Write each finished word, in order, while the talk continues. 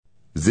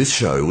This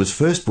show was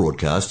first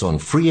broadcast on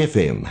Free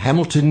FM,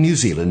 Hamilton, New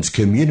Zealand's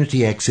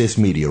community access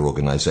media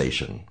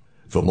organisation.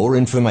 For more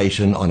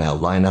information on our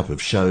lineup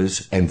of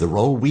shows and the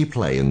role we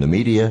play in the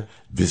media,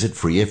 visit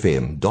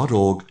freefm.org.nz.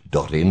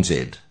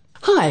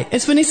 Hi,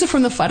 it's Vanessa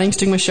from the Fighting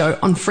Stigma Show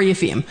on Free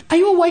FM. Are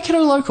you a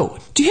Waikato local?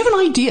 Do you have an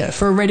idea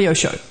for a radio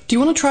show? Do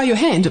you want to try your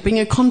hand at being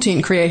a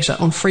content creator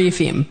on Free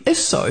FM? If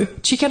so,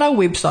 check out our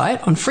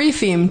website on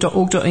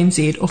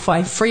freefm.org.nz or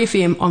find Free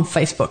FM on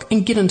Facebook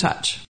and get in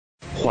touch.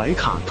 怀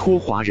卡托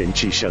华人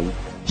之声，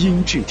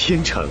音质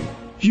天成，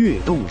悦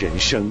动人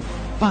生，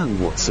伴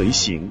我随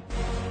行。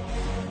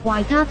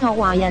懷卡托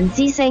華人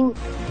之聲，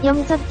音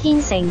質天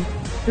成，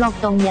樂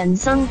動人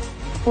生，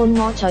伴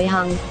我隨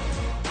行。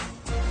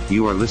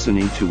You are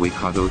listening to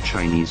Waikato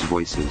Chinese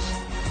Voices.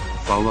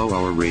 Follow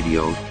our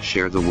radio,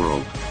 share the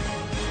world.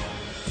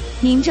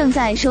 您正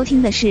在收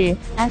听的是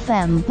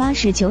FM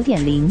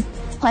 89.0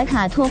怀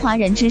卡托华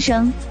人之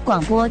声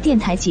广播电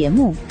台节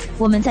目，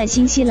我们在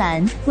新西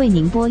兰为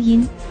您播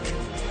音。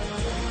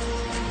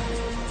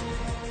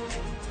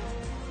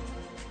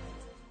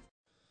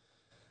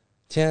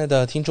亲爱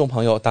的听众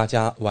朋友，大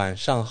家晚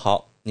上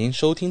好，您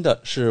收听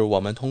的是我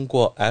们通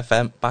过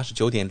FM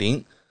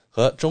 89.0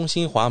和中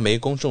新华媒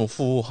公众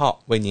服务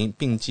号为您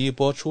并机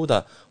播出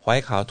的怀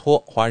卡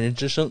托华人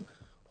之声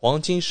黄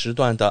金时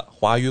段的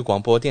华语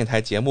广播电台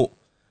节目。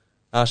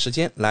时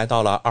间来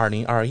到了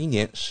2021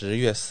年10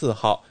月4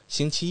号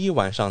星期一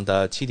晚上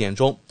的7点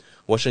钟，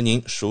我是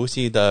您熟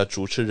悉的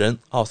主持人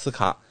奥斯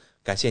卡，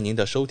感谢您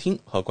的收听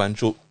和关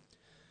注。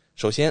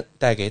首先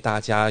带给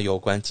大家有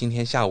关今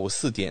天下午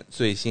4点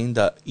最新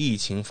的疫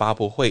情发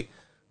布会，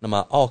那么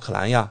奥克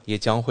兰也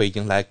将会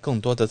迎来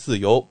更多的自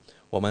由，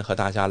我们和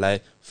大家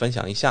来分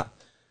享一下。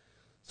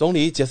总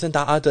理杰森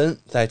达阿德恩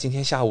在今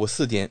天下午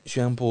4点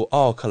宣布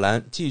奥克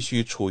兰继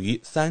续处于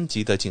3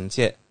级的警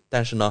戒，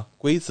但是呢，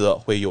规则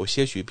会有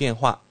些许变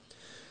化。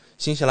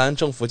新西兰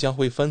政府将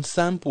会分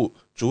3步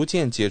逐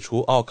渐解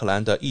除奥克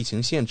兰的疫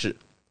情限制，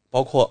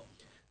包括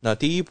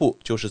第一步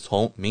就是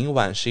从明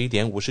晚11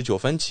点59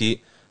分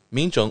起，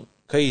民众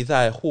可以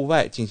在户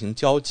外进行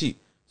交际，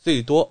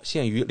最多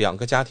限于2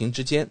个家庭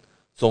之间，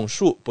总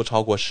数不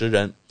超过10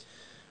人。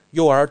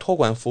幼儿托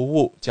管服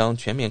务将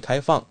全面开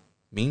放，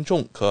民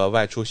众可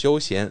外出休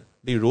闲，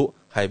例如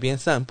海边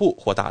散步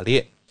或打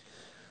猎。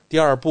第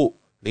二步，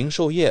零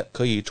售业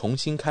可以重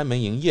新开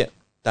门营业，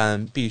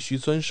但必须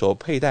遵守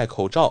佩戴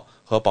口罩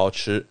和保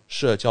持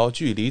社交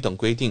距离等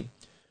规定。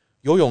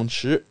游泳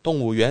池、动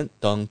物园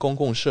等公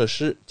共设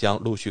施将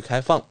陆续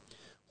开放，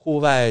户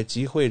外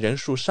集会人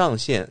数上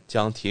限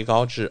将提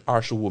高至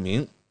25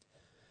名。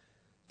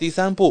第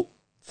三步，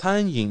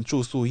餐饮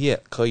住宿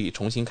业可以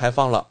重新开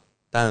放了，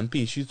但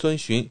必须遵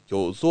循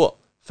有座、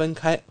分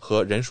开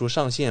和人数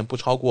上限不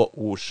超过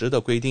50的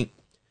规定。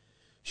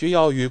需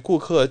要与顾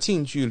客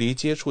近距离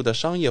接触的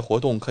商业活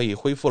动可以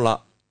恢复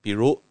了，比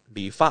如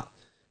理发，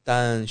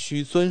但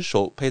需遵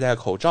守佩戴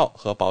口罩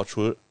和保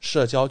持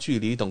社交距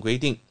离等规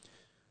定。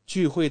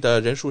聚会的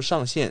人数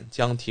上限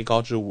将提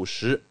高至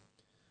50。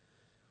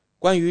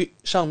关于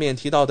上面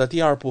提到的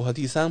第二步和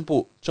第三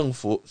步，政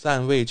府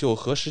暂未就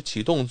何时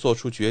启动做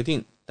出决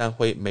定，但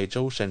会每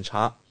周审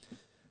查。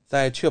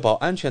在确保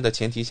安全的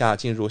前提下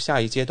进入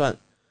下一阶段，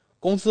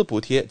工资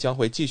补贴将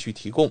会继续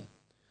提供。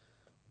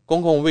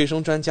公共卫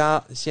生专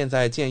家现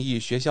在建议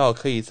学校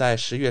可以在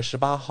10月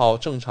18号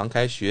正常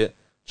开学，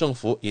政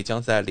府也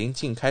将在临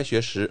近开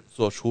学时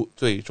做出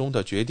最终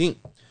的决定。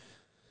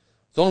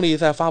总理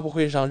在发布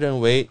会上认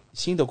为，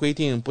新的规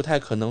定不太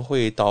可能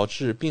会导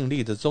致病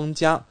例的增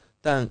加，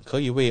但可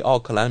以为奥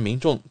克兰民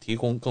众提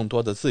供更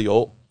多的自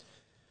由。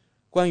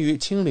关于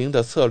清零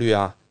的策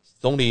略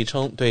总理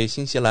称对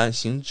新西兰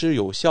行之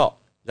有效，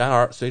然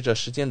而随着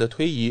时间的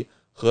推移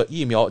和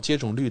疫苗接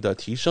种率的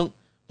提升，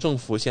政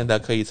府现在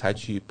可以采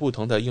取不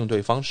同的应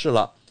对方式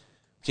了。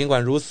尽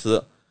管如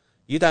此，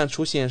一旦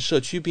出现社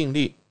区病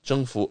例，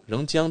政府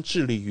仍将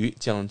致力于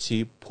将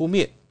其扑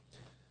灭。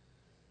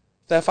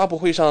在发布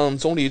会上，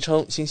总理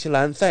称新西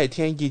兰再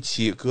添一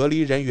起隔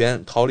离人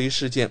员逃离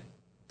事件，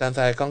但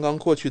在刚刚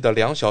过去的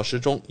2小时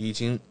中已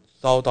经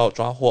遭到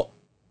抓获。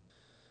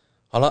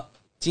好了，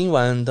今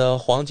晚的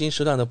黄金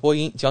时段的播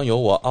音将由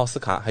我奥斯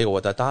卡还有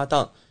我的搭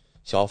档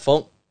小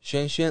峰、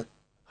轩轩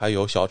还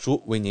有小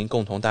朱为您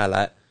共同带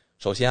来。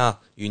首先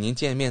与您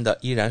见面的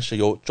依然是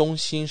由中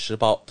新时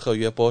报特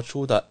约播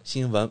出的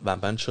新闻晚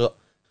班车，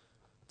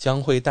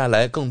将会带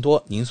来更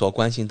多您所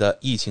关心的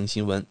疫情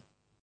新闻。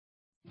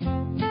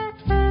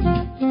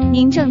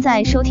您正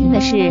在收听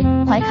的是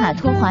怀卡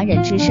托华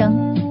人之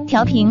声，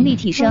调频立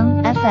体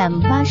声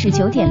FM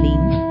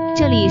 89.0，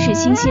这里是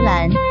新西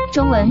兰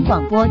中文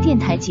广播电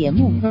台节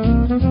目。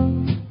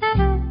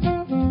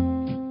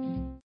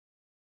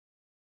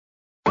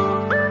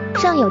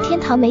上有天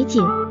堂美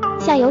景，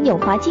下有纽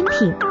华精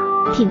品，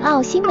品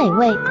澳新美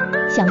味，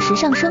享时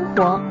尚生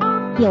活。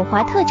纽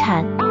华特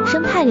产，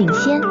生态领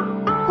先，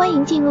欢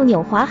迎进入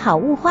纽华好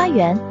物花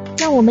园，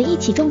让我们一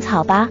起种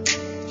草吧！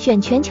选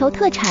全球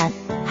特产，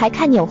还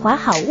看纽华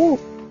好物。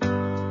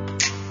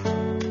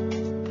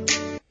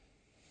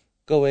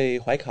各位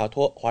怀卡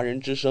托华人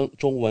之声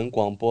中文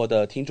广播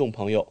的听众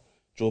朋友，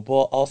主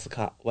播奥斯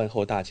卡问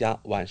候大家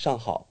晚上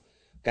好，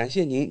感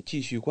谢您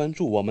继续关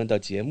注我们的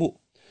节目。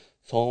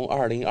从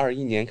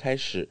2021年开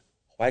始，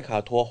怀卡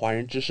托华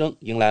人之声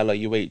迎来了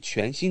一位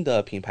全新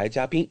的品牌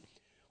嘉宾，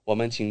我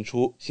们请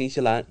出新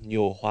西兰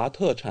纽华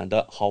特产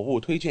的好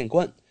物推荐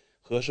官，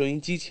和收音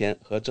机前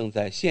和正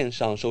在线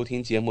上收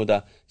听节目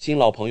的新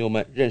老朋友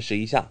们认识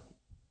一下。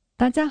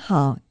大家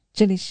好，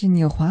这里是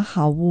纽华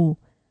好物，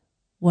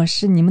我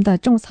是你们的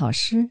种草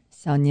师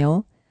小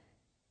牛，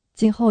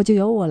今后就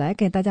由我来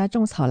给大家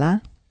种草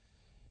啦。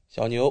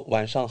小牛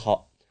晚上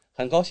好，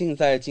很高兴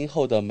在今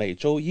后的每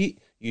周一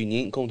与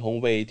您共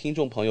同为听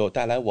众朋友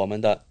带来我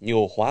们的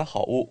纽华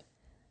好物。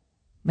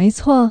没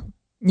错，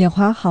纽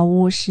华好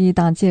物是一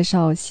档介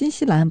绍新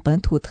西兰本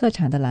土特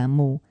产的栏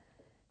目，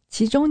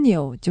其中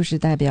纽就是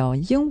代表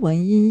英文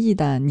音译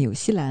的纽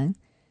西兰，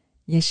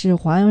也是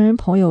华人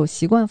朋友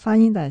习惯发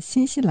音的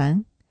新西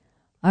兰，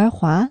而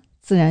华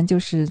自然就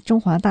是中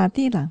华大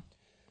地了。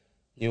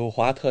纽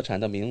华特产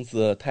的名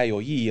字太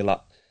有意义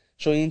了，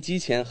收音机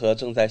前和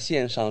正在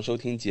线上收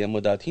听节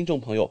目的听众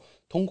朋友，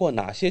通过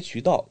哪些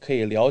渠道可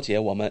以了解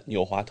我们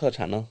纽华特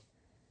产呢？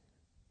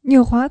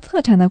纽华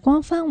特产的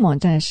官方网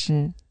站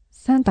是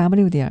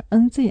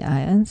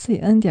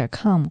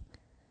 3w.nzincn.com，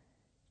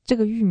 这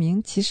个域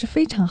名其实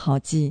非常好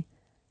记，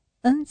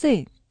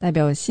 NZ 代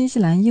表新西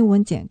兰英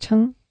文简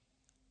称，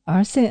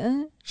而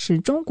CN 是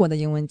中国的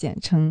英文简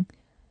称，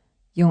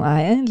用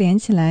IN 连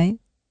起来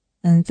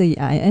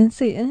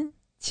NZINCN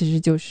其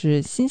实就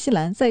是新西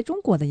兰在中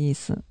国的意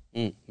思。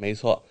没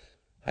错，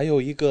还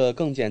有一个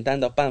更简单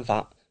的办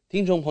法，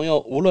听众朋友，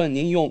无论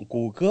您用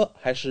谷歌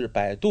还是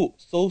百度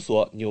搜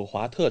索纽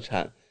华特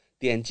产，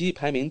点击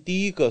排名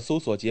第一个搜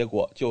索结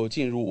果就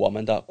进入我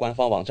们的官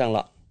方网站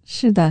了。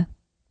是的，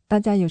大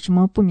家有什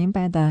么不明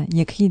白的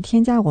也可以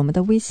添加我们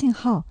的微信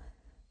号，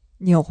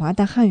纽华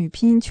的汉语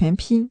拼音全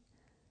拼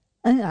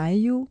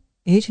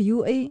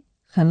NIUHUA，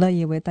 很乐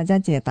意为大家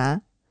解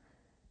答。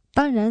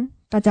当然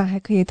大家还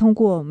可以通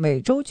过每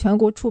周全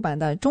国出版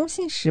的中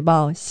信时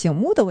报醒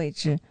目的位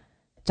置，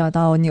找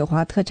到纽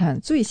华特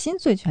产最新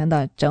最全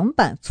的整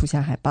版促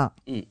销海报。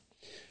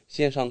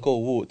线上购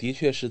物的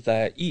确是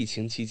在疫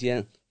情期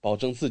间保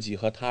证自己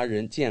和他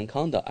人健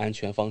康的安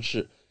全方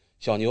式。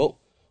小牛，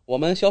我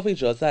们消费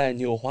者在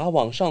纽华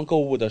网上购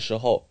物的时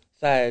候，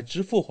在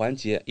支付环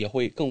节也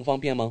会更方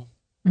便吗？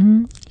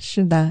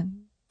是的，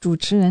主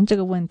持人这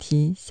个问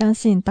题相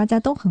信大家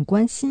都很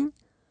关心。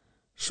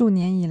数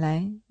年以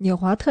来，纽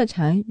华特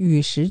产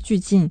与时俱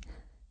进，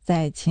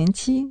在前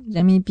期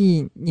人民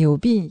币、纽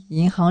币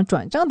银行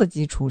转账的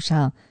基础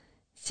上，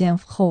先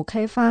后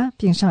开发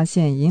并上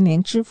线银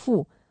联支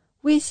付、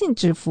微信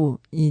支付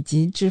以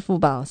及支付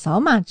宝扫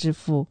码支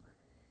付。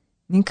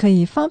您可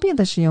以方便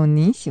地使用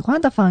您喜欢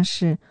的方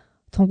式，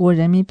通过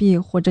人民币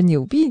或者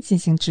纽币进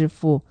行支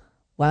付，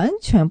完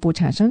全不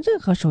产生任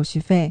何手续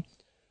费。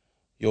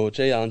有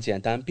这样简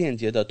单便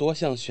捷的多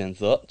项选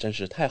择，真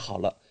是太好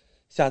了。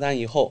下单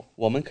以后，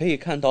我们可以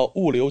看到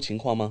物流情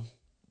况吗？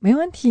没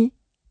问题，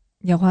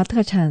纽华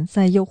特产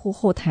在用户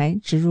后台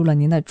植入了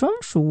您的专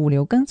属物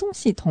流跟踪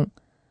系统，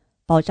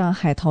保障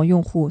海淘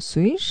用户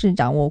随时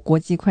掌握国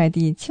际快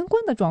递清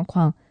关的状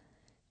况，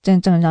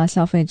真正让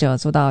消费者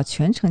做到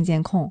全程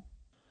监控。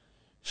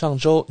上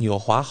周纽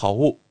华好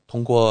物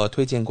通过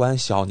推荐官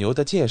小牛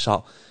的介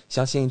绍，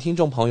相信听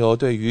众朋友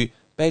对于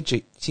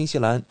Beijing 新西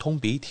兰通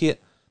鼻贴、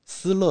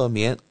丝乐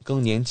棉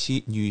更年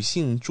期女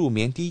性助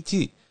眠滴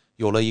剂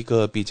有了一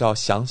个比较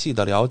详细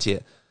的了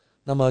解。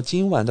那么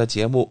今晚的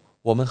节目，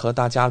我们和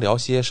大家聊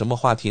些什么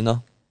话题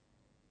呢？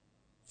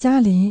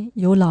家里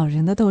有老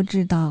人的都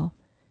知道，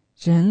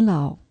人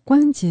老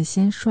关节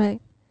先衰，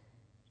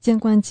肩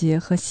关节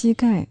和膝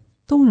盖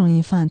都容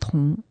易犯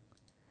痛。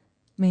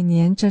每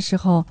年这时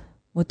候，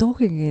我都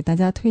会给大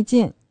家推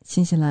荐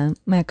新西兰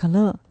麦可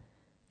乐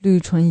绿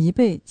醇1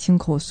倍清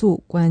口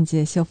素关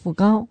节修复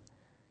膏，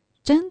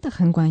真的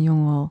很管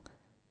用哦。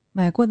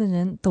买过的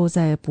人都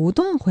在不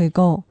断回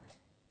购，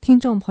听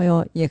众朋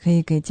友也可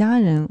以给家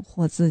人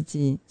或自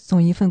己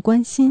送一份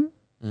关心。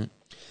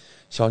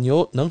小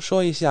牛能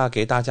说一下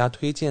给大家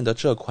推荐的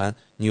这款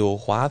纽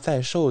华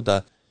在售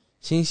的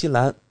新西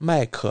兰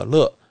麦可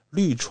乐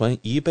绿醇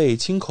1倍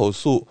清口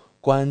素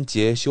关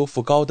节修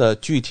复膏的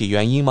具体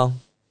原因吗？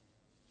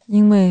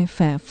因为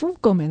反复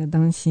购买的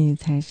东西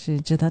才是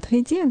值得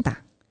推荐的，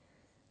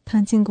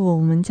它经过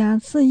我们家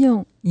自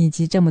用以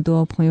及这么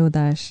多朋友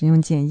的使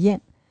用检验，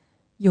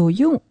有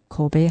用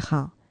口碑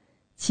好。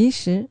其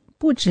实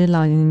不止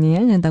老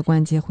年人的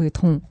关节会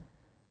痛，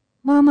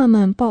妈妈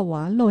们抱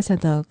娃落下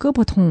的胳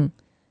膊痛，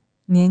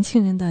年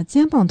轻人的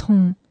肩膀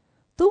痛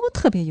都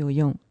特别有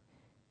用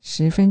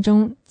，10分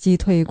钟击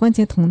退关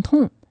节疼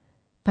痛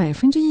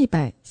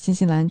，100%新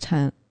西兰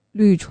产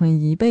绿醇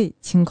1倍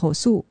清口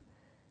素，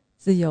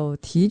自有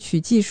提取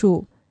技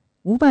术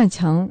，500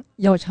强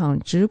药厂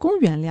直供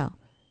原料，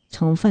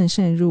成分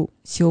渗入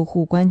修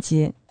护关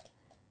节。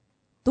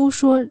都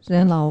说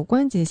人老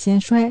关节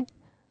先衰，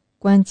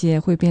关节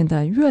会变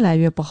得越来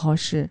越不好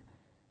使，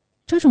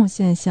这种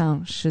现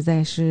象实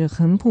在是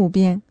很普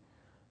遍，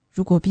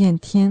如果变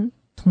天，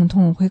疼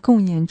痛会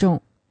更严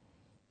重。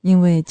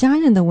因为家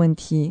人的问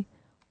题，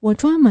我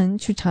专门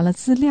去查了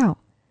资料。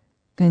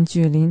根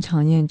据临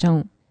床验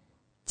证，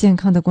健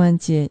康的关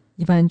节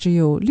一般只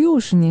有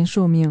60年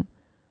寿命，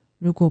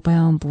如果保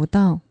养不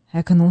当，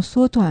还可能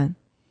缩短。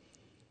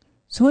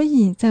所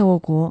以在我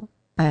国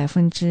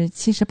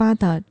，78%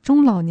的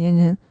中老年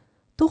人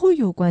都会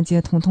有关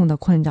节疼痛的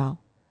困扰。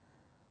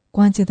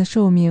关节的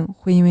寿命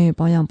会因为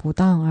保养不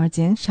当而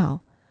减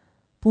少。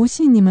不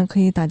信你们可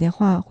以打电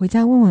话回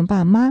家问问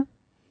爸妈，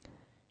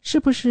是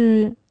不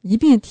是一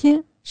变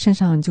天身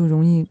上就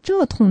容易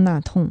这痛那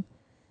痛，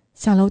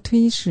下楼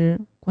梯时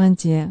关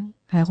节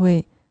还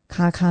会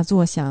咔咔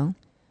作响，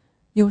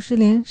有时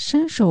连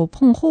伸手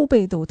碰后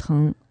背都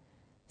疼，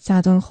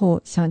下蹲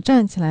后想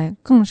站起来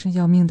更是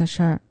要命的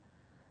事儿。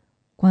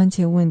关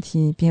节问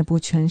题遍布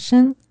全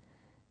身。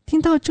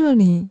听到这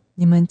里，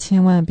你们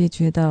千万别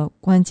觉得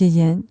关节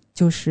炎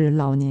就是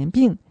老年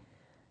病，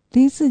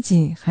离自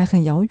己还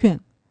很遥远。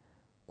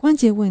关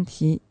节问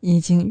题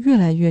已经越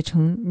来越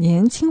成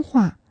年轻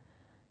化，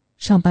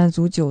上班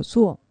族久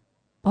坐，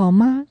宝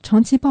妈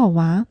长期抱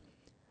娃，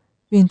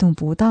运动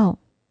不当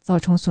造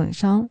成损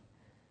伤，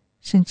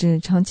甚至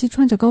长期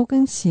穿着高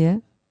跟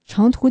鞋、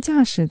长途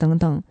驾驶等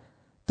等，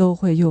都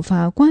会诱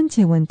发关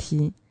节问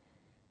题。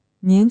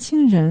年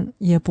轻人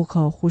也不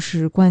可忽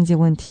视关节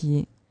问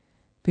题，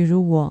比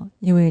如我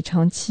因为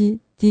长期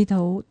低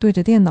头对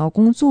着电脑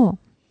工作，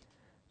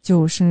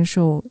就深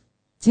受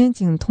肩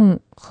颈痛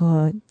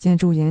和肩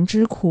周炎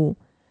之苦，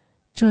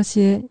这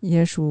些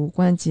也属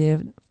关节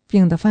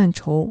病的范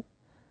畴。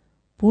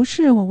不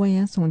是我危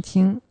言耸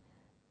听，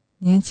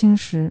年轻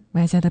时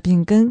埋下的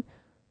病根，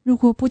如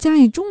果不加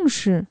以重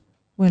视，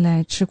未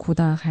来吃苦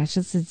的还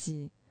是自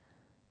己。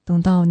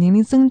等到年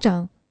龄增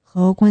长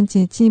和关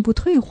节进一步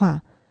退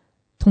化，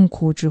痛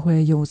苦只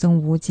会有增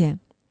无减。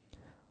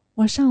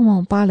我上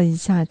网扒了一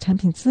下产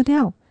品资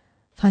料，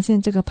发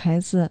现这个牌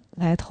子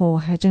来头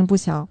还真不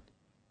小。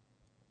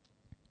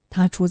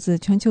它出自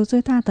全球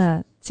最大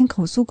的进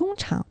口素工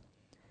厂，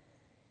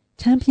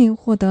产品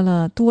获得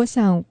了多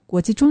项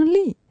国际专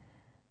利，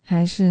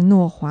还是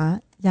诺华、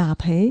雅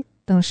培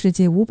等世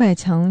界500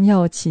强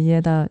药企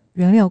业的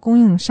原料供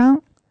应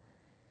商。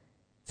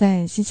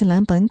在新西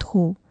兰本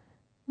土，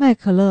麦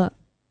可乐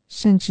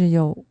甚至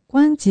有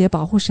关节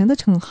保护神的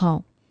称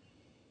号。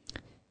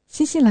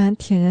新西兰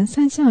铁人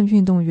3项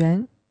运动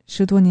员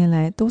10多年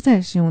来都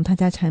在使用他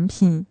家产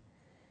品。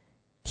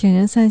铁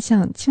人3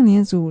项青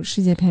年组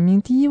世界排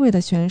名第1位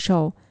的选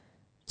手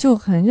就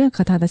很认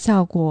可它的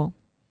效果。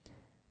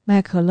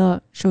麦可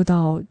乐受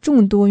到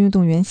众多运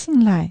动员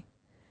信赖。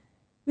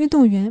运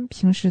动员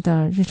平时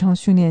的日常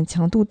训练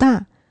强度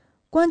大，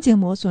关节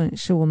磨损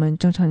是我们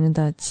正常人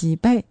的几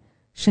倍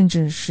甚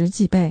至10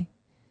几倍，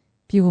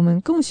比我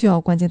们更需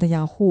要关节的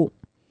养护。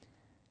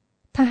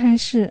他还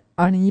是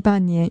2018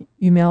年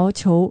羽毛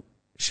球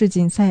世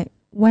锦赛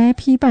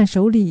VIP 伴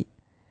手礼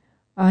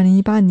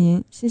，2018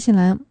年新西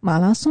兰马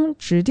拉松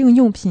指定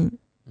用品。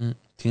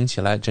听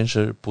起来真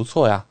是不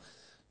错呀。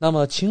那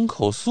么青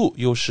口素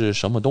又是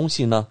什么东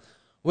西呢？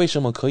为什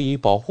么可以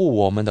保护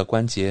我们的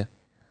关节？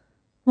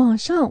网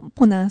上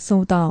不难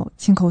搜到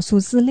青口素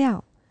资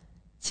料。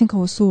青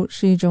口素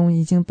是一种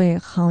已经被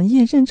行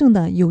业认证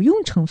的有用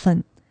成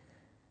分，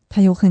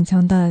它有很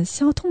强的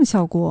消痛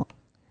效果，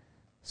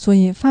所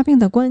以发病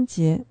的关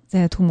节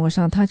在涂抹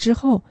上它之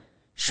后，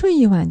睡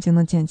一晚就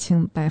能减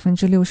轻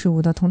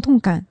65%的疼痛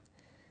感。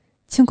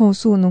青口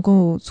素能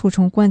够促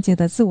成关节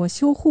的自我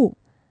修护，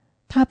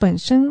它本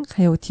身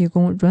还有提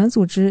供软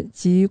组织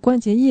及关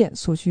节液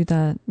所需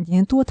的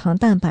粘多糖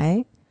蛋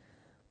白、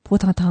葡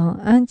萄糖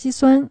氨基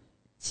酸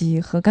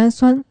及核苷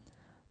酸，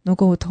能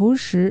够同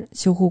时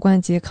修护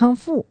关节康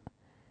复。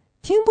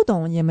听不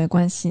懂也没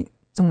关系，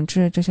总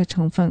之这些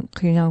成分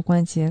可以让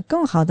关节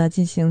更好地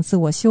进行自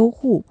我修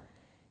护，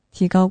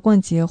提高关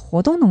节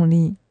活动能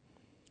力。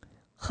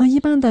和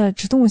一般的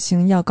止痛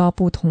型药膏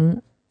不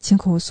同，青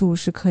口素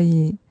是可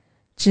以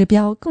治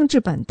标更治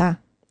本的，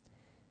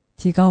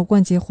提高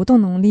关节活动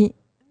能力。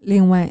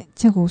另外，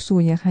青口素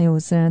也含有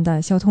自然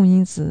的消痛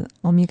因子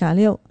欧米伽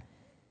6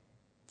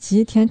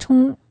及填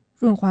充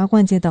润滑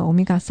关节的欧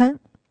米伽3，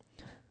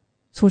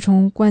促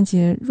成关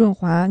节润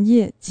滑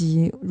液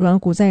及软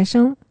骨再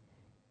生，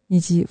以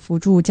及辅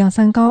助降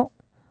三高。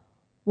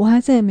我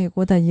还在美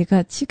国的一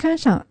个期刊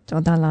上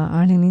找到了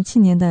2007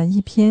年的一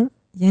篇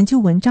研究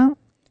文章。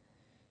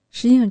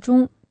实验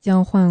中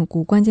将患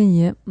骨关节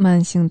炎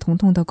慢性疼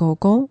痛的狗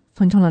狗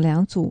分成了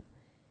2组，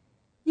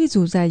一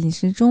组在饮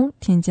食中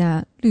添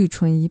加氯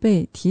醇一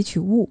倍提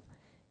取物，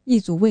一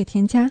组未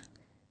添加。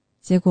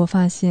结果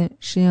发现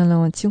实验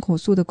了青口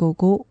素的狗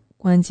狗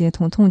关节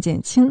疼痛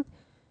减轻，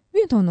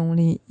运动能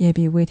力也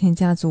比未添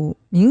加组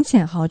明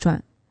显好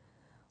转。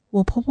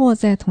我婆婆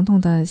在疼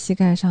痛的膝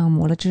盖上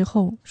抹了之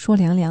后说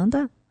凉凉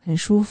的，很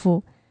舒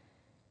服。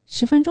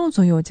10分钟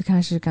左右就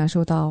开始感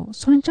受到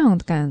酸胀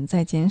感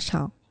在减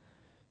少，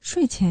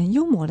睡前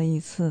又抹了一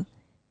次，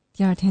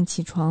第二天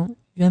起床，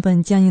原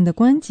本僵硬的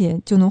关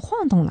节就能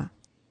晃动了。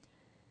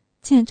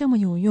既然这么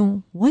有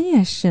用，我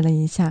也试了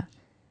一下，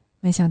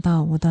没想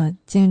到我的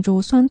肩周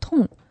酸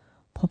痛、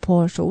婆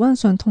婆手腕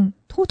酸痛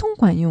通通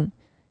管用，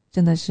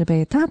真的是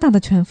被大大的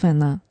圈粉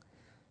了。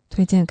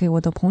推荐给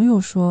我的朋友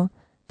说，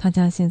他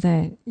家现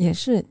在也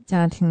是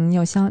家庭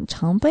要想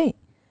常备，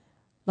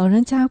老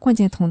人家关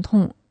节疼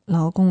痛，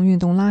老公运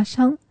动拉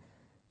伤，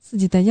自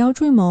己的腰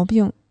椎毛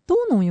病都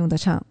能用得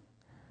上。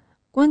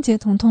关节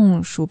疼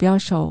痛、鼠标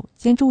手、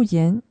肩周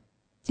炎、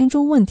肩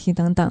周问题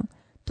等等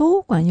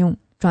都管用，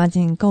抓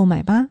紧购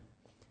买吧。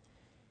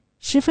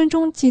10分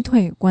钟击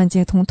退关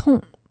节疼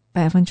痛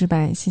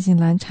，100%新西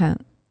兰产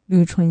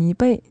绿醇1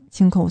倍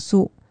清口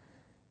素，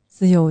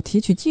自有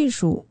提取技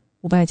术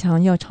，500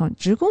强药厂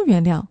直供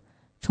原料，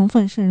充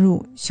分渗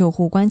入修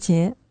护关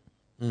节。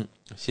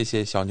谢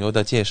谢小牛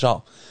的介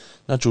绍。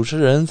那主持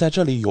人在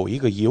这里有一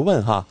个疑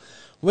问哈，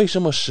为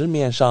什么市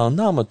面上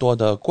那么多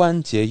的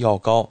关节药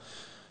膏，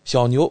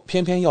小牛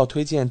偏偏要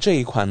推荐这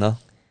一款呢？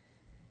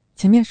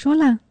前面说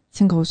了，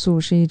清口素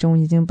是一种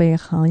已经被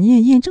行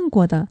业验证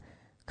过的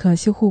可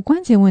修护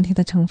关节问题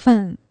的成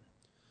分。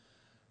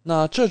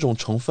那这种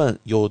成分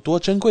有多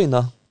珍贵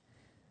呢？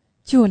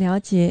据我了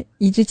解，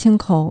一支清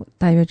口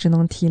大约只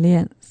能提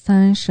炼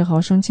30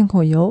毫升清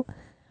口油，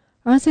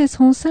而再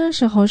从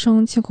30毫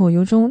升清口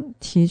油中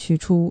提取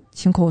出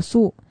清口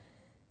素，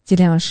剂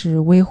量是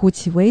微乎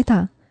其微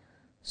的。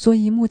所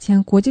以目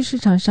前国际市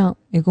场上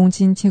每公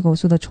斤清口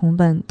素的成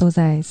本都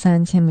在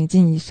3000美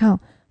金以上，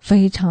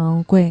非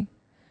常贵。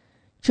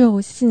只有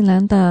新西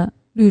兰的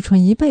绿醇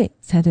1倍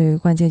才对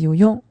关节有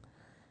用，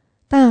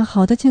但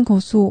好的清口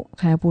素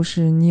还不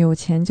是你有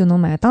钱就能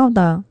买到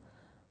的。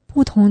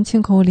不同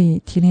清口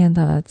里提炼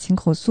的清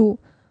口素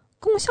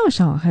功效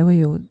上还会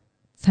有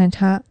参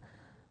差。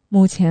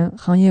目前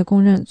行业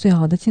公认最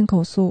好的清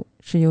口素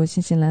是由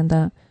新西兰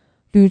的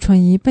绿醇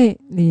1倍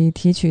里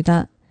提取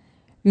的。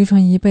绿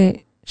醇1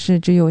倍是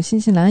只有新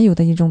西兰有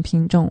的一种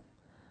品种，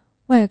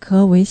外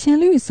壳为鲜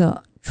绿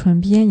色，唇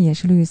边也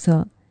是绿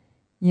色，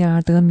因而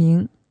得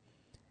名。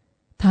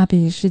它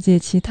比世界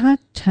其他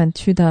产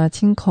区的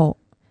清口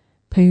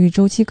培育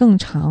周期更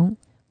长，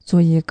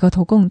所以个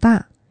头更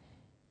大，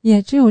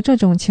也只有这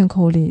种清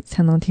口里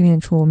才能提炼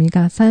出欧米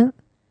伽3、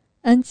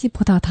氨基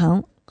葡萄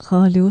糖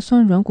和硫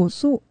酸软骨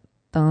素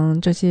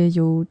等这些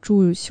有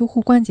助修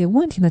护关节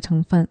问题的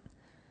成分。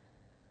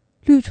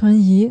绿醇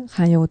铱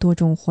含有多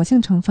种活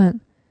性成分，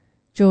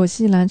只有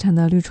新西兰产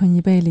的绿醇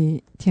1倍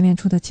里提炼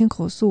出的清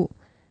口素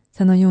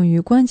才能用于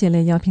关节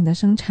类药品的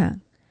生产。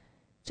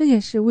这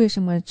也是为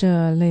什么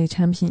这类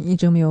产品一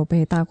直没有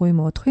被大规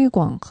模推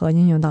广和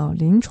应用到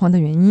临床的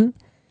原因，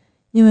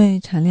因为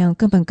产量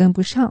根本跟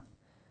不上。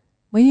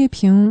每一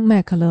瓶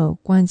麦可乐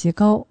关节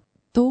膏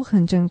都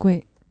很珍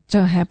贵，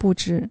这还不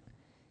止。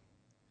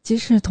即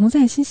使同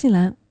在新西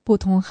兰，不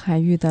同海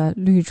域的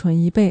绿醇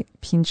1倍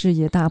品质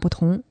也大不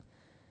同。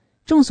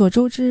众所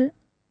周知，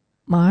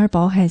马尔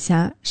堡海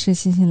峡是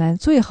新西兰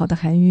最好的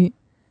海域，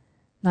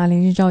那里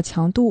日照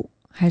强度、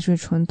海水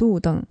纯度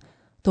等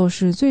都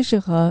是最适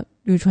合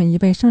绿醇1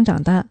倍生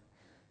长的，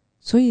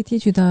所以提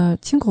取的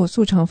清口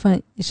素成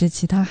分也是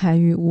其他海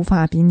域无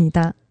法比拟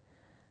的。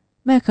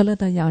麦可乐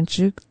的养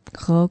殖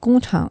和工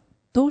厂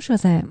都设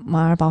在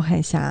马尔堡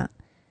海峡，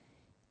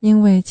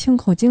因为清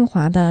口精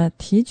华的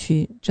提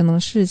取只能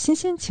是新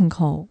鲜清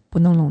口，不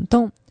能冷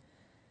冻，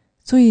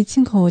所以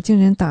清口经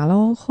人打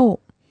捞后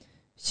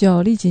需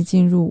要立即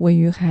进入位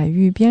于海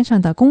域边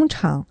上的工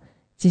厂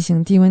进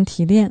行低温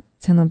提炼，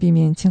才能避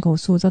免清口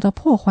素遭到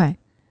破坏。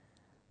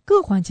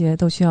各环节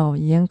都需要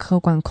严苛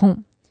管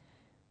控。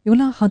有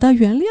了好的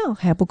原料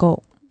还不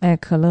够，麦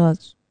可乐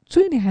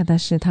最厉害的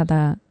是它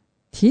的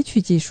提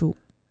取技术。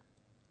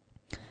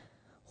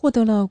获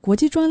得了国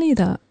际专利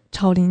的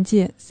超临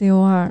界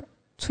CO2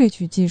 萃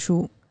取技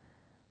术，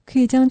可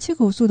以将清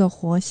口素的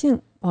活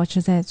性保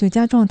持在最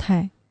佳状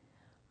态，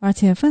而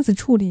且分子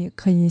处理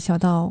可以小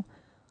到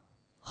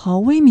毫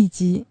微米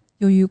级，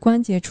由于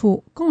关节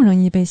处更容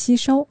易被吸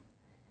收，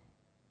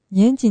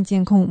严谨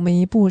监控每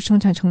一步生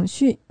产程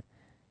序。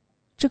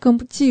这个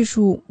技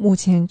术目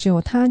前只有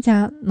他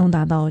家能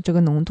达到这个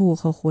浓度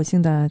和活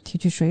性的提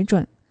取水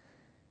准。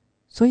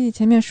所以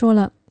前面说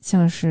了，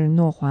像是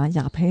诺华、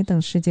雅培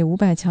等世界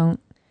500强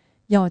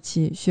药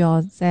企需要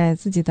在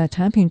自己的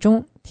产品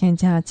中添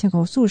加清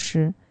口素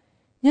时，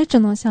也只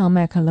能向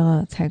麦可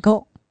乐采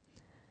购。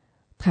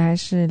它还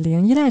是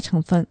零依赖成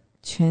分，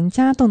全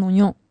家都能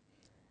用，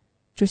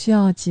只需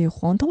要挤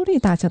黄豆粒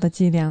大小的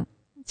剂量，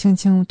轻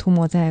轻涂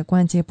抹在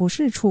关节不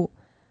适处，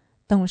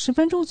等10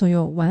分钟左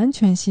右完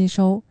全吸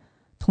收，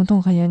疼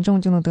痛和严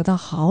重就能得到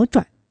好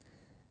转。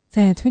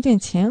在推荐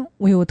前，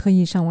我有特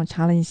意上网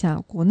查了一下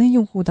国内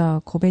用户的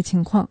口碑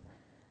情况，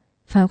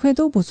反馈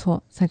都不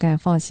错，才敢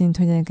放心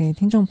推荐给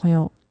听众朋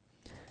友。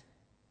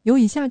有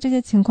以下这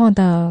些情况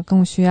的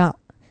更需要：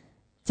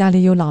家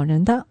里有老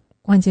人的，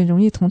关节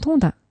容易疼痛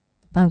的，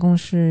办公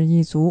室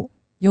一族，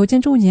有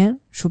肩周炎、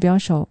鼠标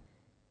手、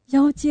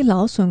腰肌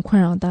劳损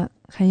困扰的，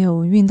还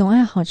有运动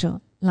爱好者、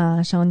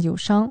拉伤、扭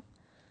伤、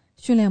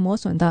训练磨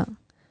损的，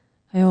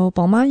还有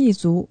宝妈一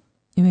族，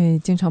因为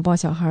经常抱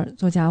小孩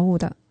做家务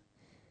的。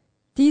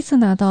第一次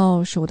拿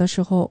到手的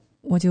时候，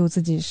我就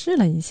自己试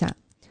了一下，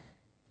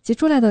挤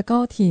出来的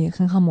膏体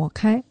很好抹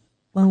开，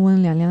温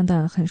温凉凉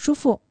的，很舒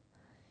服。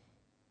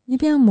一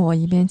边抹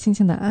一边轻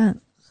轻的按，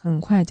很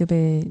快就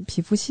被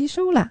皮肤吸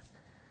收了。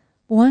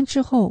抹完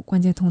之后，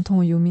关节疼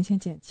痛有明显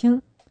减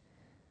轻，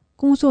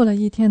工作了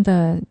一天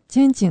的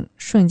肩颈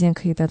瞬间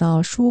可以得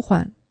到舒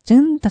缓，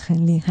真的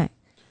很厉害，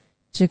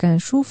质感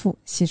舒服，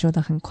吸收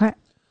的很快。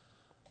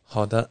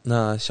好的，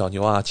那小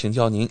牛啊，请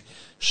教您，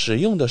使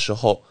用的时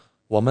候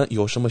我们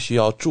有什么需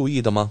要注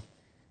意的吗？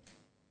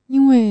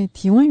因为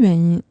体温原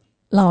因，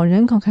老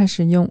人刚开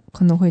始用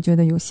可能会觉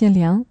得有些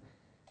凉，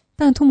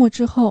但涂抹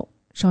之后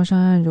稍稍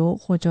按揉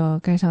或者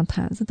盖上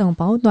毯子等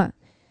保暖，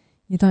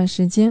一段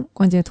时间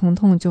关节疼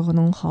痛就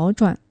能好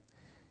转。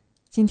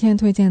今天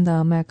推荐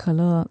的麦可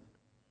乐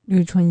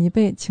绿醇1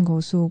倍青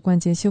蒿素关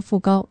节修复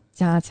膏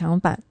加强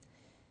版，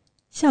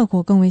效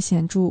果更为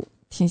显著，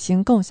体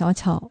型更小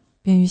巧，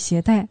便于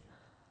携带，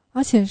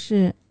而且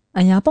是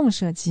按压泵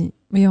设计，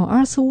没有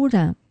二次污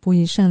染，不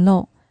易渗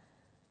漏。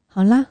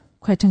好啦，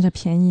快趁着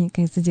便宜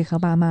给自己和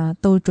爸妈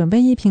都准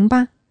备一瓶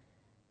吧。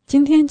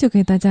今天就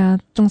给大家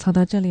种草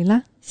到这里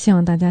啦，希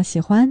望大家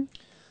喜欢。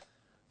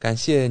感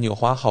谢纽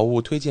华好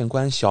物推荐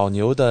官小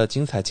牛的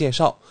精彩介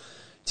绍。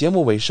节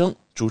目尾声，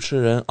主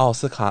持人奥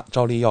斯卡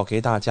照例要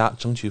给大家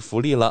争取福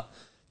利了。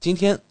今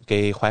天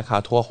给怀卡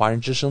托华人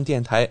之声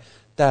电台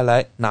带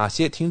来哪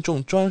些听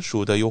众专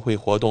属的优惠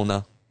活动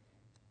呢？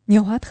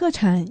纽华特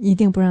产一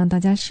定不让大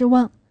家失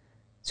望。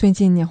最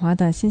近纽华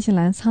的新西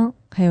兰仓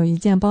还有1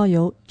件包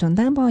邮、整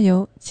单包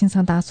邮清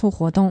仓大促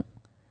活动。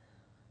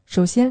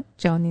首先，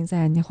只要您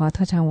在纽华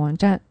特产网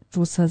站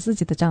注册自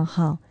己的账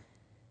号，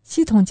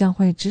系统将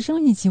会直升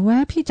1级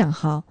VIP 账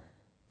号，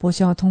不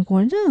需要通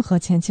过任何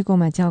前期购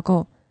买交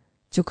购，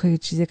就可以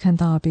直接看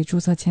到比注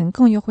册前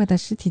更优惠的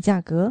实体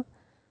价格。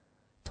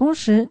同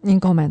时，您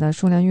购买的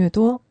数量越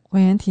多，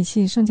会员体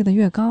系升级的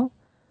越高，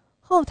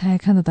后台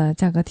看到的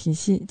价格体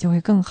系就会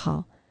更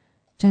好，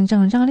真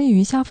正让利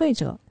于消费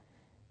者。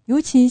尤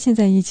其现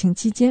在疫情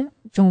期间，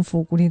政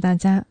府鼓励大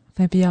家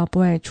非必要不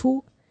外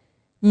出，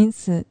因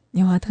此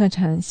纽华特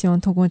产希望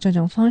通过这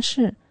种方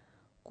式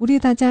鼓励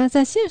大家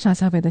在线上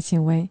消费的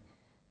行为，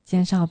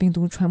减少病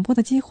毒传播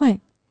的机会。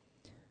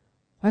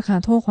怀卡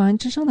托华人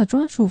之声的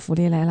专属福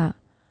利来了，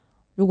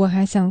如果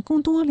还想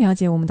更多了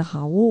解我们的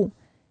好物，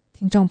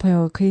听众朋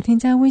友可以添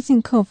加微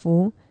信客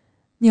服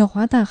纽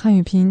华的汉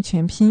语拼音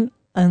全拼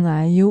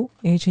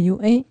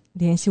NIUHUA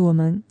联系我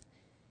们。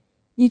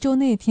1周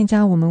内添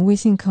加我们微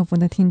信客服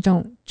的听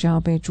众，只要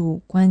备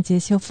注关节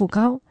修复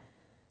膏，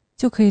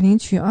就可以领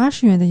取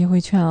20元的优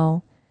惠券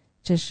哦。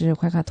这是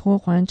怀卡托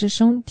华人之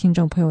声听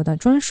众朋友的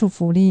专属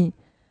福利，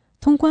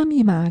通关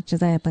密码只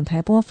在本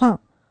台播放，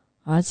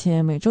而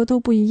且每周都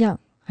不一样，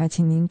还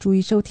请您注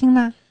意收听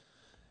啦。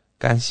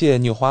感谢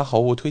纽华好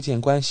物推荐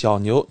官小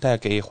牛带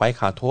给怀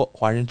卡托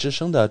华人之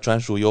声的专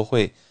属优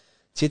惠，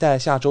期待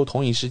下周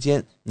同一时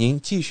间您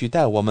继续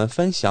带我们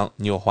分享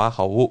纽华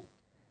好物。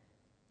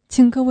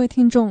请各位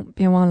听众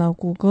别忘了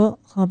谷歌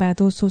和百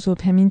度搜索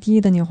排名第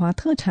1的纽华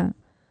特产，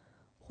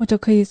或者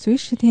可以随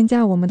时添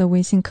加我们的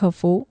微信客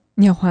服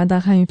纽华的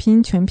汉语拼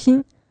音全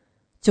拼，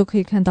就可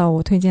以看到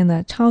我推荐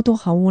的超多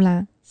好物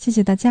啦。谢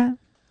谢大家。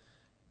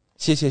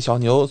谢谢小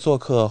牛做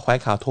客怀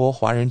卡托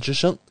华人之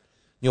声。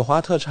纽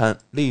华特产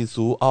立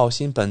足澳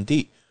新本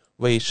地，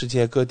为世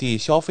界各地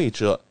消费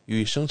者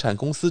与生产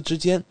公司之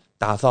间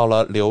打造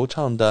了流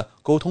畅的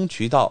沟通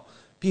渠道，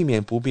避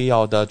免不必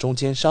要的中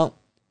间商，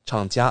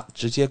厂家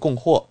直接供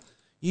货，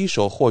一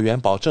手货源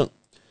保证。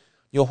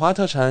纽华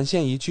特产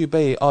现已具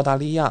备澳大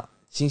利亚、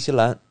新西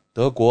兰、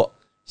德国、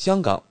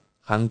香港、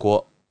韩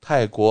国、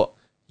泰国、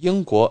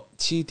英国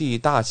7地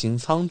大型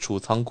仓储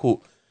仓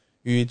库，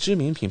与知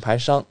名品牌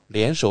商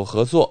联手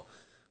合作，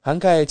涵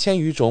盖1000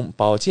余种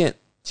保健、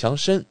强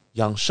身、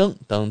养生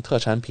等特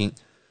产品，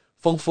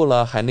丰富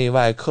了海内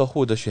外客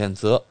户的选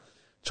择，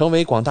成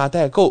为广大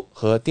代购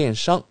和电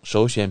商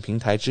首选平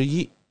台之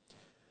一。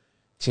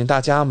请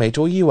大家每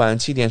周一晚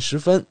7点10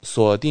分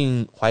锁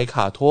定怀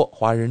卡托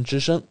华人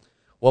之声，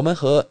我们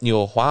和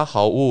纽华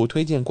好物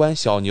推荐官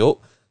小牛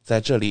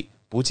在这里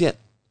不见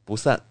不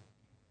散。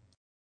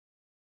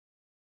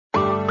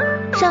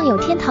上有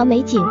天堂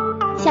美景，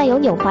下有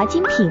纽华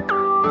精品，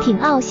品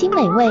澳新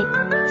美味，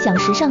享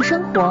时尚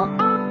生活。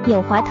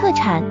纽华特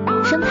产，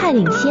生态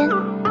领先，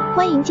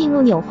欢迎进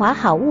入纽华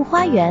好物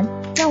花园，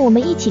让我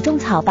们一起种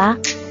草吧！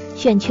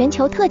选全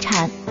球特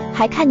产，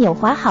还看纽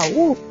华好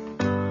物。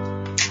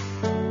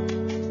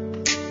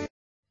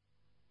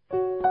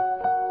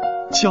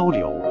交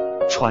流，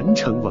传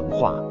承文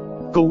化，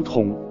沟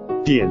通，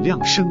点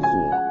亮生活。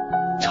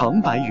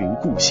长白云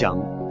故乡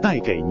带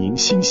给您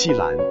新西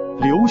兰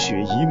留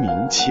学移民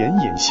前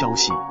沿消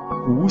息，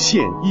无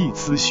限易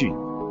资讯，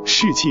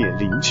世界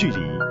零距离。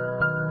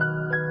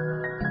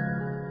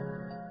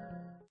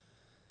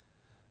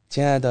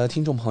亲爱的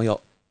听众朋友，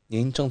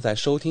您正在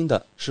收听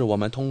的是我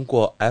们通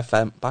过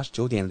FM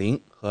 89.0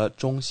和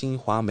中新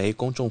华媒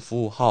公众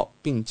服务号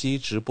并机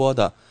直播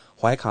的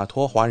怀卡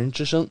托华人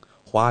之声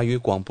华语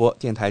广播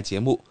电台节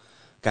目，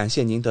感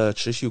谢您的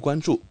持续关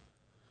注。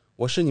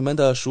我是你们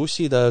的熟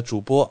悉的主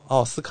播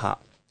奥斯卡。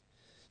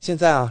现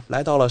在啊，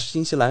来到了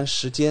新西兰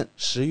时间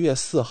10月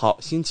4号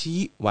星期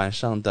一晚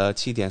上的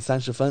7点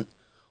30分，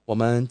我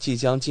们即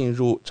将进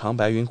入长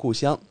白云故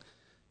乡。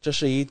这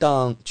是一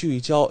档聚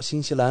焦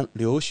新西兰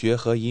留学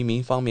和移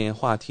民方面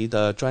话题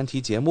的专题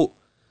节目。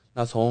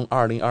那从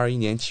2021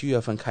年7月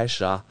份开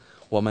始啊，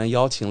我们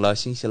邀请了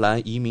新西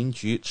兰移民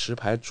局持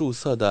牌注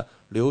册的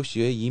留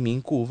学移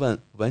民顾问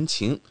文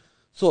晴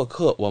做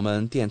客我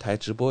们电台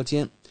直播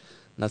间。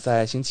那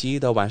在星期一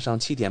的晚上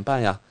7点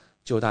半呀，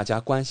就大家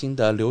关心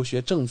的留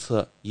学政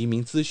策、移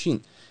民资讯、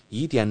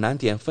疑点难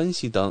点分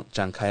析等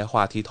展开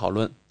话题讨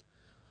论。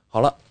好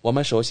了，我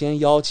们首先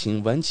邀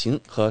请文晴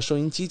和收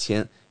音机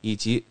前以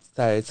及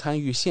在参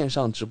与线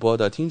上直播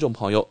的听众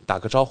朋友打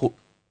个招呼。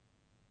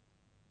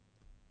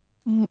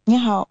你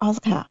好，奥斯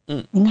卡。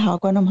您好，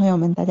观众朋友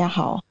们，大家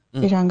好。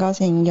非常高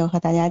兴又和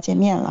大家见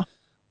面了。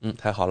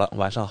太好了，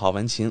晚上好，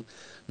文晴。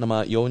那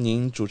么由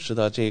您主持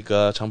的这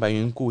个长白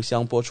云故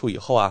乡播出以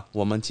后啊，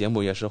我们节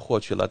目也是获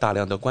取了大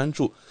量的关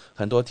注，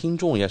很多听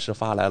众也是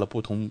发来了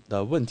不同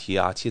的问题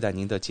啊，期待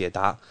您的解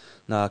答。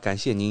那感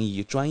谢您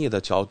以专业的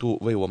角度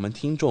为我们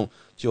听众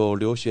就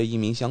留学移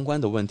民相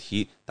关的问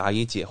题答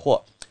疑解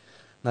惑。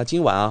那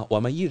今晚啊，我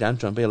们依然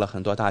准备了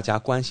很多大家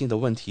关心的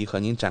问题和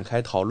您展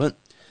开讨论。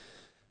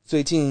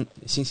最近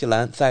新西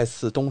兰再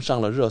次登上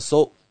了热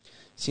搜，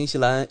新西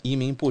兰移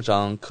民部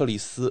长克里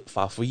斯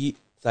法福伊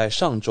在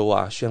上周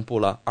啊宣布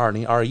了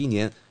2021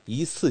年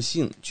一次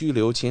性居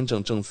留签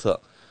证政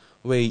策，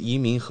为移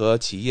民和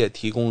企业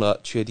提供了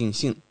确定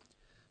性。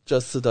这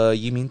次的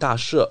移民大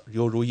赦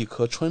犹如一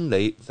颗春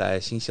雷在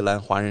新西兰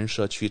华人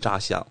社区炸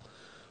响，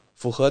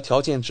符合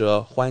条件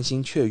者欢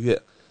欣雀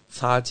跃，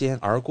擦肩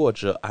而过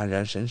者黯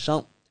然神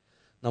伤。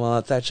那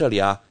么在这里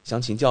啊，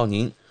想请教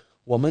您，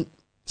我们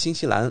新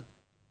西兰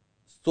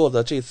做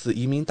的这次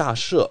移民大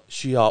赦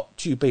需要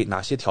具备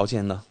哪些条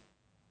件呢？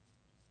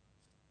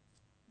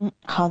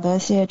好的，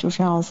谢谢主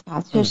持人奥斯卡。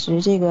确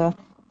实这个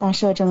大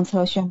赦政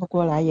策宣布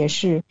过来也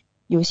是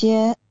有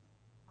些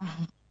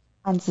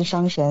暗自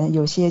伤神，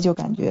有些就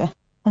感觉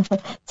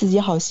自己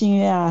好幸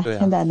运啊，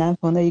千载难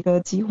逢的一个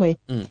机会。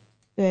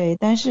对，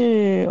但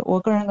是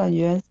我个人感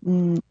觉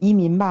移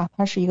民吧，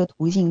它是一个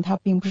途径，它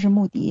并不是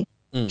目的。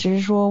只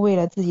是说为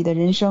了自己的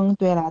人生，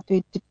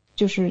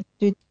就是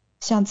对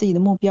向自己的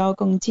目标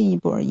更进一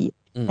步而已。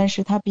但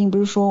是它并不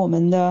是说我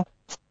们的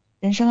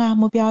人生啊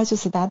目标就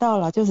此达到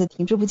了，就此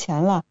停滞不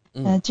前了。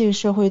这个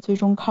社会最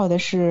终靠的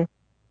是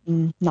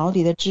脑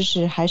里的知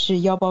识还是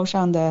腰包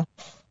上的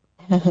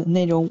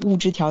那种物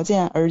质条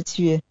件而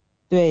去，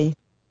对，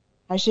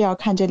还是要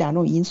看这两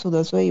种因素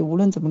的。所以无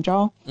论怎么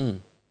着，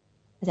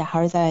大家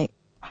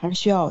还是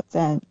需要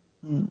在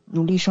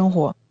努力生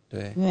活，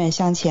对，永远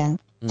向前。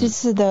这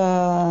次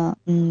的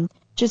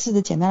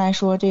简单来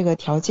说，这个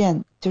条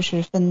件就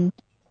是分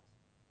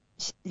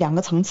两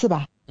个层次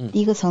吧。第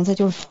一个层次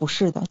就是普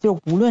世的，就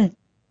是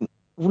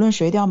无论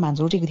谁都要满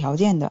足这个条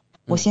件的。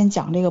我先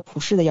讲这个普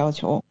世的要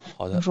求。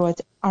好的。说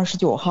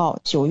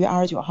9月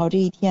29号这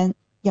一天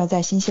要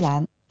在新西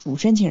兰，主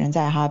申请人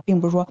在哈，并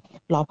不是说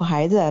老婆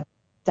孩子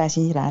在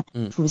新西兰，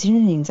主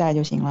申请在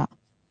就行了。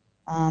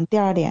第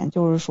二点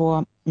就是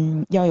说，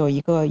要有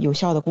一个有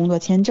效的工作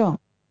签证。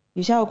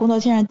有效的工作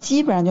签证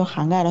基本上就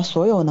涵盖了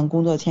所有能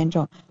工作签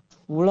证，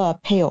除了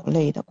配偶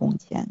类的工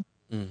签。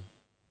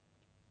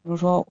比如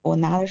说我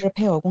拿的是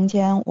配偶工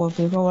签，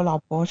比如说我老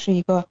婆是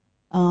一个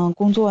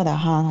工作的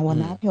哈，我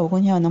拿配偶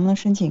工签我能不能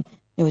申请？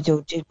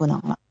就这不能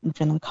了，你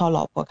只能靠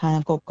老婆看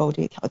看够不够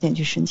这个条件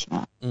去申请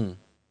了。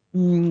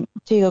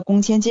这个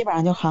工签基本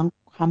上就涵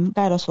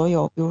盖了所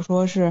有，比如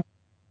说是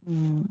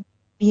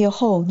毕业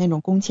后那种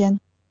工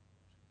签，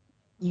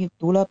你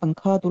读了本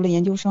科，读了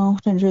研究生，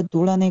甚至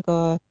读了那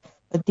个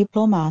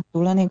diploma，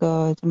 读了那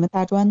个什么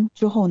大专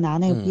之后拿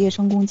那个毕业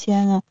生工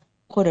签啊，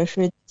或者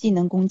是技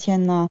能工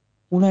签呢，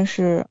无论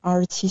是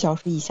27小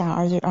时以下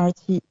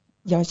27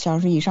小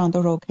时以上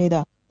都是 OK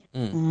的。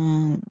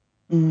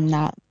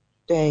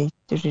对，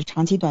就是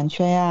长期短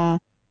缺呀，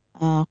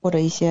或者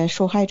一些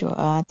受害者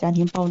啊，家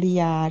庭暴力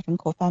啊，人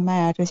口贩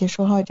卖啊，这些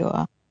受害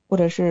者，或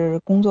者是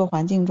工作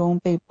环境中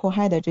被迫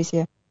害的这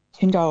些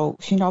寻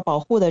找保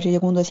护的这些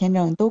工作签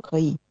证都可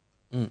以。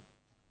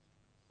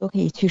都可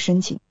以去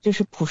申请。这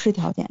是普世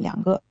条件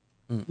两个。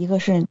一个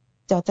是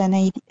要在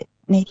那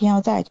天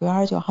要在9月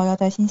29号要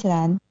在新西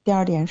兰，第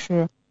二点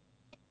是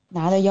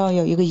拿的要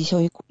有一个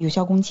有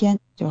效工签，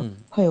就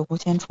配偶工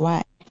签除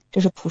外，这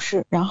是普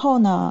世。然后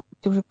呢，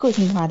就是个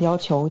性化的要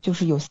求，就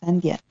是有3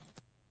点，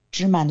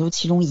只满足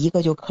其中一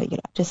个就可以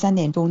了。这3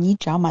点中，你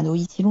只要满足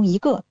其中一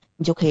个，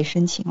你就可以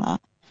申请了。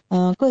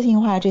个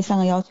性化这3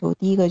个要求，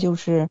第一个就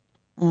是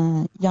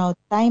要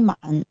待满。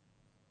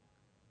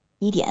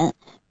第一点，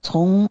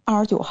从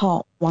29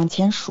号往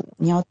前数，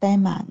你要待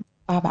满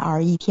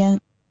821天。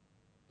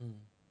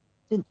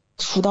这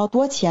数到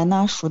多前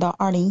呢？数到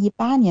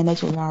2018年的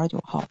9月29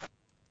号。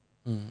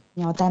你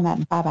要待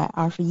满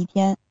821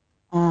天。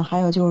还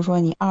有就是说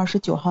你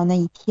29号那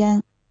一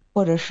天，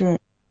或者是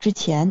之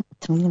前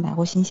曾经来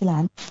过新西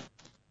兰，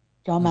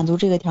只要满足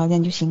这个条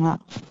件就行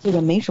了。这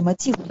个没什么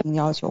技术性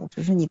要求，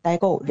只是你待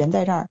够，人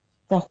在这儿，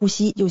在呼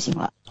吸就行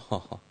了。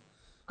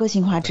个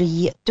性化之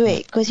一。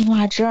对，个性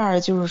化之二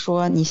就是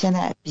说你现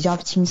在比较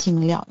清晰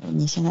明了，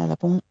你现在的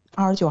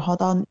29号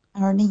到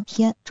那一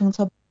天，政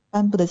策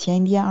颁布的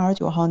前一天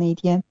29号那一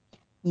天，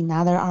你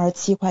拿的是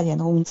27块钱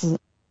的工资。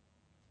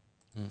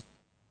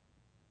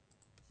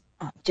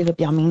这个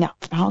比较明了。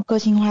然后个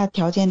性化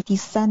条件第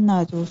三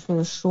呢，就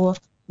是说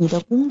你的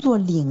工作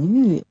领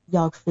域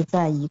要是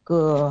在一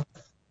个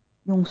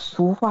用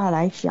俗话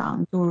来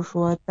讲，就是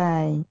说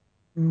在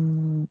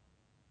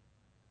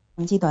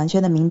成绩短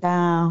缺的名单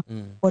啊，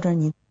或者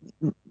你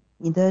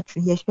的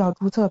职业需要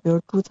注册，比如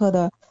注册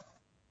的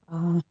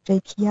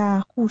JP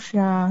啊、护士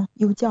啊、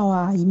幼教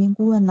啊、移民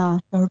顾问呐，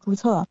要是注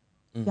册，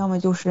要么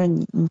就是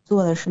你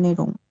做的是那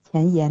种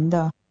前沿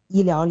的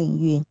医疗领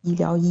域，医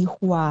疗医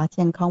护啊、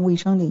健康卫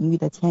生领域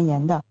的前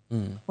沿的，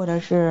或者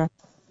是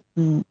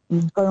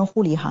个人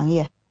护理行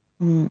业，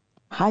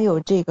还有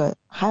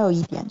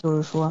一点就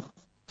是说，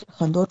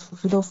很多厨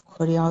师都符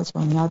合这要求，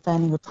你要在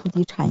那个初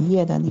级产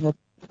业的那个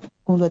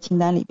工作清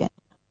单里边。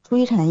初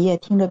级产业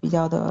听着比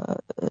较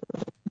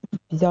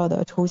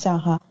的抽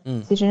象哈，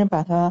其实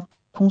把它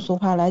通俗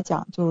化来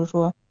讲，就是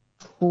说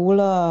除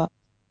了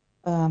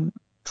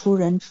出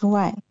人之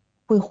外，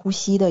会呼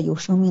吸的有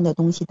生命的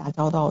东西打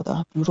交道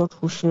的，比如说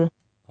厨师，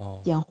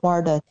剪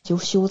花的、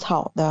修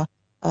草的、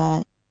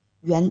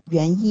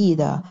园艺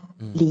的、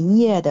林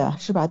业的，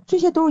是吧？这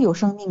些都是有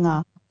生命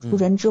啊。除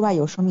人之外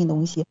有生命的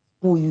东西，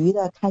捕鱼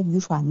的、开渔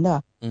船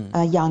的，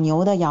养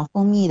牛的、养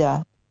蜂蜜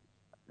的，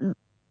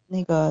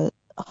那个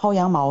薅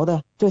羊毛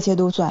的，这些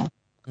都算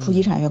初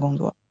级产业工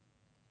作。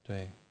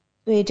对，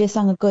所以这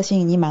3个个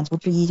性你满足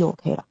之一就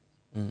OK 了。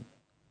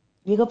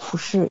一个普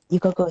世，一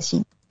个个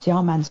性，只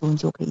要满足你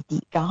就可以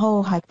递，然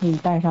后还可以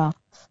带上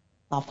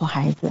老婆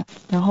孩子，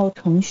然后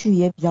程序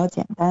也比较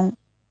简单，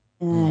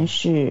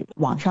是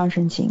网上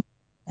申请，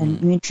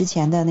因为之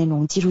前的那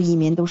种技术移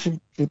民都是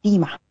纸币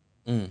嘛，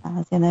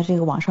现在这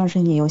个网上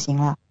申请就行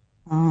了，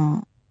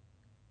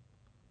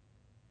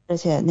而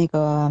且那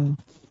个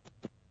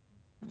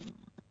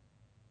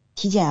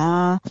体检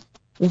啊、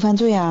无犯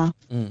罪啊，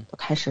都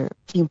开始，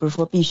并不是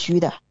说必须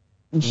的，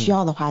你需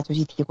要的话就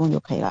去提供就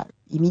可以了，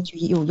移民局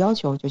有要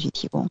求就去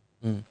提供。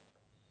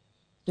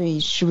所以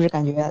是不是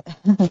感觉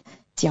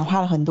简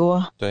化了很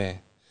多？对，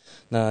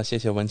那谢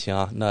谢文晴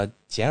啊。那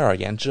简而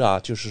言之啊，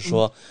就是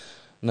说，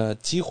那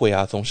机会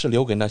啊总是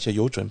留给那些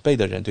有准备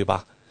的人，对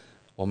吧？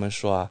我们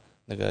说啊，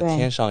那个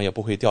天上也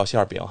不会掉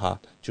馅饼哈，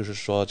就是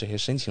说这些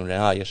申请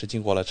人啊也是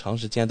经过了长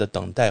时间的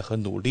等待和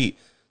努力。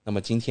那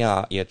么今天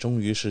啊也终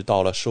于是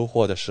到了收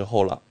获的时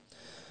候了。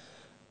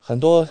很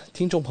多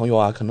听众朋友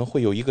啊可能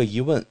会有一个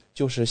疑问，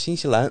就是新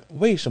西兰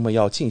为什么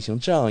要进行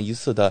这样一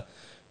次的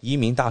移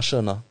民大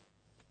赦呢？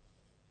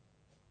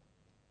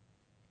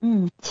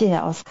谢谢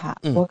奥斯卡。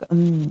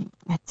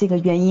这个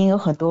原因有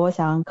很多，我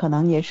想可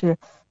能也是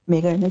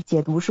每个人的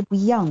解读是不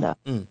一样的。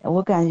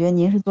我感觉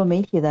您是做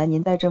媒体的，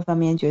您在这方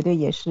面绝对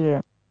也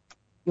是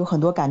有很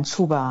多感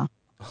触吧。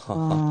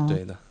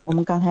对的。我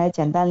们刚才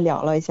简单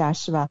聊了一下，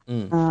是吧？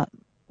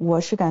我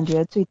是感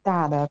觉最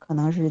大的可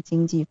能是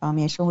经济方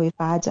面、社会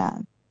发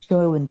展、社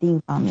会稳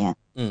定方面。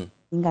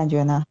您感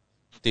觉呢？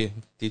的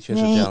确是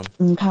这样的。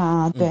你看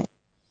啊，对。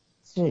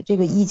是这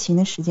个疫情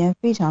的时间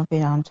非常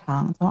非常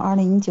长，从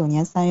2019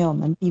年3月我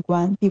们闭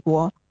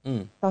国，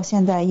到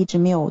现在一直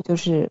没有就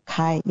是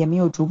开，也没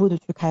有逐步的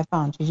去开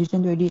放，只是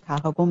针对绿卡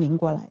和公民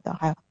过来的，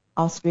还有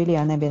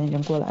Australia 那边的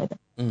人过来的。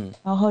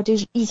然后这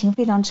是疫情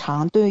非常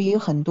长，对于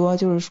很多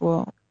就是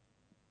说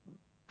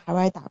海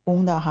外打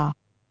工的哈，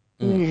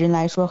对于人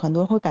来说，很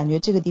多会感觉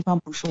这个地方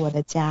不是我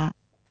的家，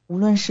无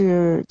论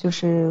是就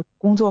是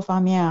工作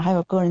方面啊，还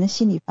有个人的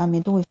心理方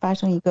面，都会发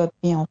生一个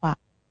变化。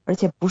而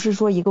且不是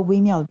说一个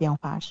微妙的变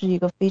化，是一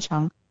个非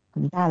常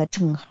很大的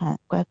震撼，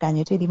感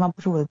觉这地方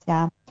不是我的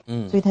家，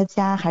所以他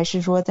家还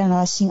是说在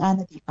那心安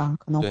的地方，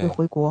可能会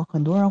回国，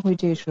很多人会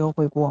这时候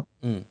回国，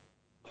甚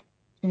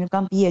至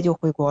刚毕业就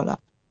回国了，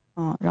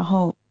然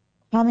后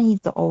他们一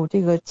走，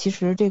其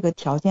实这个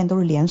条件都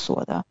是连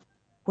锁的，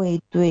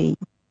会对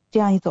这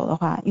样一走的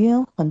话，因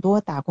为很多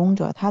打工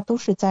者他都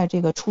是在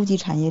这个初级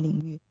产业领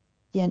域，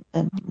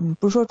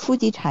不是说初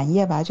级产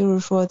业吧，就是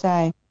说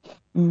在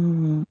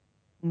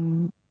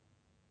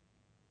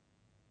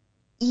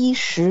衣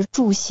食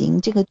住行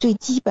这个最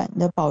基本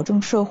的保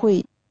证社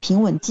会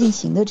平稳进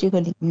行的这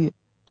个领域，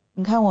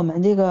你看我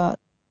们这个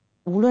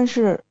无论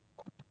是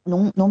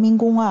农民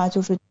工啊，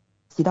就是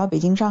挤到北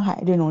京上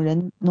海这种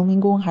人，农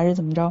民工还是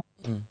怎么着，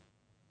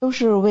都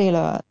是为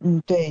了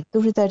对，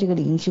都是在这个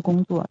领域去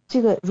工作。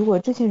这个如果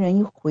这些人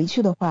一回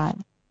去的话，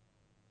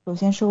首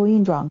先社会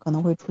运转可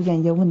能会出现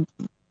一些问题。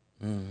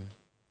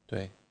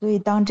对。所以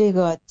当这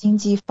个经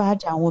济发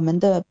展我们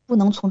的不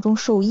能从中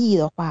受益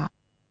的话，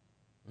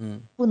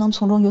不能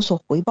从中有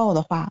所回报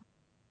的话，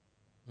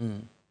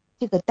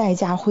这个代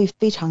价会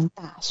非常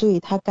大，所以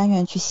他甘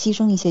愿去牺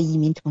牲一些移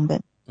民成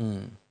本。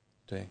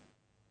对。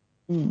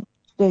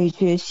对，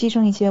去牺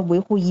牲一些维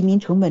护移民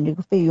成本这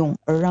个费用，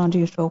而让这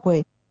个社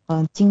会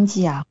经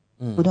济啊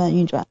不断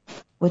运转。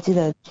我记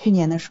得去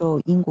年的时候，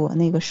英国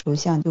那个首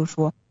相就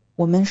说，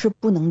我们是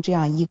不能这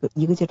样一个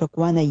劲儿的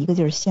关的，一个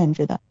劲儿限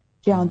制的。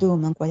这样对我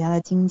们国家的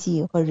经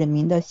济和人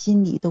民的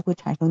心理都会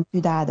产生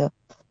巨大的，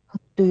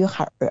对于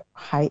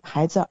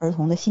孩子儿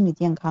童的心理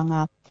健康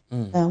啊，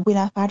未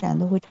来发展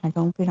都会产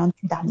生非常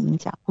巨大的影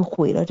响，会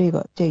毁了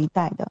这一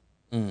代的。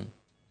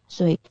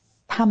所以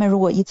他们如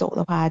果一走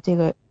的话，这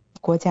个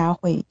国家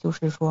会就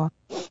是说，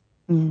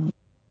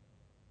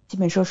基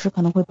本设施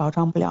可能会保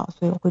障不了，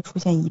所以会出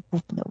现一部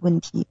分的问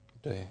题。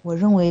对，我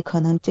认为可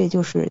能这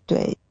就是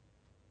对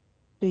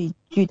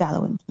巨大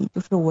的问题，就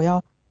是我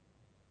要，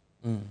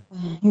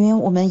因为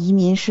我们移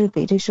民是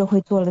给这社会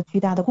做了巨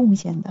大的贡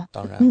献的。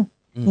当然，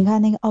你看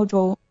那个澳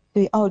洲，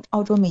对澳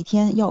洲每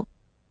天要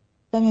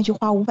甘愿去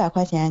花500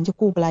块钱就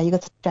雇不来一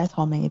个摘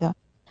草莓的。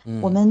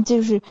我们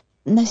就是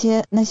那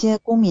些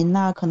公民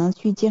呐，可能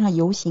去街上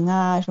游行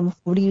啊，什么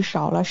福利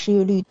少了，失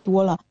业率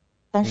多了，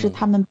但是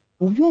他们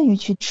不愿意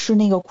去吃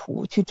那个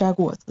苦，去摘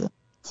果子，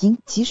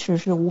即使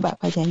是500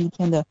块钱一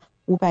天的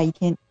500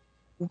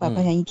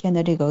块钱一天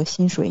的这个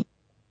薪水。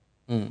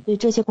所以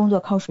这些工作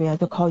靠谁啊？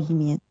就靠移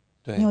民。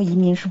对，没有移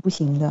民是不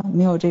行的，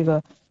没有这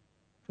个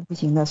是不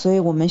行的。所以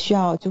我们需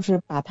要就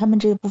是把他们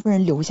这部分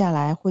人留下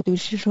来，会对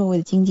社会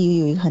的经济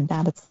有一个很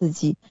大的刺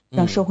激，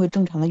让社会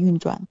正常的运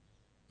转。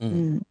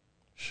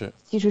是。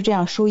其实这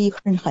样收益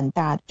是很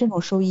大的，这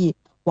种收益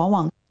往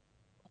往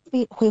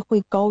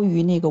会高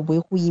于那个维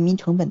护移民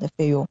成本的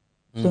费用。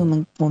所以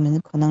我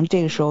们可能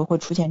这个时候会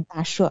出现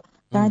大赦，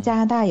当然加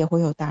拿大也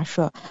会有大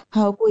赦，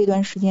还有过一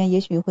段时间也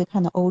许会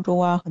看到欧洲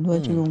啊很多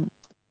这种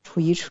处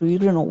于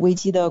这种危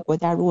机的国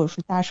家，如果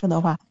是大赦的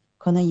话，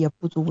可能也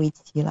不足为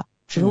奇了，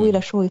只是为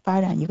了社会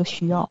发展一个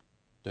需要。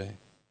对。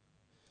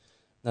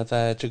那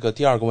在这个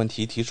第二个问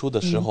题提出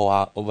的时候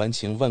啊，文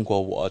晴问过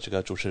我这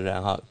个主持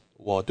人啊，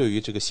我对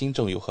于这个新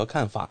政有何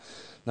看法？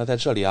那在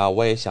这里啊，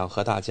我也想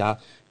和大家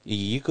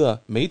以一个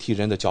媒体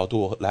人的角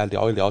度来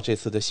聊一聊这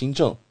次的新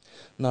政。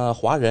那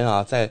华人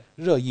啊，在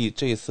热议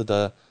这一次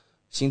的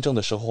新政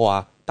的时候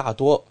啊，大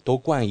多都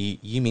冠以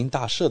移民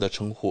大赦的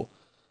称呼。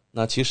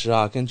那其实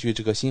啊，根据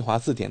这个新华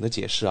字典的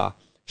解释啊，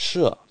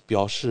赦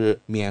表示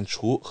免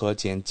除和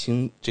减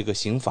轻这个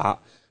刑罚。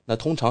那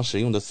通常使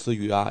用的词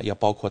语啊，也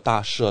包括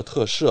大赦、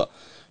特赦、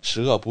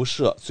十恶不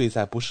赦、罪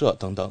在不赦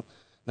等等。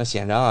那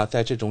显然啊，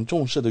在这种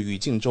重视的语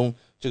境中，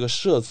这个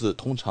赦字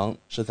通常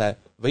是在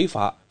违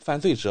法犯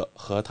罪者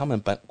和他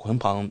们捆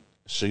绑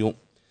使用。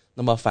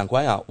那么反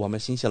观啊，我们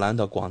新西兰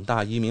的广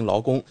大移民劳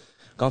工，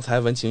刚才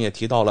文晴也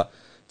提到了，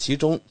其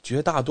中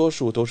绝大多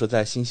数都是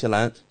在新西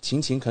兰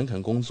勤勤恳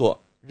恳工作，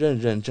认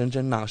认真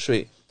真纳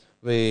税，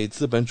为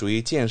资本主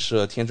义建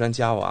设添砖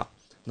加瓦。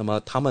那么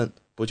他们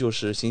不就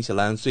是新西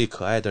兰最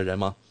可爱的人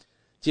吗？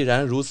既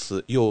然如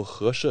此，又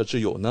何赦之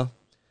有呢？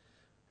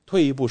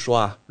退一步说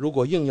啊，如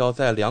果硬要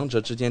在两者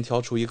之间挑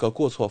出一个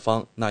过错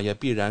方，那也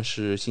必然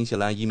是新西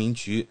兰移民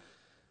局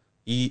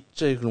以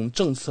这种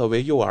政策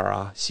为诱饵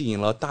啊，吸引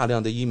了大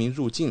量的移民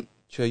入境，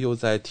却又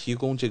在提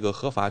供这个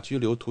合法居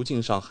留途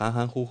径上含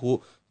含糊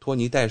糊、拖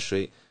泥带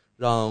水，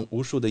让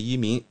无数的移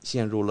民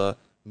陷入了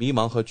迷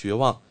茫和绝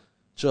望。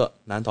这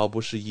难道不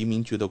是移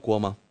民局的锅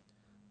吗？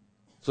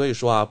所以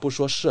说啊，不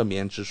说赦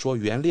免，只说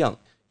原谅，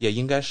也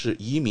应该是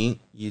移民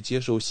以接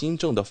受新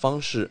政的方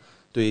式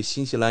对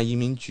新西兰移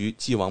民局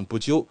既往不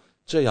咎，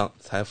这样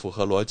才符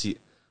合逻辑。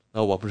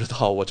那我不知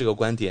道我这个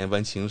观点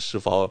文晴是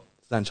否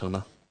赞成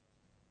呢？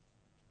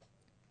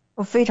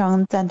我非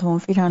常赞同，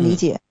非常理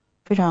解，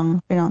非常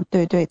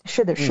对，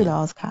是的，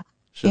奥斯卡，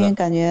因为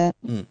感觉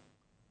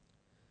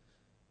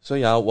所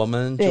以啊，我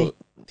们就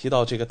提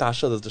到这个大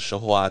赦的时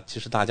候啊，其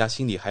实大家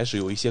心里还是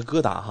有一些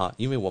疙瘩哈，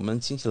因为我们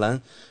新西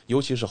兰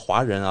尤其是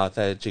华人啊，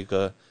在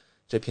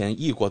这片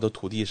异国的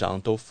土地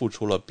上都付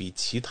出了比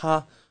其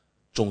他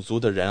种族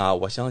的人啊，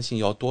我相信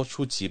要多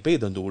出几倍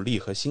的努力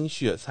和心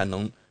血才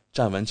能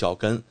站稳脚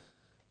跟。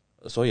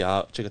所以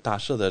啊，这个大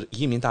赦的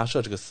移民大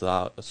赦这个词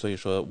啊，所以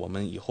说我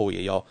们以后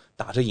也要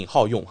打着引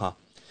号用哈。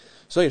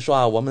所以说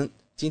啊，我们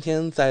今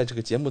天在这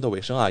个节目的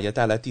尾声啊，也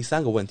带来第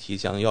三个问题，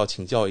想要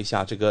请教一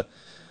下这个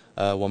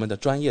我们的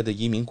专业的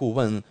移民顾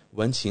问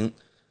文晴，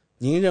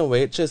您认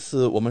为这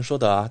次我们说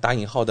的打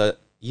引号的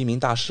移民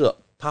大赦，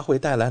它会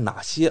带来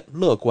哪些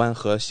乐观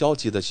和消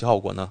极的效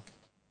果呢？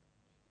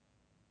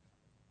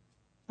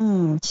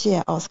谢谢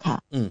奥斯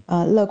卡。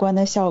乐观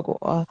的效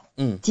果，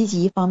积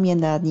极方面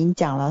的您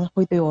讲了，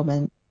会对我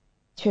们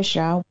确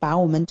实啊，把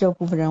我们这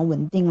部分人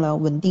稳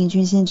定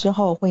军心之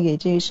后，会给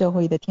这个社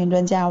会的添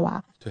砖加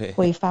瓦，对，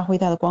会发挥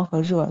它的光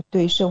和热，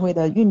对社会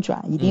的运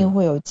转一定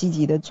会有积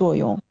极的作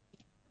用。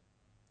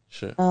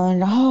是。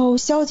然后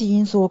消极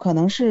因素可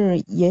能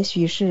是，也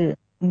许是，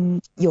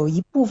有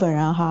一部分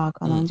人哈，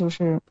可能就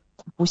是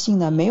不幸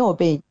的没有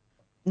被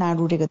纳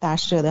入这个大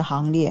赦的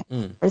行列，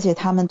而且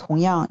他们同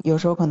样有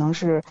时候可能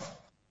是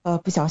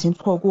不小心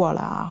错过了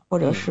啊，或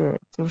者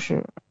是就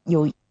是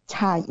有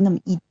差那么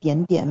一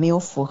点点没有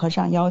符合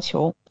上要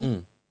求，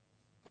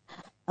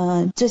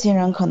这些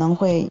人可能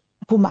会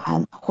不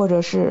满，或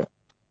者是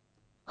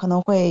可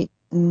能会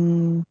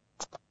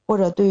或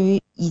者对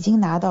于已经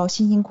拿到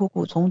辛辛苦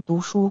苦从读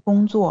书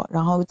工作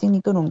然后经历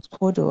各种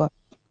挫折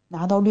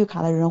拿到绿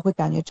卡的人会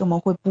感觉这么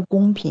会不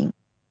公平，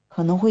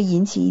可能会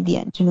引起一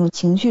点这种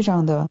情绪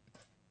上的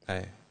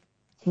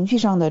情绪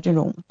上的这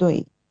种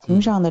情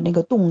绪上的那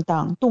个动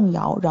荡动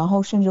摇，然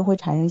后甚至会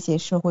产生一些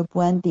社会不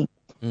安定。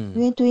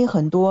因为对于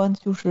很多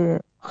就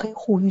是黑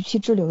户逾期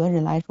滞留的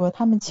人来说，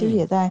他们其实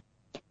也在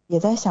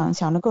想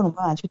着各种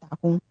办法去打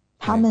工。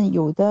他们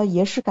有的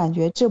也是感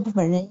觉这部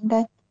分人应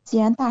该既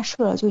然大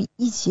赦了，就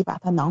一起把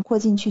它囊括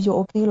进去就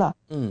OK 了。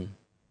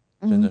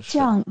真的是这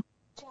样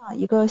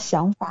一个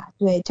想法，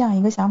对，这样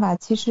一个想法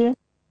其实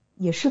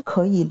也是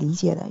可以理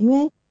解的。因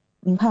为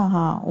你看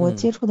哈，我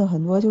接触的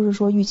很多就是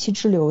说逾期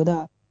滞留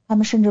的，他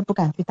们甚至不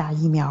敢去打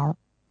疫苗。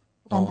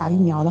不敢打疫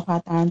苗的话，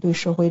当然对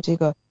社会这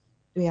个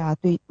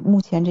对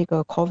目前这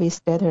个 COVID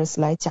status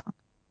来讲，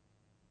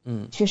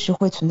确实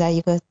会存在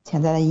一个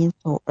潜在的因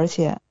素。而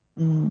且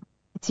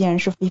既然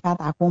是非法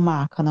打工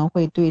嘛，可能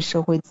会对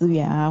社会资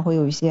源啊会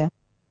有一些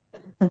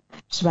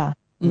是吧？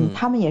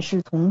他们也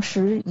是同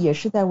时也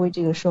是在为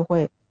这个社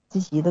会积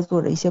极的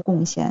做着一些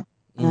贡献。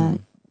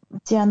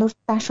既然都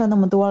大赦那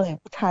么多了，也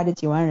不差这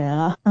几万人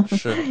啊。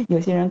是有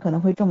些人可能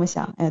会这么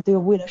想，对，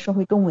为了社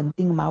会更稳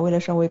定嘛，为了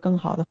社会更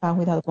好的发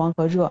挥它的光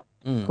和热，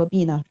何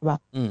必呢，是吧？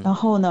然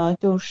后呢，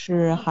就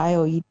是还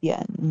有一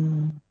点，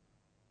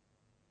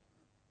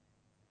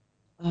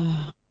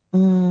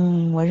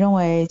我认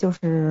为就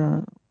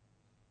是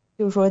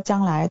说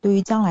对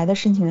于将来的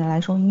申请人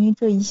来说，因为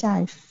这一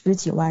下十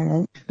几万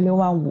人，16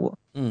万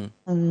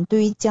5，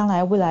对于将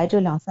来未来这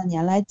2-3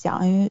年来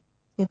讲，因为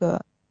这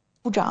个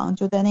部长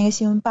就在那个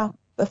新闻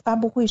发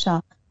布会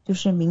上就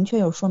是明确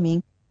有说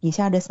明，以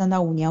下这3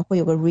到5年会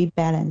有个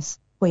rebalance，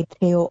 会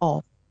tail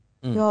off，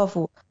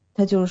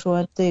他就是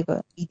说这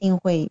个一定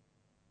会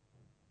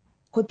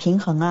平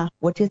衡啊。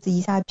我这次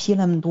一下批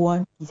那么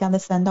多，以下的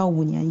3到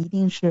5年一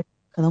定是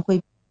可能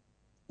会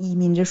移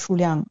民这数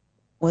量，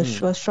我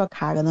说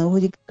卡可能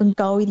会更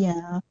高一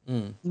点啊。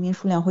移民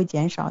数量会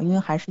减少，因为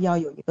还是要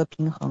有一个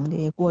平衡的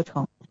一个过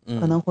程，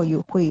可能会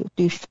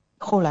对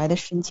后来的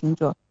申请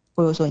者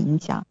会有所影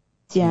响。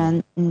既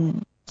然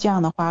这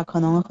样的话，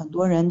可能很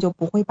多人就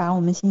不会把我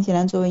们新西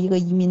兰作为一个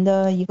移民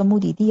的一个目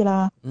的地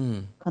啦。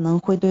可能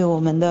会对我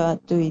们的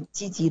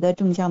积极的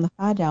正向的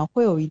发展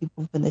会有一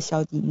部分的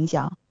消极影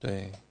响。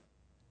对，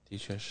的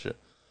确是。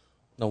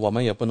那我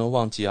们也不能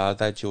忘记啊，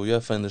在9月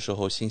份的时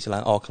候，新西兰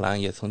奥克兰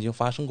也曾经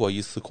发生过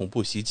一次恐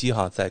怖袭击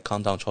哈，在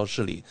康当超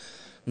市里。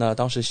那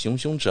当时行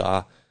凶者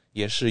啊，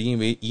也是因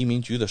为移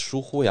民局的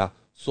疏忽呀，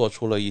做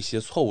出了一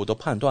些错误的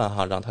判断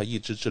哈，让他一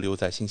直滞留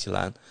在新西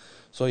兰。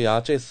所以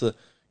啊，这次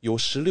有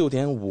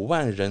 16.5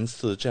 万人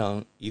次这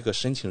样一个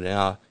申请人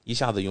啊，一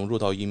下子涌入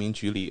到移民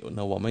局里。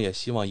那我们也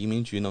希望移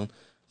民局能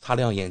擦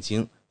亮眼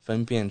睛，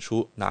分辨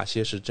出哪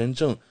些是真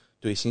正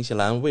对新西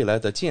兰未来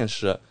的建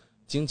设、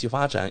经济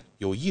发展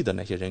有益的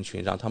那些人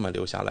群，让他们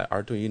留下来。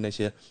而对于那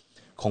些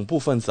恐怖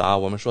分子啊，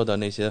我们说的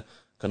那些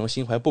可能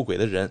心怀不轨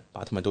的人，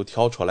把他们都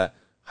挑出来，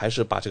还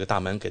是把这个大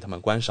门给他们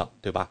关上，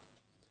对吧？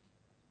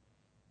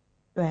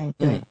对。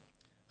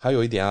还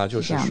有一点啊，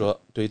就是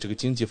说对这个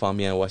经济方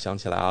面，我想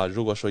起来啊，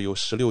如果说有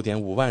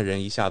 16.5 万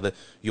人一下子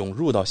涌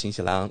入到新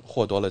西兰，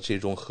获得了这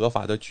种合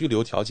法的居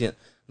留条件，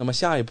那么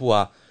下一步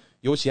啊，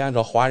尤其按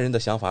照华人的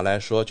想法来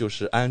说，就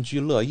是安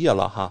居乐业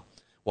了哈。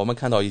我们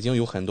看到已经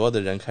有很多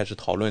的人开始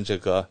讨论这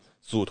个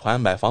组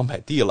团买房买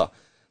地了，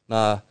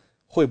那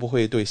会不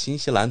会对新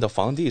西兰的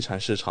房地产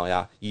市场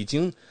呀，已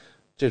经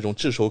这种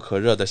炙手可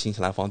热的新西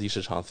兰房地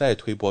市场再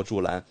推波助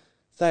澜，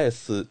再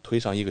次推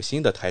上一个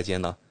新的台阶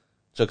呢？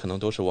这可能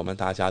都是我们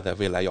大家在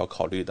未来要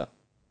考虑的。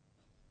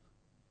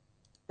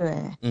对，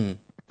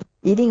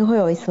一定会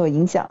有所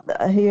影响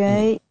的，因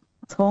为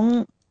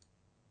从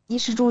衣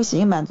食住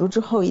行满足之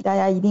后，大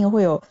家一定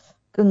会有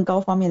更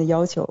高方面的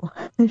要求，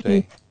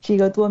是一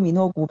个多米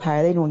诺骨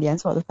牌的一种连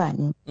锁的反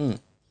应。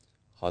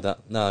好的，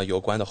那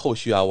有关的后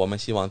续啊，我们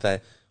希望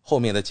在后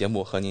面的节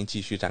目和您继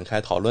续展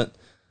开讨论。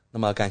那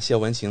么感谢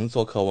文晴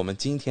做客我们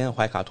今天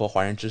怀卡托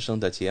华人之声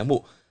的节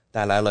目，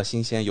带来了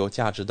新鲜有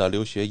价值的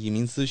留学移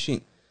民资讯。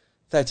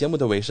在节目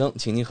的尾声，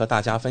请您和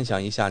大家分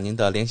享一下您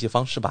的联系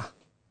方式吧。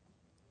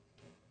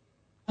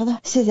好的，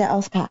谢谢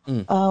奥斯卡。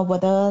我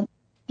的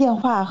电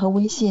话和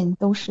微信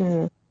都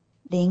是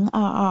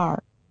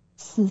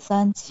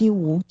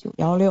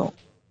022-4375-916。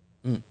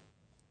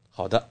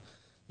好的，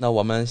那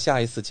我们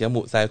下一次节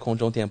目在空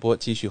中电波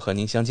继续和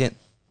您相见。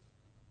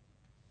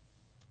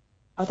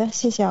好的，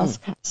谢谢奥斯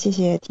卡，谢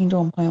谢听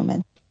众朋友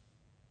们。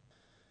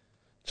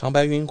长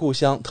白云故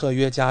乡特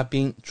约嘉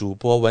宾主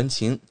播文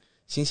晴，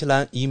新西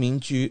兰移民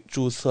局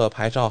注册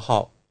牌照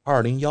号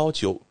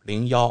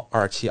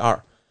2019-01272，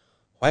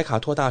怀卡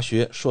托大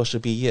学硕士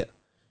毕业，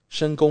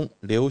深工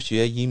留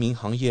学移民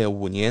行业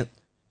5年，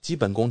基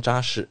本功扎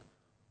实，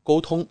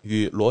沟通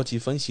与逻辑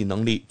分析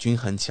能力均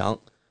很强，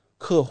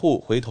客户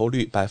回头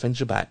率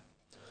100%。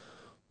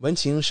文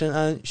晴深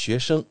谙学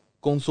生、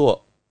工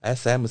作、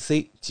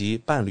SMC 及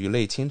伴侣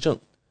类签证，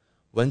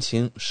文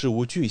晴事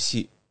无巨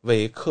细，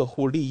为客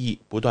户利益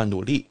不断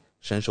努力，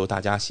深受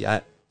大家喜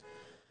爱。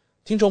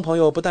听众朋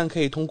友不但可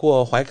以通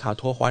过怀卡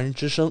托华人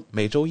之声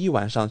每周一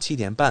晚上7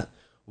点半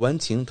文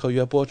晴特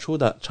约播出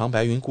的长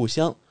白云故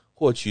乡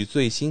获取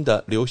最新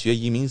的留学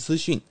移民资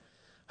讯，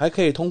还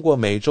可以通过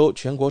每周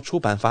全国出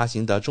版发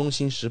行的《中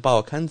新时报》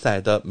刊载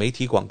的媒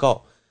体广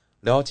告，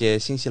了解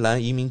新西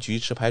兰移民局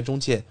持牌中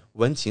介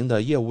文晴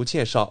的业务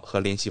介绍和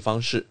联系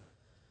方式。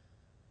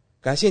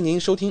感谢您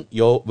收听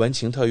由文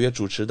晴特约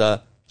主持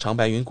的长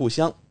白云故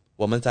乡，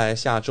我们在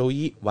下周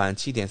一晚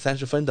7点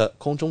30分的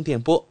空中电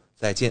波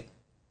再见。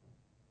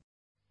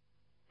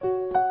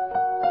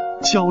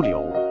交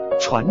流、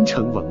传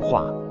承文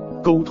化，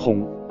沟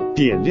通、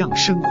点亮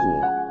生活。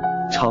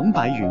长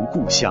白云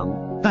故乡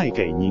带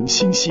给您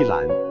新西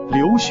兰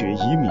留学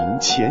移民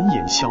前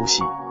沿消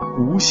息，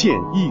无限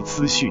易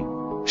资讯，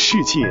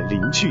世界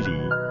零距离。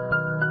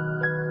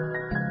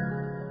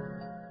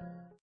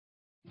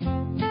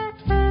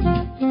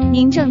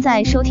您正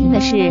在收听的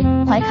是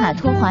怀卡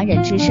托华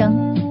人之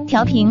声，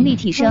调频立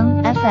体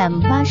声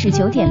FM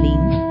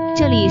 89.0，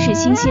这里是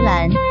新西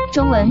兰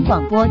中文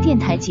广播电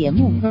台节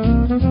目。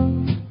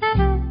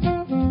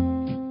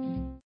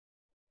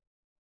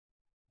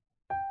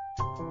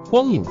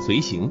光影随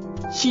行，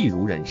戏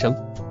如人生。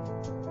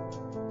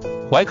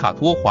怀卡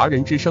托华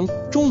人之声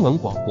中文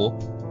广播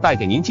带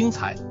给您精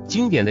彩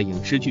经典的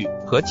影视剧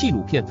和纪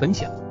录片分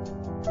享，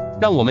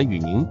让我们与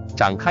您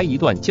展开一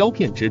段胶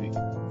片之旅，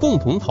共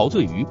同陶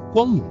醉于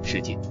光影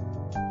世界。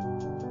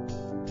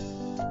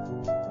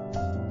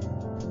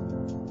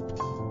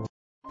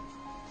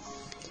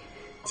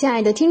亲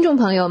爱的听众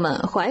朋友们，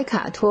怀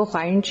卡托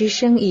华人之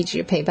声一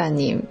直陪伴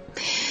您，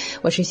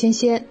我是萱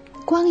萱。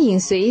光影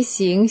随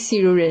行，戏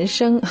如人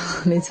生，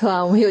没错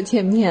啊，我们又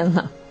见面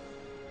了。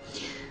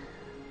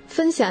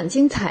分享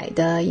精彩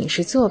的影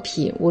视作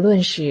品，无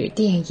论是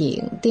电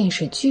影、电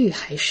视剧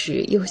还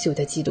是优秀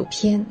的纪录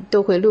片，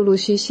都会陆陆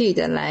续续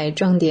的来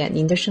装点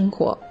您的生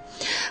活。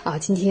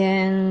今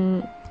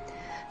天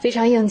非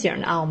常应景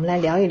的我们来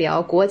聊一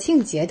聊国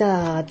庆节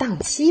的档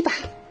期吧。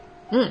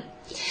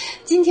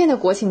今天的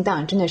国庆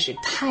档真的是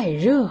太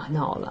热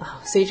闹了，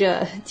随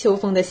着秋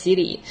风的洗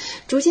礼，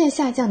逐渐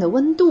下降的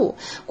温度，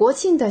国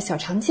庆的小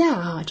长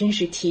假真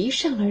是提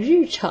上了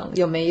日程，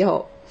有没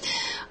有？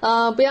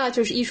不要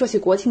就是一说起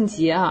国庆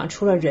节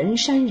除了人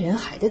山人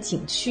海的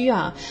景区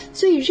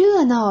最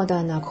热闹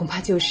的呢，恐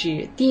怕就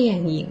是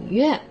电影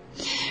院。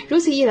如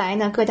此一来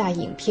呢，各大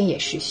影片也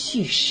是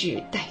蓄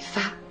势待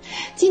发，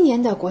今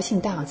年的国庆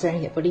档自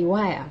然也不例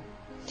外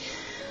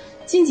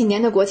近几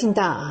年的国庆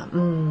档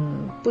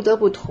不得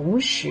不同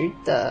时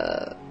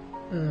的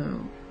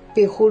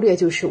被忽略，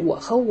就是我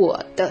和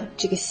我的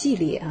这个系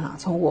列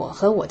从我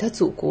和我的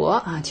祖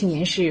国去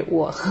年是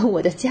我和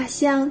我的家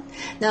乡，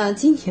那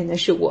今年呢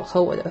是我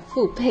和我的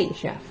父辈，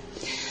是吧？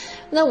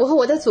那我和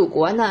我的祖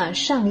国呢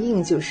上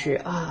映就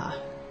是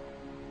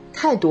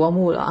太夺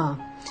目了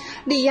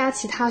力压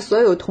其他所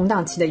有同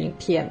档期的影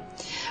片，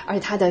而且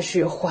它的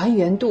是还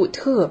原度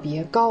特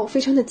别高，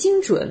非常的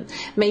精准，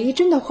每一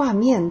帧的画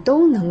面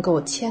都能够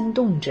牵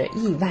动着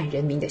亿万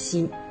人民的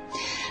心。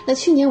那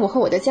去年我和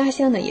我的家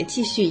乡呢也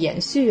继续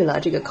延续了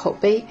这个口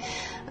碑，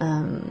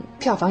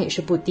票房也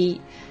是不低。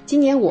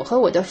今年我和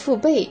我的父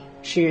辈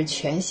是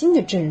全新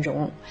的阵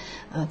容，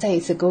再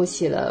一次勾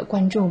起了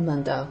观众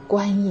们的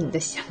观影的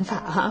想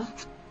法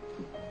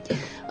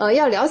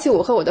要聊起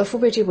我和我的父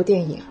辈这部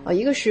电影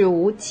一个是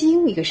吴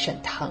京，一个沈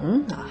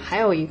腾还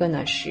有一个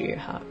呢是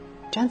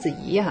章子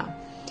怡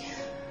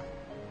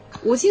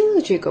吴京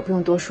的这个不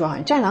用多说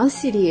战狼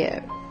系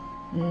列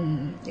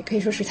也可以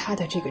说是他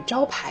的这个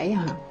招牌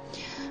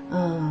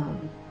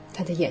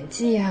他的演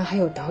技还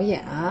有导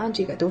演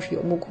这个都是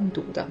有目共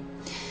睹的。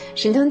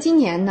沈腾今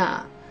年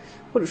呢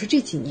或者说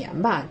这几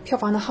年吧，票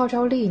房的号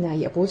召力呢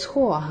也不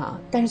错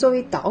但是作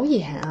为导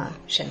演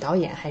沈导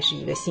演还是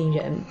一个新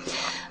人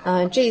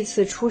这一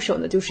次出手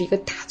呢就是一个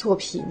大作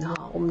品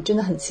我们真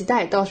的很期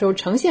待到时候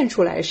呈现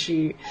出来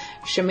是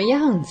什么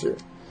样子。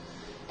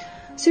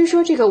虽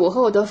说这个我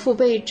和我的父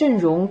辈阵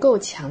容够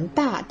强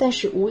大，但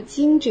是吴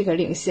京这个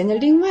领衔的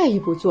另外一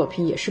部作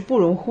品也是不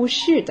容忽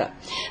视的，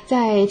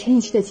在前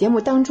几期的节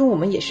目当中我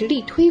们也是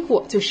力推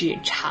过，就是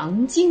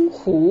长津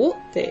湖，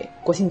对，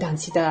国庆档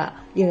期的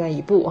另外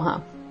一部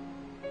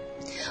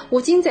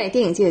吴京在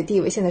电影界的地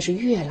位现在是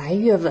越来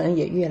越稳，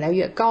也越来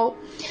越高。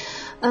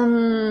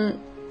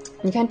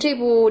你看这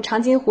部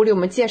长津湖里我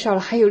们介绍了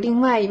还有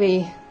另外一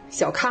位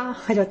小咖，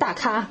还叫大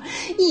咖，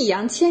易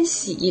烊千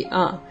玺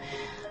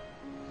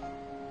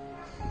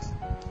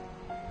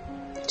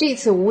这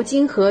次吴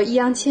京和易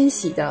烊千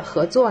玺的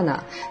合作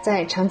呢，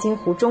在长津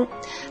湖中，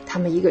他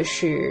们一个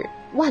是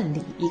万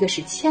里，一个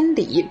是千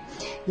里，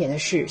演的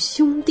是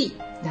兄弟。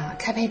那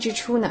开拍之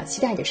初呢，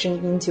期待的声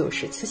音就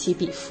是此起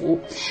彼伏，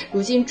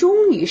如今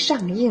终于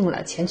上映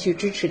了，前去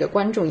支持的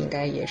观众应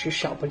该也是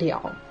少不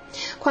了。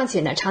况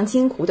且呢，长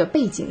津湖的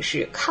背景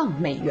是抗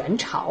美援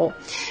朝，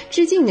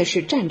致敬的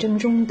是战争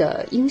中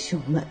的英雄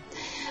们，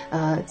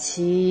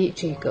其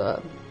这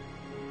个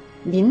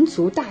民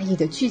族大义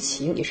的剧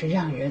情也是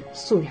让人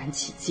肃然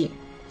起敬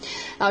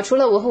除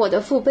了我和我的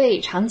父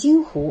辈长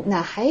津湖，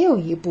那还有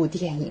一部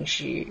电影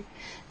是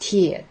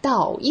铁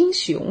道英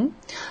雄。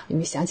你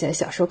们想起来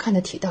小时候看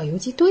的铁道游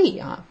击队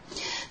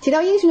铁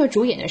道英雄的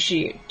主演的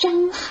是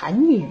张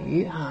涵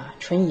予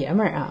纯爷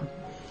们儿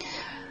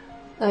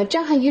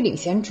张涵予领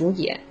衔主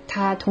演，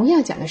他同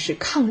样讲的是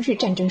抗日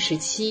战争时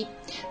期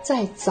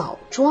在枣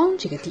庄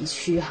这个地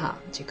区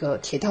这个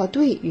铁道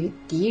队与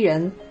敌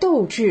人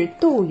斗智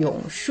斗勇，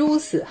殊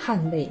死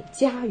捍卫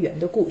家园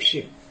的故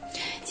事。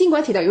尽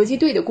管铁道游击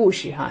队的故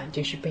事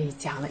真是被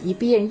讲了一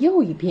遍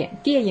又一遍，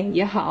电影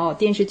也好，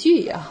电视剧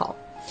也好。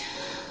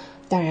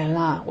当然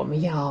啦，我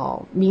们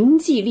要铭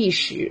记历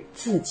史，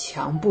自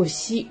强不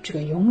息，这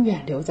个永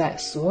远留在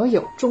所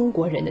有中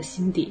国人的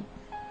心底。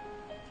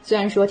虽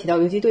然说铁道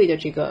游击队的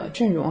这个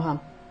阵容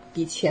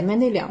比前面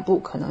那2部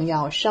可能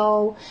要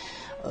稍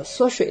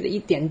缩水了一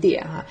点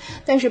点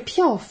但是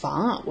票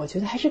房我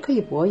觉得还是可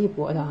以搏一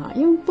搏的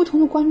因为不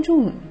同的观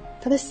众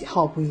他的喜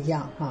好不一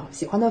样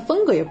喜欢的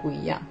风格也不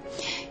一样，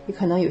也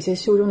可能有些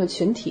受众的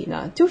群体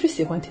呢就是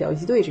喜欢铁道游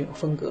击队这种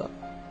风格。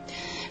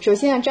首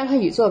先张涵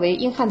予作为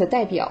英汉的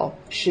代表，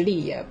实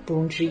力也不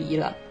容置疑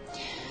了。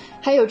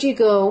还有这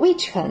个魏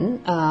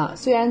晨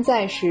虽然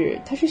他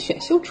是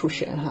选秀出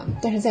身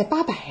但是在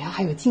八佰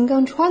还有金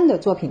刚川的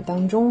作品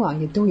当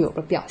中也都有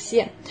了表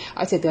现，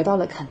而且得到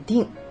了肯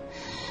定。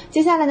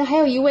接下来呢，还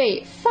有一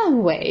位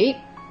范伟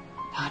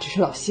这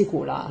是老戏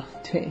骨了，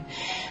对，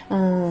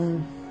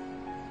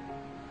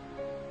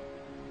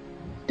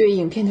对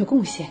影片的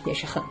贡献也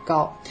是很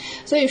高。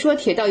所以说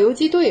铁道游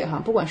击队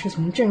不管是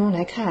从阵容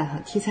来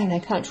看题材来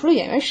看，除了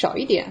演员少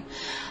一点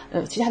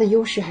其他的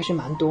优势还是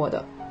蛮多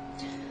的。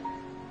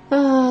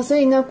所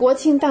以呢，国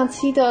庆档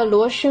期的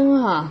锣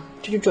声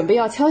这就准备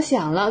要敲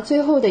响了。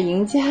最后的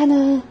赢家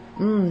呢，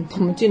我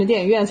们进了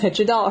电影院才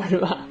知道，是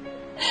吧？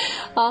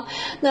好，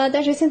那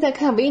但是现在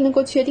看，唯一能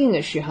够确定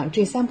的是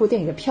这3部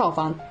电影的票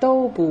房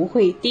都不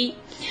会低。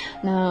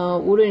那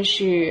无论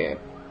是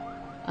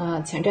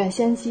抢占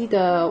先机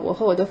的《我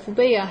和我的父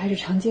辈》还是《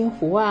长津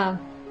湖》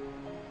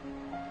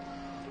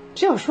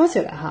这要说起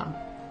来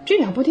这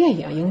2部电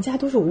影赢家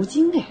都是吴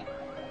京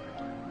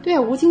对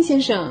吴京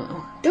先生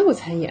都有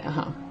参演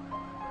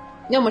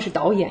要么是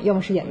导演，要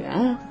么是演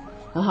员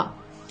很好。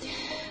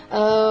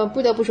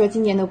不得不说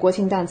今年的国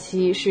庆档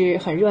期是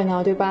很热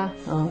闹，对吧？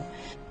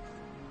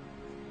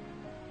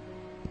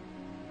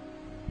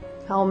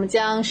好，我们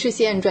将视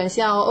线转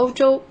向欧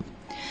洲。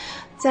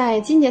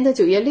在今年的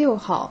9月6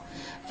号，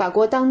法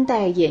国当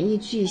代演艺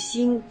巨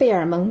星贝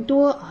尔蒙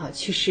多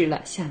去世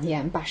了，享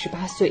年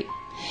88岁。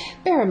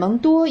贝尔蒙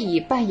多以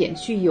扮演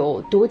具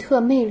有独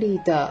特魅力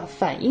的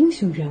反英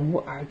雄人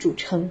物而著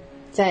称，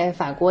在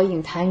法国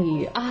影坛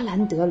与阿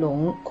兰·德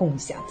龙共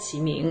享齐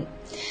名。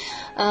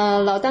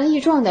老当益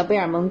壮的贝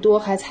尔蒙多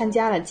还参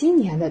加了今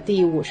年的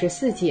第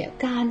54届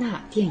戛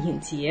纳电影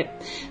节，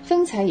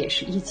风采也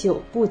是依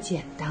旧不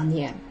减当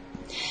年。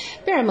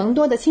贝尔蒙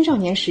多的青少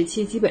年时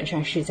期基本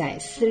上是在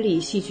私立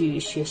戏剧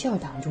学校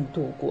当中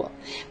度过，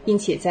并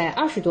且在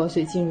20多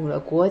岁进入了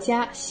国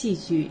家戏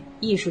剧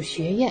艺术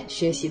学院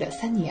学习了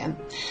3年。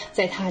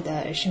在他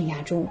的生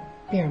涯中，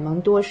贝尔蒙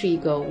多是一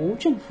个无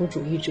政府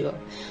主义者，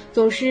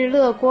总是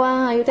乐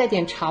观又带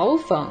点嘲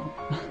讽，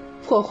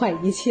破坏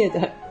一切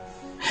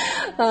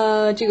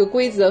的这个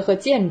规则和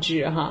建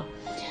制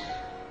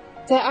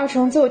在2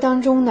重奏当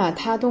中呢，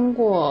他通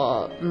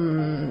过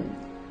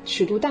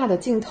尺度大的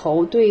镜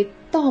头对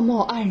道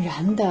貌岸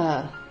然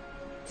的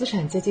资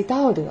产阶级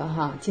道德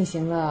进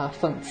行了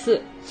讽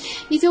刺。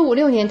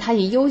1956年他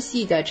以优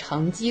异的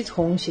成绩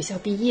从学校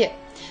毕业，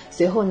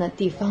随后呢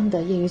地方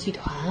的业余剧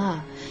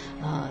团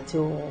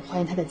就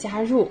欢迎他的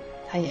加入，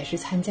他也是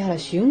参加了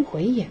巡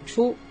回演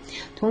出。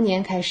同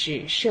年开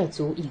始涉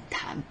足影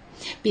坛，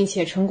并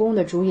且成功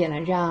的主演了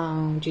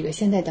让这个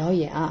现代导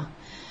演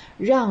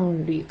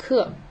让吕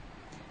克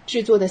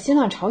制作的新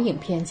浪潮影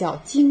片叫《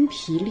精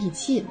疲力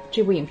尽》，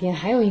这部影片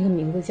还有一个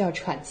名字叫《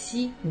喘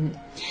息》。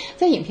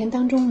在影片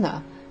当中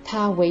呢，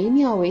他惟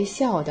妙惟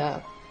肖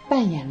的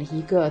扮演了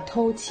一个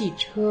偷汽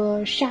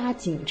车杀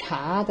警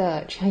察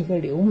的这样一个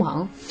流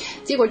氓，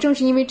结果正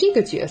是因为这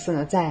个角色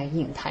呢，在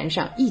影坛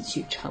上一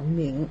举成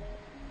名。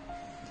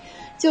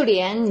就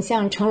连你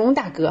像成龙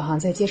大哥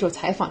在接受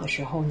采访的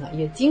时候呢，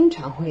也经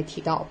常会提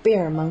到贝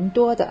尔蒙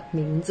多的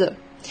名字。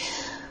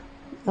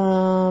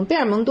贝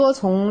尔蒙多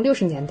从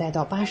60年代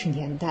到80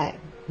年代，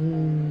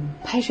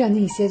拍摄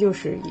那些就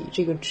是以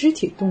这个肢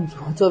体动作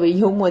作为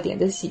幽默点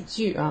的喜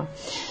剧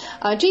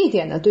这一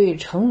点呢，对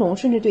成龙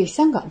甚至对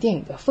香港电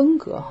影的风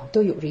格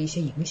都有着一些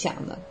影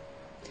响的。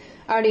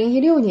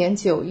2016年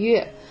9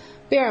月，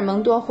贝尔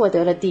蒙多获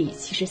得了第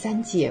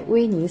73届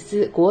威尼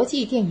斯国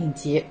际电影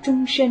节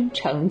终身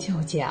成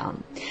就奖。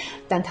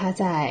当他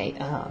在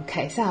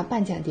凯撒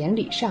颁奖典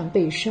礼上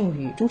被授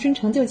予终身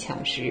成就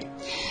奖时，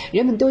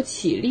人们都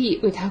起立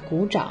为他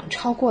鼓掌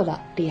超过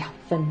了2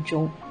分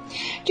钟。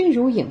正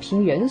如影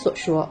评人所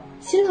说，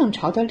新浪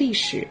潮的历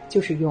史就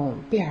是用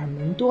贝尔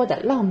蒙多的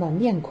浪漫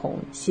面孔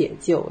写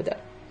就的。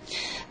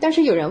但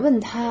是有人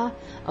问他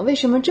为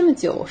什么这么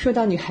久受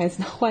到女孩子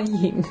的欢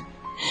迎，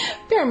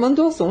贝尔蒙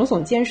多耸了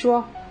耸肩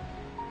说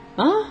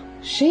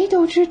谁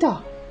都知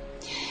道，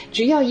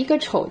只要一个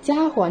丑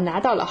家伙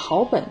拿到了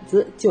好本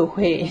子，就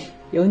会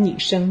有女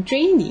生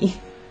追你。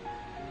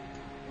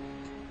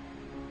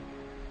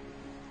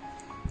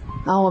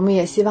我们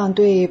也希望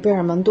对贝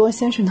尔蒙多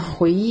先生的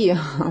回忆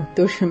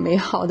都是美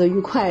好的、愉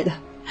快的。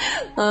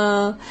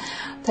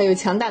他有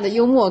强大的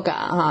幽默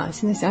感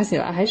现在想起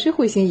来还是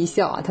会心一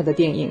笑他的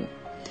电影。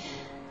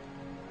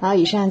好，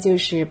以上就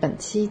是本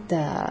期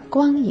的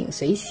光影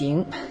随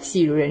行，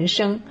戏如人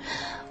生。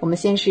我们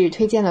先是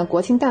推荐了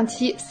国庆档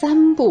期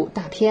3部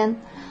大片，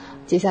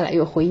接下来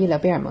又回忆了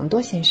贝尔蒙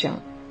多先生。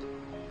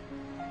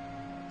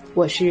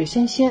我是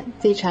轩轩，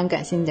非常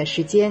感谢你的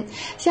时间，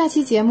下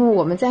期节目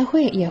我们再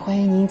会，也欢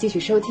迎您继续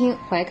收听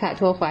怀卡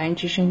托华人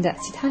之声的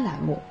其他栏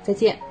目，再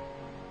见。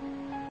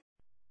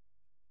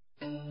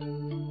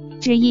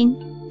知音、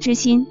知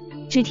心、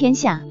知天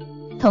下，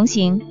同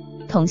行、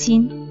同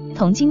心、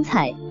同精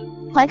彩。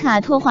怀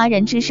卡托华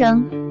人之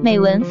声美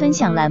文分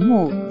享栏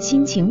目《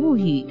心情物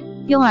语》，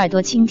用耳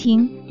朵倾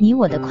听你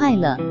我的快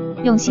乐，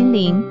用心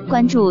灵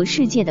关注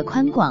世界的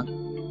宽广。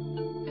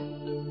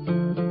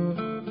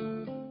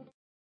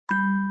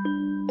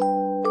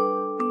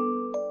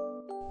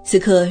此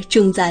刻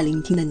正在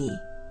聆听的你，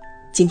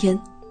今天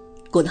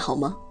过得好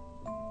吗？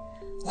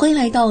欢迎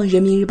来到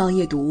人民日报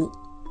夜读。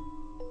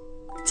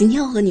今天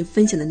要和你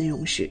分享的内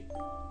容是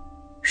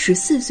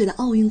14岁的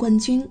奥运冠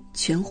军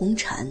全红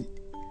婵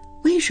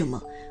为什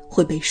么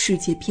会被世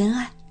界偏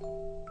爱？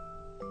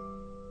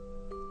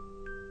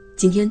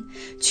今天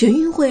全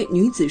运会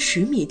女子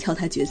10米跳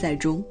台决赛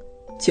中，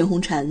全红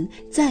婵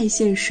再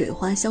现水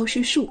花消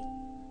失术，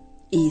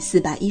以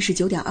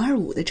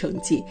419.25的成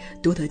绩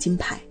夺得金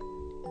牌。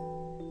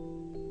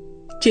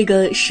这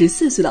个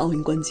14岁的奥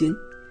运冠军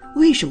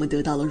为什么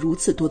得到了如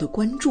此多的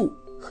关注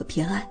和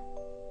偏爱？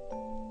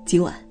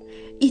今晚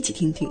一起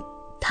听听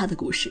她的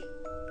故事。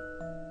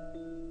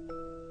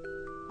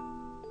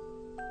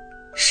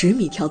10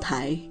米跳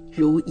台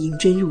如银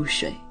针入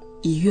水，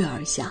一跃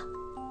而下。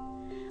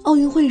奥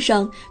运会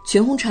上，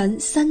全红婵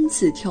3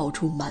次跳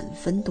出满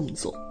分动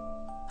作，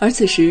而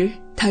此时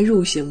她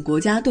入选国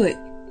家队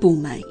不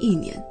满1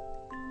年。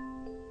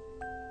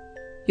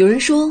有人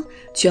说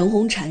全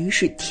红婵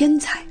是天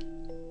才，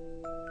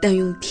但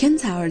用天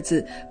才2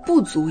字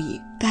不足以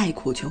概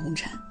括全红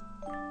婵。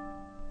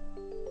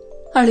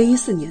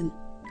2014年，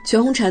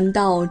全红婵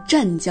到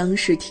湛江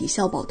市体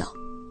校报道。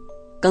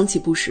刚起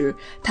步时，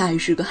她还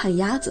是个旱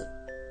鸭子，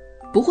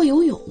不会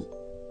游泳。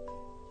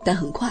但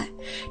很快，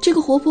这个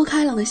活泼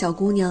开朗的小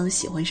姑娘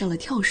喜欢上了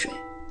跳水。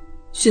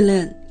训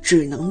练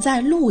只能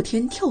在露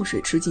天跳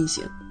水池进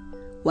行，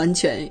完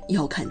全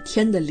要看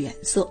天的脸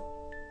色。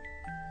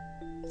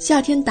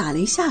夏天打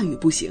雷下雨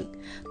不行，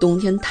冬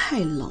天太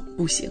冷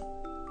不行，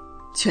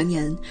全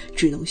年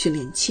只能训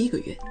练7个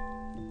月。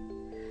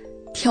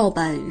跳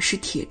板是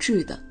铁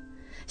制的，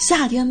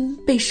夏天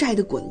被晒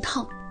得滚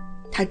烫，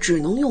他只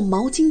能用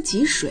毛巾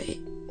挤水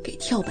给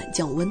跳板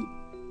降温，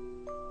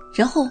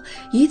然后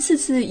一次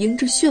次迎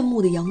着炫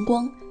目的阳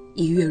光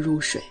一跃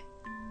入水。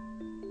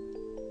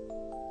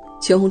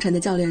全红婵的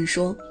教练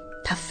说，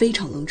他非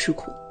常能吃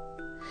苦。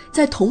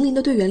在同龄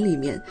的队员里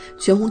面，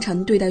全红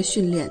婵对待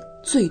训练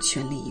最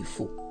全力以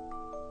赴。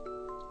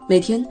每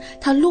天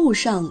他路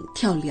上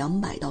跳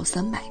200到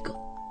300个，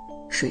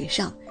水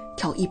上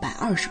跳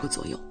120个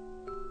左右。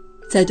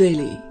在队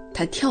里，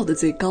他跳得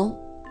最高，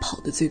跑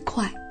得最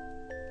快，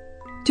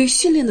对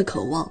训练的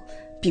渴望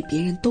比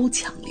别人都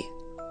强烈。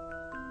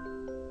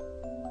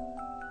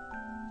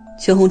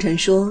全红婵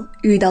说，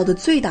遇到的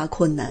最大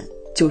困难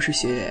就是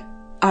学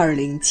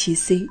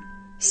207C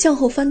向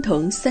后翻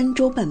腾3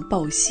周半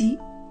抱膝，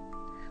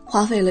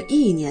花费了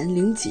1年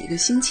0几个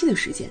星期的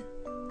时间。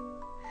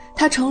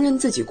他承认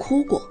自己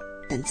哭过，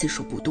但次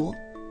数不多。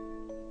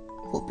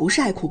我不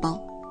是爱哭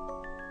包，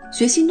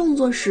学新动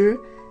作时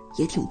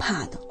也挺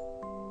怕的，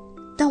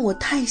但我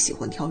太喜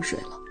欢跳水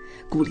了，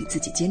鼓励自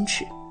己坚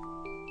持。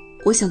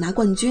我想拿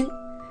冠军，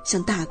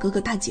像大哥哥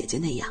大姐姐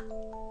那样。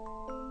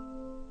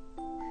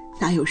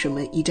哪有什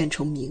么一战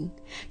成名，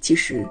其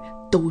实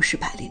都是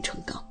百炼成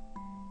钢。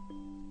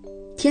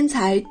天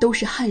才都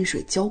是汗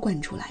水浇灌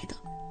出来的，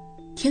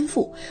天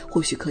赋或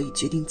许可以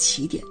决定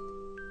起点，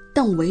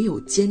但唯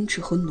有坚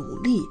持和努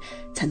力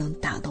才能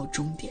达到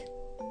终点。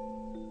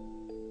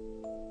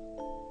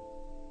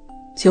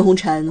全红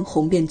婵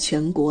红遍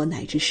全国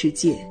乃至世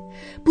界，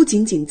不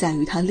仅仅在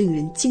于她令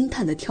人惊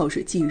叹的跳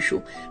水技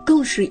术，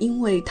更是因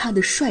为她的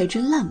率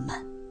真烂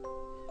漫。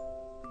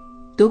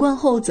夺冠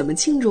后怎么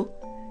庆祝？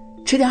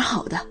吃点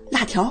好的，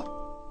辣条。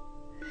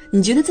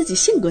你觉得自己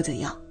性格怎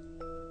样？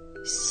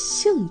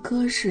性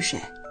格是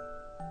谁？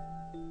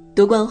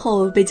夺冠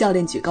后被教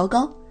练举高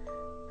高，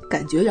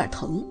感觉有点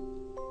疼。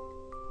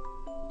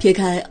撇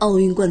开奥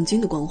运冠军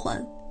的光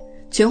环，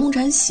全红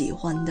婵喜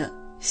欢的、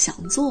想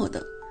做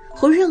的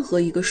和任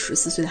何一个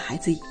14岁的孩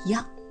子一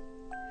样。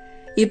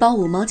一包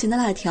5毛钱的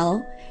辣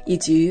条，一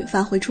局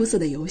发挥出色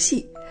的游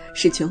戏，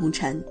是全红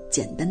婵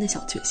简单的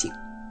小确幸。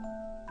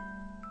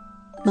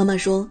妈妈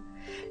说，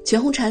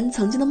全红婵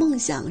曾经的梦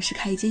想是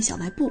开一间小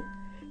卖部，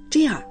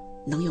这样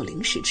能有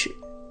零食吃。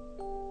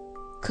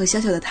可小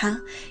小的她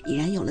已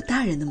然有了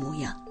大人的模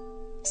样，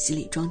心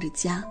里装着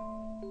家。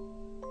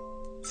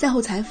赛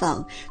后采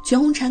访，全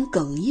红婵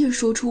哽咽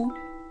说出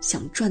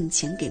想赚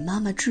钱给妈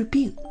妈治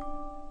病。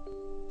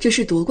这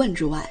是夺冠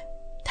之外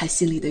他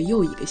心里的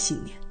又一个信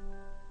念。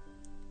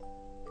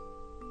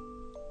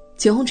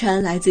钱红婵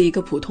来自一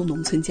个普通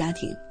农村家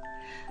庭，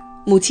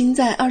母亲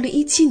在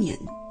2017年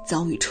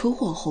遭遇车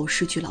祸后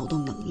失去劳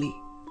动能力，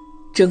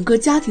整个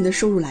家庭的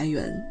收入来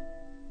源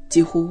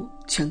几乎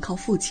全靠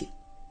父亲。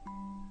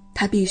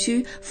他必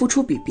须付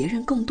出比别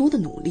人更多的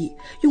努力，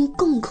用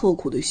更刻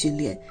苦的训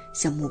练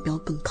向目标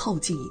更靠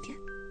近一点。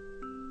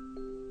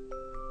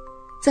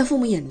在父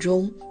母眼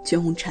中，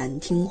钱红婵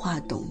听话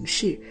懂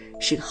事，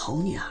是个好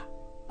女儿。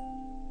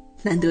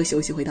难得休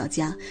息回到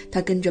家，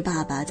她跟着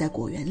爸爸在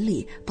果园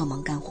里帮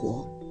忙干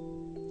活，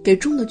给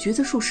种的橘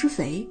子树施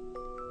肥。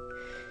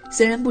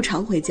虽然不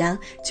常回家，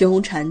钱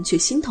红婵却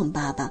心疼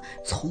爸爸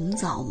从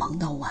早忙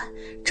到晚，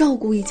照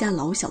顾一家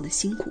老小的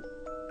辛苦。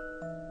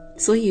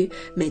所以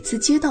每次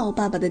接到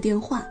爸爸的电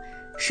话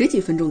，10几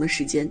分钟的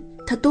时间，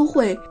她都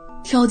会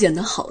挑拣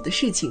得好的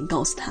事情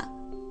告诉他，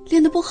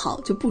练得不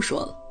好就不说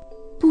了，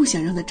不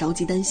想让他着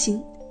急担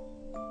心。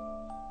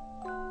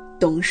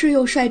懂事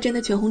又率真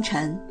的钱红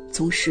婵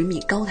从10米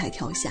高台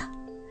跳下，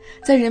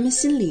在人们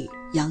心里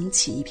扬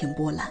起一片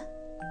波澜。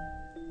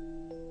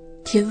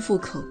天赋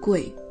可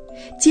贵，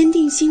坚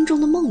定心中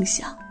的梦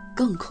想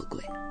更可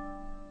贵。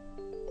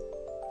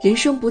人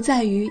生不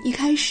在于一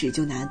开始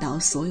就拿到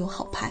所有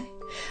好牌，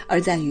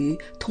而在于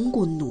通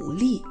过努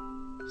力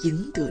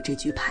赢得这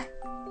局牌。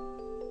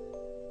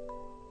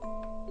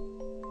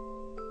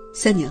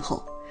3年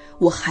后，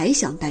我还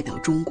想代表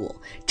中国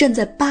站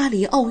在巴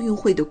黎奥运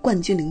会的冠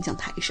军领奖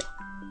台上，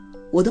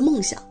我的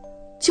梦想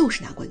就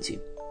是拿冠军。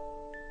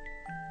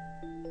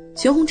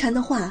钱红婵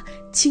的话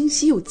清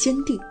晰又坚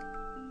定。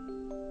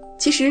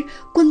其实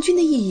冠军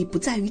的意义不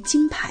在于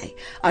金牌，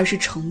而是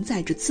承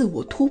载着自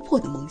我突破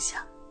的梦想。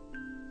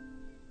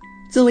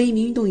作为一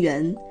名运动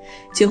员，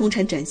钱红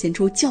婵展现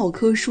出教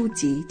科书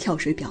级跳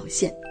水表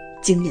现，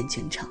惊艳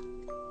全场。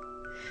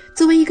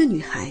作为一个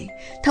女孩，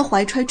她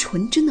怀揣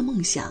纯真的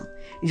梦想，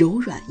柔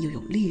软又有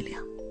力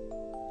量。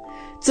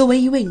作为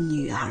一位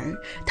女儿，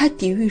她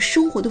抵御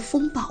生活的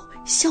风暴，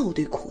笑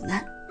对苦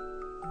难。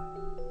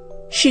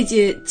世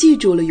界记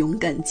住了勇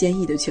敢坚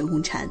毅的钱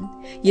红婵，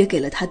也给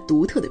了她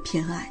独特的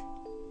偏爱。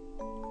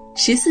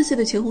14岁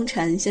的钱红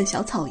婵像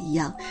小草一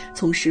样，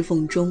从石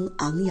缝中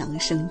昂扬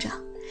生长，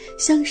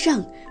向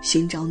上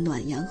寻找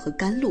暖阳和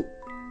甘露，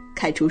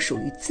开出属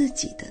于自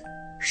己的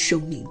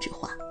生命之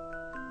花。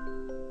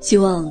希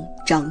望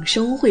掌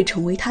声会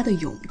成为她的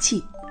勇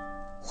气，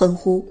欢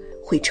呼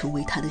会成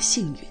为她的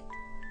幸运。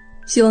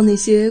希望那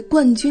些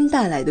冠军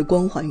带来的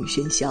光环与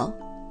喧嚣，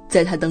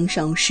在她登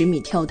上10米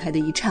跳台的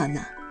一刹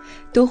那，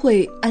都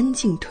会安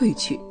静退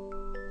去，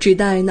只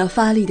待那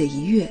发力的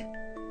一跃，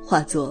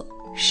化作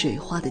水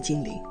花的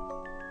精灵。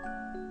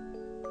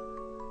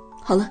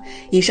好了，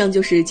以上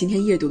就是今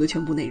天夜读的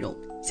全部内容。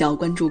想要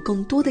关注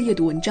更多的夜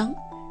读文章，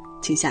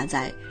请下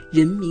载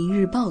人民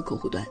日报客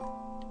户端。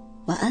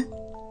晚安，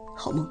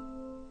好梦。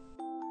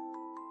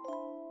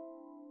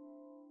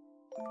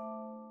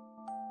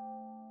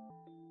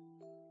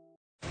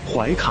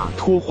怀卡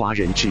托华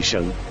人之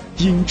声，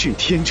音质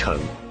天成，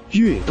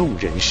悦动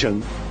人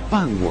生，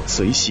伴我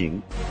随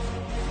行。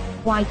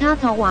懷卡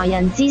托華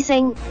人之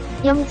聲，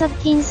音質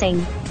天成，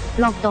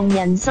樂動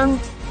人生，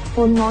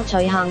伴我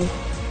隨行。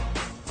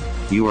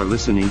You are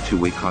listening to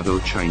Waikato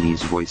Chinese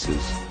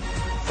Voices.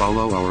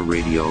 Follow our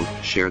radio,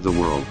 share the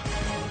world.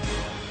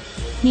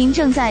 您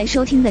正在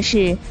收听的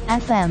是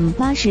FM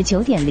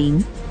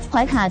 89.0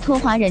怀卡托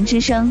华人之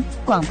声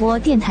广播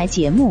电台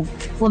节目，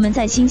我们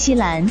在新西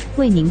兰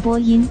为您播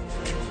音。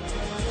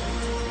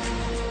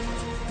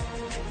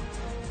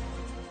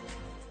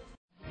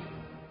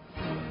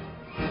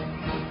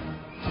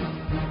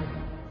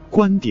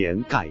观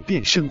点改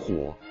变生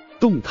活，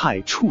动态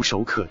触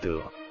手可得。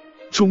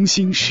中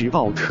新时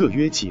报特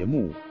约节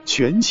目，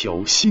全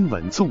球新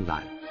闻纵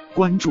览，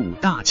关注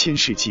大千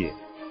世界，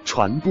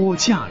传播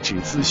价值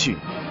资讯。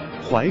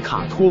怀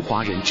卡托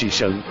华人之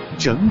声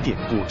整点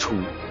播出。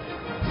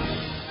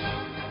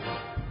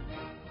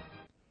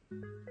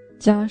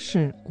家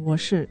事、国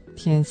事、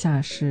天下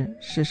事，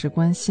事事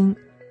关心。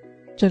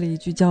这里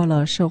聚焦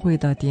了社会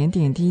的点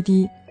点滴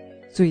滴，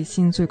最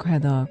新最快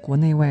的国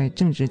内外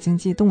政治经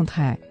济动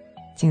态，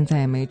尽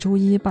在每周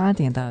一8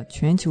点的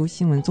全球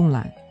新闻纵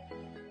览。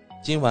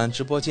今晚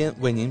直播间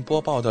为您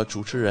播报的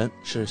主持人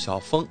是小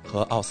峰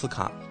和奥斯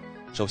卡。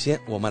首先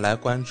我们来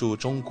关注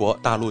中国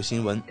大陆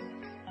新闻。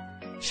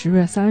10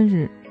月3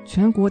日，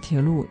全国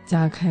铁路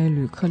加开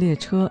旅客列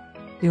车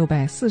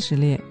640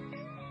列，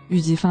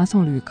预计发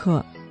送旅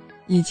客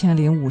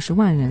1050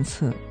万人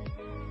次。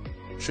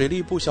水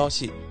利部消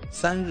息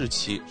，3日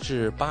起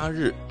至8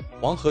日，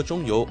黄河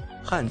中游、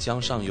汉江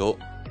上游、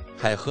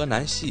海河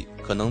南系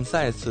可能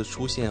再次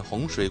出现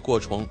洪水过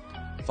重，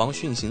防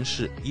汛形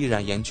势依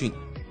然严峻。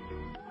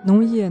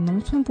农业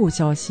农村部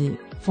消息，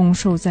丰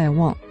收在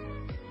望，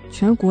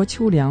全国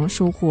秋粮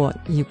收获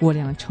已过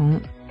2成，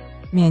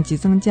面积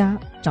增加，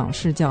长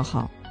势较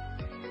好。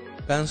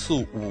甘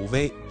肃武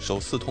威首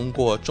次通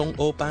过中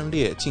欧班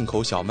列进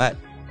口小麦，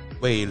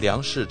为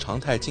粮食常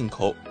态进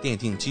口奠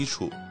定基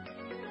础。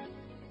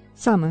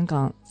厦门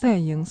港再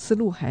迎丝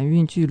路海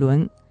运巨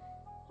轮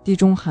地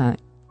中海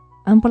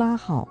安布拉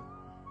号。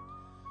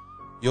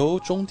由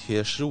中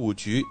铁15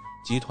局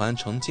集团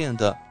承建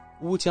的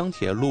乌江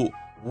铁路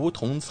梧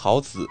桐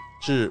草子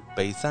至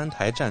北三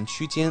台站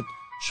区间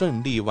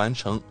顺利完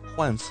成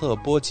换侧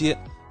拨接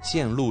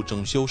线路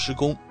整修施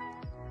工。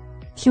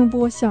听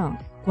波巷、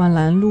观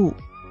澜路、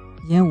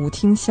演武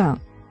厅巷，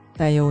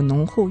带有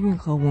浓厚运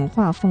河文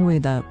化风味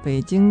的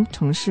北京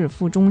城市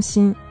副中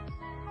心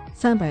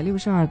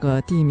，362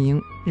个地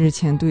名日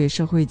前对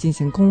社会进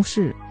行公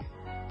示。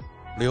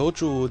留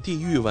住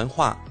地域文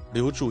化，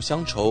留住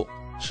乡愁，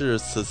是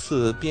此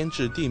次编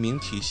制地名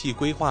体系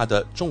规划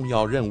的重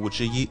要任务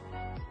之一。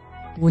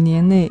5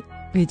年内，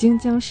北京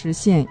将实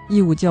现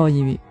义务教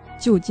育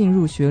就近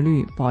入学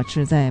率保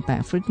持在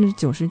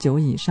99%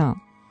以上。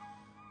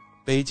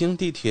北京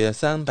地铁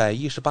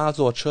318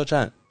座车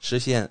站实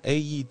现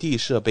AED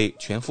设备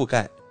全覆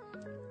盖。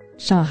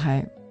上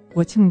海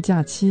国庆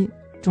假期，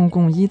中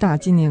共1大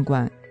纪念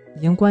馆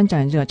迎观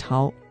展热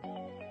潮。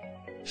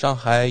上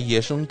海野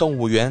生动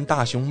物园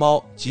大熊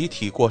猫集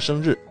体过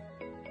生日。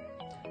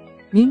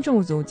民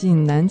众走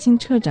进南京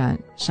车展，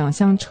上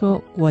香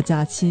车过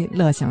假期，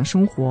乐享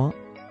生活。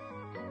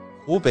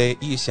湖北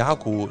一峡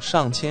谷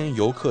上千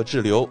游客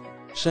滞留，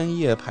深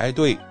夜排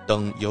队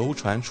等游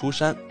船出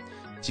山，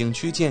景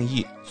区建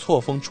议错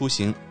峰出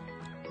行。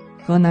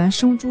河南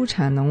生猪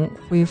产能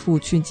恢复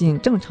趋近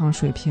正常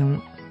水平。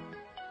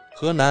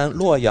河南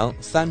洛阳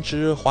3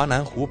只华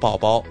南虎宝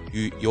宝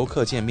与游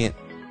客见面。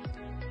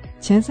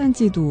前3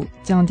季度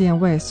江电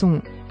外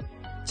送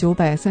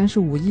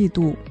935亿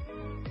度，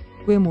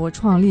规模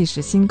创历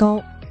史新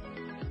高。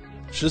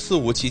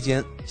14·5期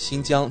间，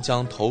新疆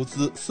将投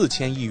资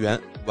4000亿元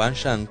完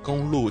善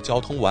公路交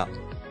通网。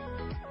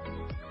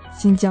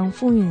新疆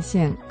富蕴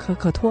县可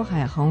可托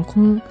海航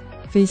空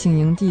飞行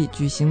营地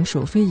举行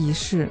首飞仪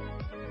式。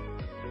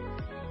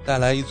带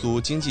来一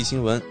组经济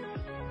新闻。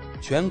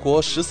全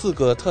国14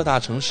个特大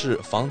城市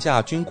房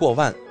价均过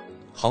万，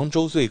杭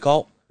州最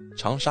高，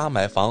长沙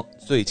买房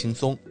最轻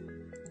松。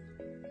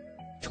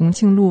重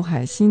庆陆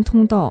海新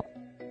通道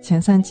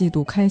前3季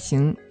度开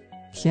行，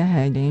铁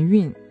海联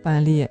运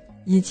班列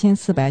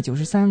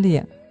1493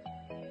列，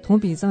同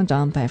比增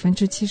长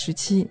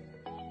77%，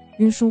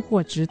运输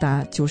货值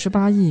达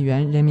98亿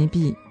元人民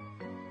币。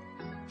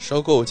收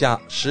购价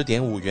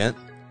10.5元，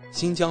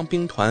新疆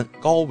兵团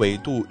高纬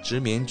度植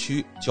棉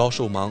区交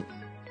售忙。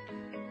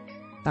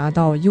达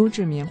到优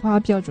质棉花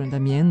标准的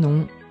棉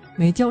农，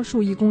每交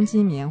数1公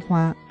斤棉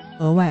花，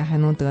额外还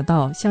能得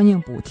到相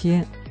应补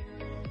贴。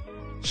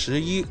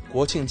11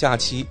国庆假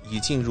期已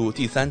进入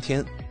第3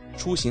天，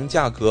出行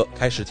价格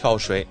开始跳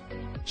水。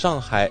上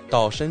海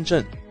到深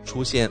圳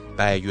出现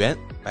100元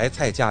白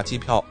菜价机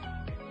票。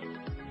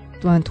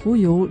短途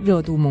游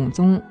热度猛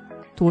增，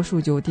多数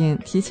酒店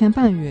提前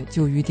半月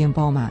就预订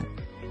爆满。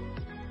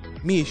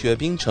蜜雪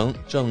冰城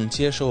正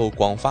接受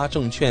广发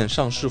证券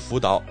上市辅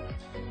导，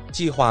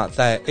计划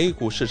在 A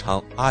股市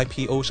场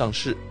IPO 上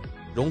市，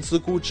融资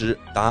估值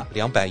达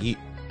200亿。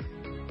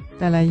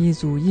带来一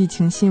组疫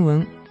情新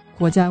闻。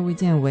国家卫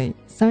健委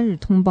3日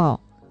通报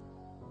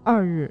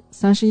，2日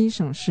31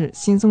省市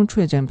新增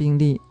确诊病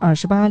例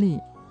28例，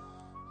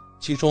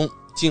其中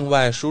境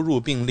外输入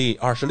病例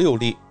26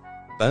例，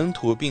本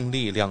土病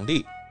例2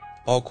例，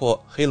包括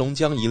黑龙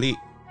江1例，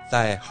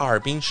在哈尔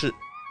滨市；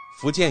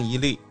福建1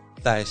例，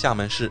在厦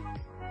门市。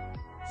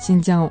新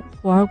疆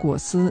霍尔果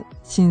斯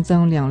新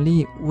增2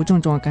例无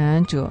症状感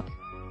染者，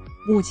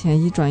目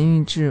前已转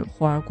运至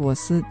霍尔果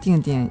斯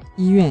定点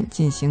医院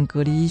进行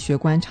隔离医学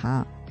观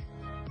察。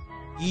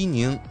伊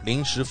宁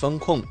临时封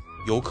控，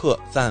游客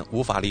暂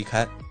无法离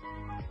开。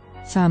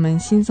厦门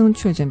新增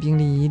确诊病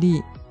例1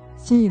例，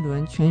新一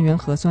轮全员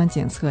核酸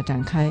检测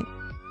展开。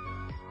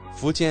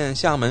福建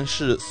厦门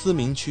市思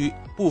明区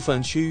部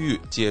分区域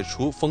解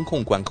除封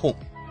控管控。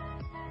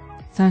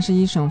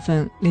31省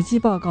份累计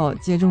报告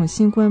接种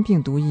新冠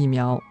病毒疫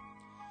苗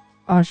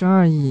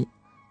22亿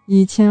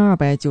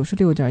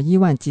1296.1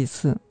万剂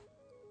次。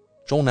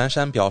钟南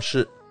山表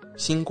示，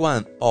新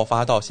冠爆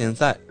发到现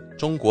在，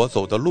中国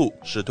走的路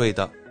是对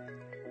的。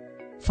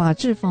法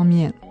治方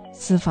面，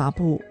司法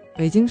部、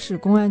北京市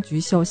公安局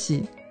消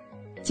息，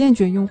坚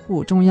决拥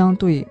护中央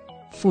对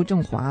傅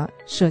政华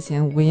涉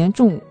嫌违严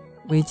重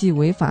违纪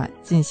违法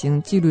进行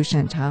纪律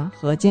审查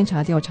和监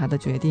察调查的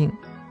决定，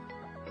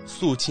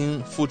肃清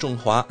傅政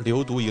华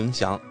流毒影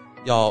响，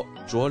要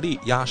着力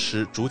压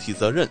实主体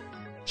责任，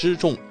知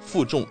重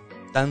负重，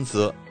担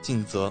责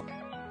尽责。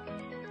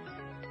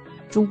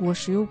中国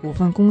石油股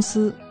份公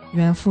司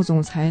原副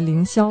总裁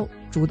凌霄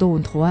主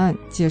动投案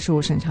接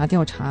受审查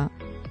调查。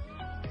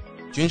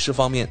军事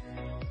方面，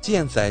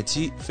舰载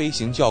机飞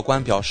行教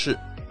官表示，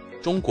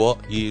中国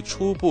已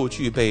初步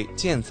具备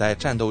舰载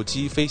战斗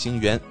机飞行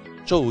员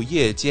昼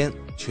夜间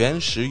全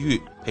时域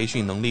培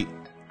训能力。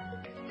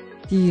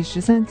第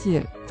13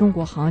届中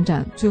国航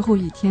展最后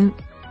一天，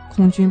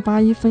空军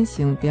81分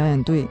型表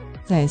演队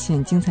再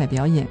现精彩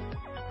表演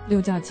，6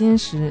架歼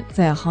十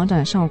在航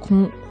展上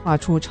空画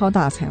出超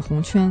大彩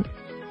虹圈。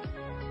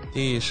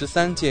第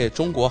13届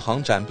中国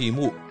航展闭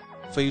幕，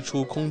飞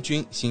出空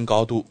军新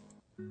高度。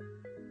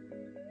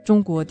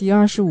中国第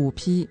25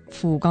批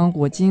赴刚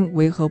果金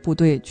维和部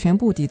队全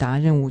部抵达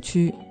任务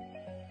区。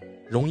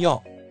荣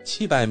耀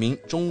700名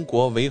中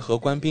国维和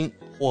官兵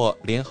获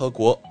联合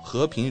国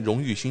和平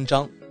荣誉勋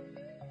章。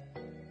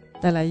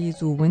带来一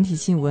组文体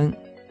新闻，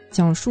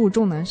讲述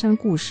钟南山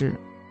故事。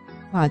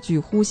话剧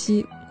《呼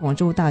吸》广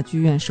州大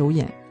剧院首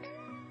演。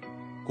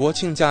国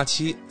庆假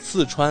期，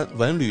四川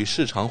文旅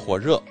市场火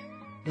热，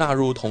纳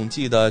入统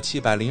计的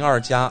702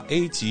家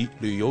A 级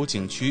旅游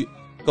景区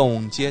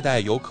共接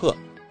待游客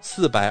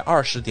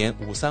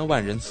420.53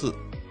万人次，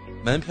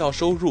门票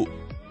收入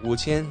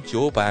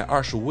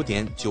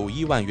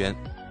5925.91万元。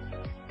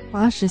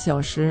80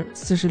小时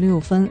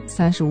46分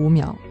35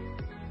秒，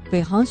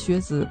北航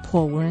学子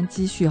破无人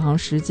机续航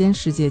时间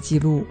世界纪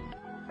录。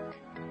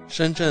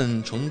深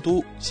圳、成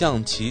都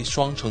象棋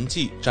双城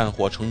记战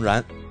火重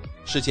燃，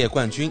世界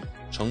冠军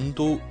成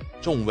都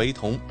仲维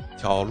彤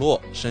挑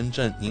落深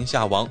圳宁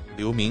夏王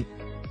刘明。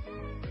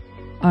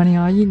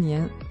2021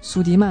年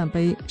苏迪曼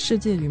杯世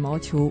界羽毛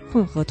球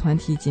混合团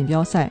体锦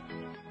标赛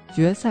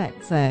决赛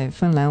在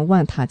芬兰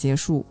万塔结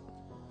束，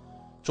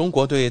中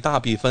国队大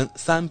比分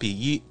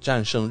3-1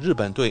战胜日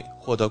本队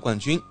获得冠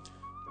军，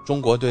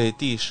中国队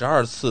第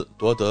12次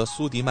夺得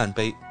苏迪曼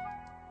杯。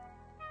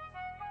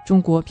中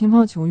国乒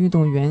乓球运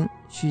动员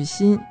许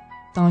昕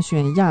当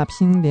选亚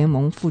乒联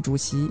盟副主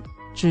席，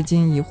至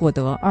今已获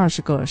得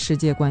20个世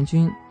界冠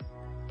军。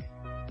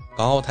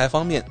港澳台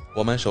方面，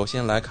我们首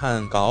先来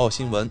看港澳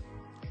新闻。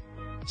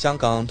香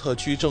港特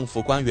区政府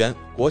官员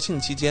国庆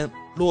期间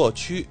落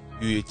区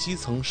与基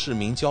层市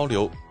民交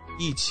流，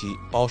一起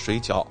包水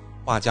饺、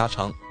话家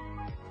常。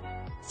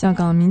香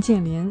港民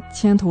建联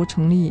牵头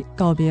成立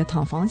告别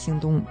躺房行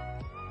动。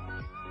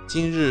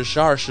今日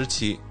12时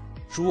起，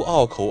珠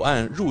澳口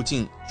岸入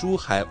境珠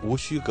海无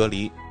需隔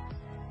离，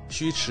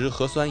需持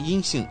核酸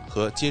阴性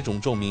和接种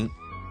证明。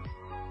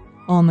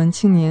澳门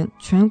青年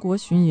全国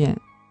巡演，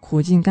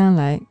苦尽甘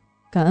来，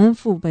感恩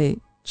父辈，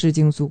致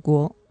敬祖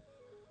国。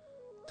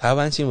台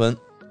湾新闻，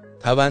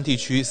台湾地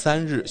区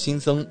3日新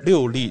增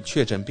6例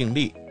确诊病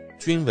例，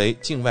均为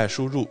境外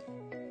输入。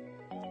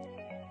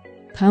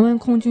台湾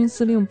空军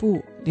司令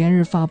部连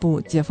日发布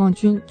解放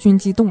军军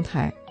机动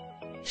态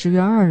，10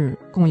月2日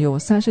共有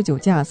39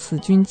架次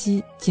军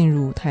机进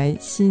入台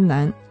西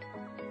南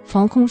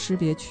防空识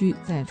别区，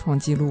再创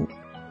纪录。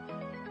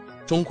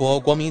中国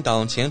国民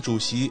党前主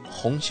席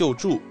洪秀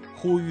柱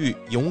呼吁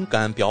勇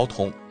敢表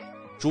统，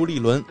朱立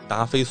伦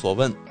答非所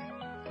问。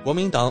国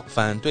民党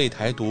反对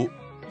台独，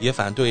也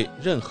反对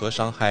任何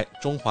伤害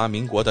中华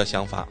民国的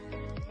想法。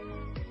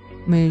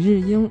美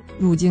日英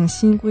入境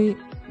新规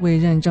未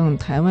认证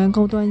台湾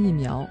高端疫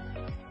苗，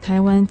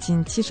台湾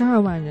仅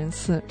72万人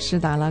次施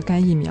打了该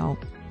疫苗。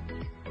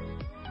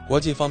国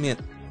际方面，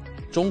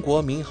中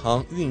国民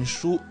航运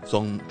输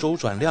总周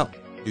转量、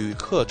旅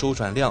客周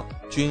转量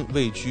均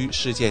位居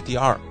世界第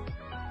2。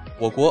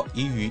我国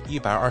已与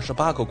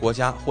128个国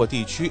家或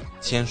地区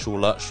签署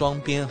了双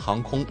边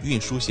航空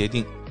运输协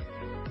定。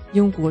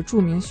英国著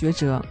名学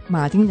者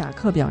马丁·雅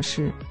克表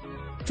示，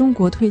中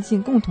国推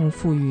进共同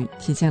富裕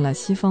体现了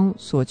西方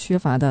所缺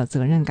乏的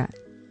责任感。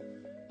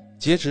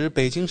截止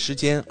北京时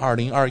间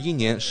2021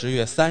年10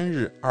月3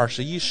日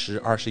21时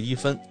21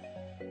分，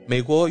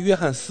美国约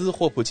翰斯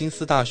霍普金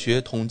斯大学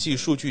统计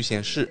数据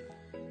显示，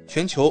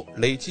全球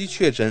累计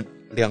确诊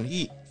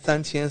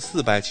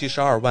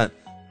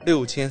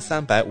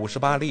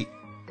234726358例，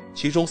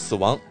其中死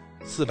亡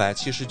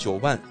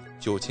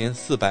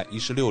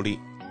4799416例。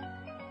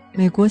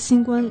美国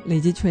新冠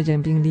累计确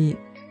诊病例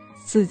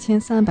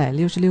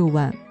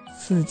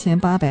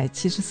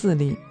43664874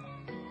例，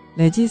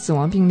累计死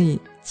亡病例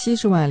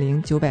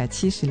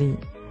700970例。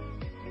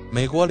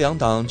美国两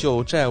党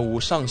就债务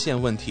上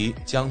限问题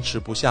僵持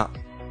不下，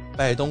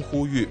拜登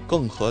呼吁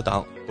共和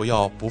党不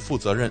要不负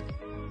责任。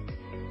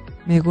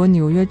美国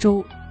纽约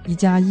州一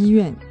家医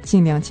院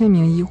近2000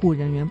名医护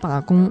人员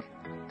罢工，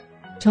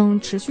称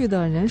持续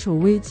的人手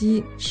危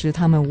机使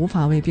他们无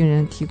法为病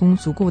人提供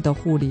足够的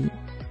护理。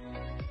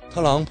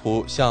特朗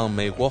普向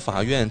美国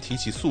法院提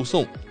起诉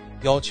讼，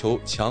要求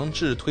强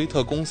制推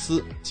特公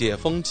司解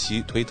封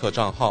其推特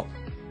账号。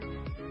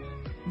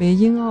美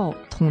英澳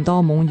捅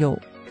刀盟友，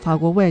法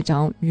国外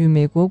长与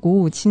美国国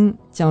务卿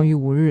将于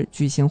5日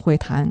举行会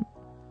谈。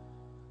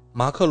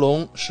马克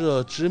龙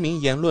涉殖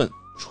民言论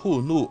触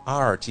怒阿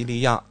尔及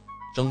利亚，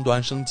争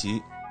端升级，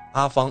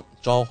阿方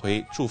召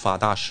回驻法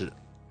大使。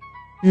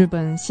日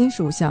本新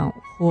首相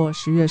获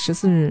10月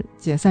14日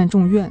解散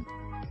众院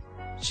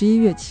，11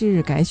月7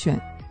日改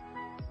选。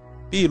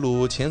秘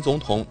鲁前总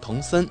统藤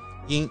森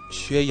因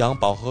血氧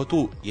饱和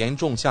度严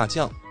重下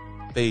降，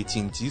被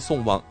紧急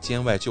送往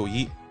监外就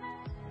医。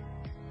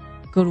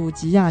格鲁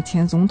吉亚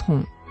前总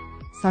统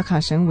萨卡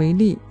什维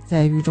利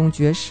在狱中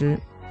绝食，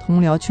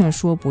同僚劝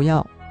说不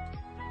要。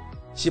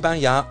西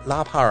班牙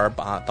拉帕尔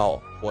马岛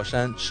火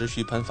山持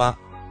续喷发，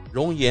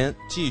熔岩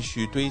继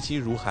续堆积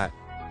如海，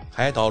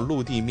海岛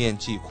陆地面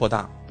积扩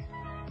大。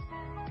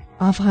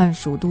阿富汗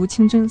首都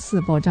清真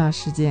寺爆炸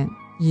事件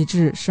已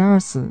致12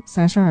死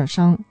32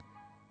伤，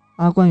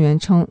阿官员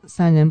称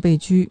3人被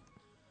拘。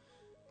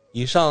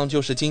以上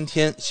就是今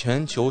天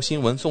全球新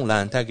闻纵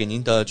览带给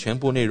您的全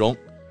部内容。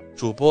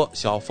主播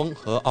小峰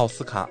和奥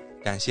斯卡，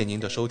感谢您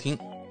的收听。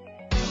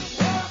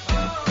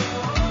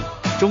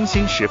中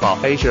新时报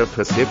Asia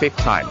Pacific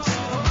Times，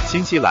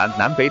 新西兰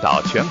南北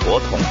岛全国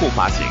同步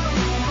发行。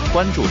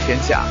关注天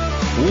下，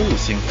服务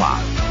新华，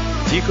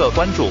即刻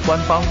关注官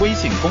方微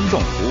信公众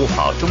服务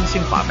号中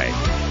新华媒，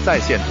在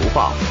线读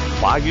报、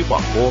华语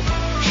广播、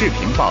视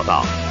频报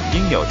道，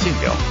应有尽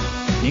有。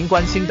您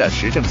关心的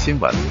时政新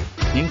闻，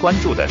您关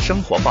注的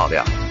生活爆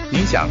料，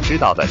您想知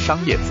道的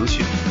商业资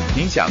讯，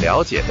您想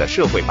了解的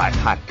社会百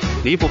态，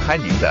离不开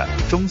您的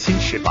中新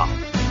时报。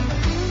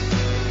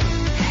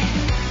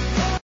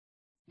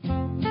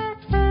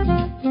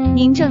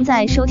您正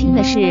在收听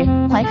的是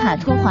怀卡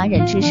托华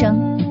人之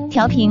声，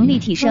调频立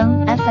体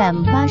声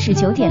FM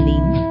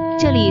 89.0，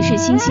这里是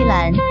新西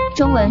兰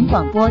中文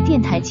广播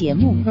电台节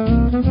目。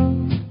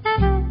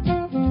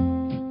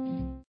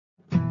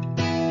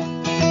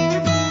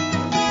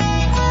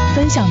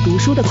分享读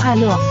书的快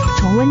乐，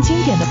重温经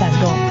典的感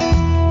动。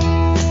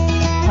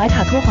怀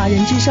卡托华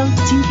人之声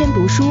今天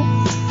读书，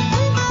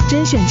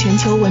甄选全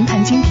球文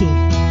坛精品，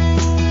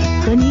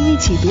和您一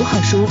起读好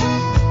书，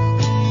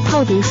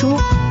好读书，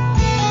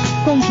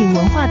共品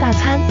文化大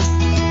餐。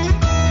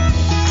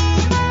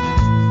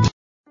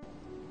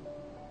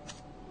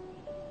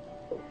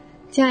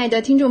亲爱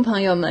的听众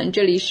朋友们，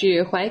这里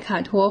是怀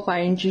卡托华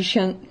人之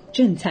声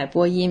正在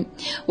播音，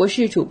我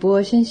是主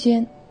播轩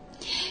轩。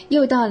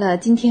又到了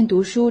今天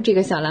读书这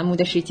个小栏目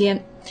的时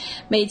间，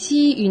每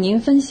期与您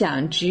分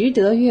享值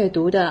得阅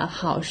读的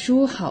好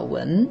书好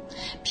文，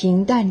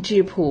平淡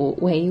质朴，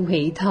娓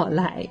娓道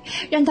来，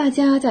让大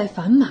家在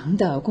繁忙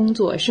的工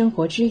作生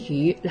活之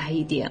余来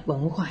一点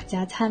文化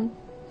加餐。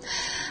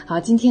好，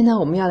今天呢，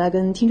我们要来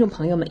跟听众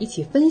朋友们一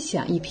起分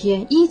享一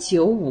篇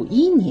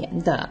1951年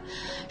的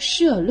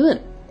社论。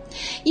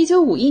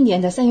1951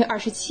年的3月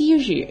27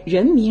日，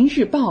人民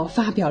日报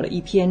发表了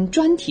一篇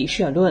专题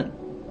社论，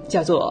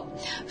叫做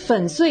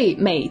粉碎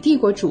美帝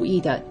国主义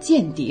的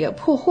间谍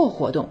破获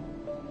活动。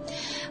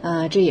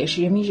这也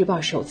是人民日报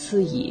首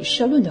次以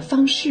社论的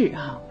方式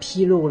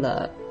披露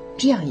了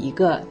这样一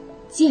个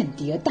间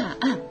谍大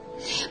案。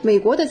美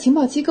国的情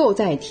报机构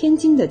在天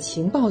津的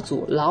情报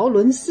组劳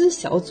伦斯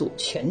小组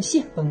全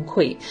线崩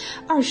溃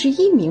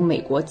，21名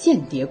美国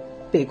间谍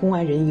被公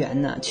安人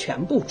员呢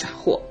全部抓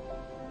获。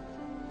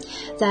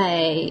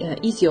在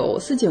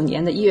1949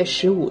年的1月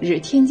15日，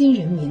天津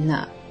人民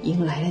呢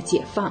迎来了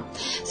解放。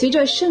随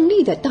着胜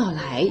利的到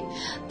来，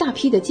大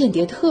批的间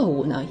谍特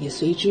务呢也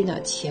随之呢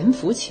潜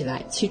伏起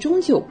来，其中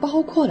就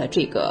包括了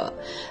这个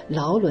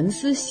劳伦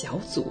斯小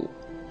组。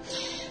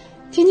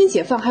天津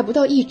解放还不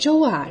到1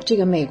周这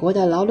个美国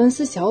的劳伦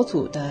斯小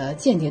组的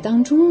间谍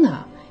当中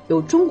呢，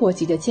有中国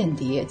籍的间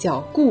谍叫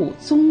顾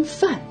宗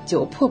范，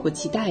就迫不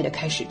及待地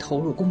开始投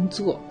入工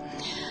作。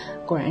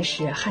果然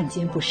是汉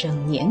奸不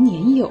生年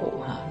年有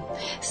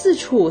四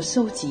处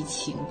搜集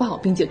情报，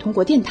并且通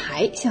过电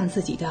台向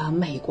自己的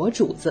美国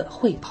主子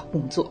汇报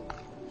工作。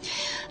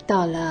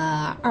到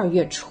了2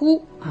月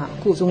初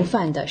顾宗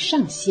范的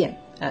上线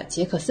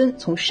杰克森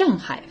从上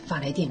海发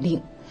来电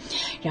令，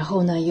然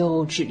后呢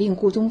又指令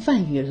顾宗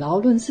范与劳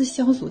伦斯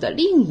小组的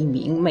另一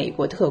名美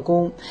国特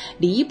工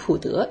李普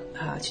德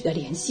取得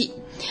联系。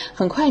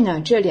很快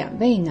呢，这两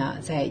位呢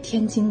在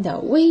天津的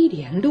威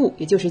廉路，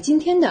也就是今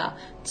天的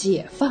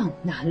解放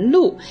南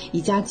路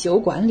一家酒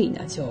馆里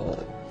呢就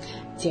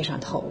接上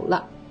头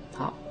了。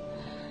好，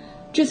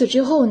至此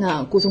之后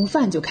呢，顾宗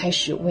范就开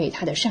始为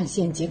他的上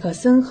线杰克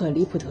森和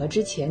李普德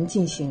之前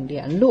进行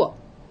联络，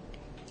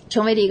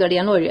成为了一个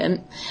联络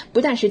人。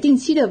不但是定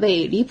期的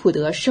为李普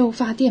德收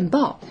发电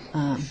报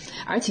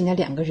而且呢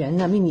两个人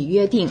呢秘密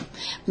约定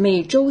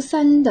每周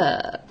3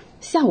的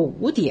下午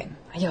5点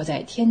要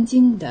在天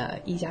津的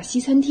一家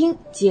西餐厅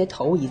接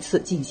头一次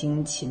进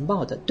行情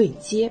报的对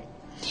接。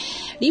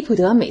李普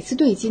德每次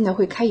对接呢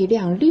会开一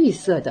辆绿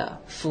色的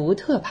福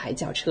特牌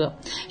轿车，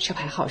车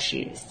牌号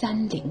是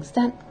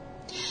303。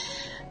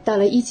到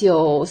了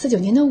1949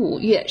年的5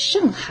月，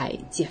上海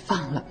解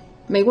放了，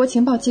美国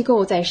情报机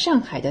构在上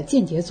海的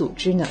间谍组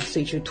织呢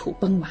随之土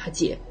崩瓦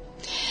解。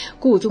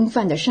顾宗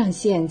范的上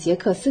线杰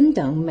克森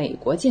等美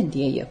国间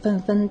谍也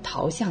纷纷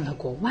逃向了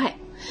国外，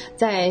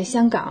在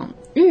香港、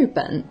日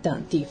本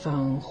等地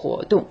方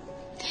活动。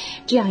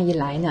这样一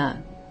来呢，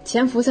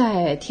潜伏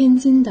在天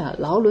津的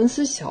劳伦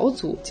斯小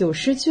组就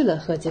失去了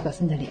和杰克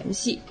森的联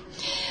系。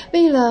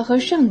为了和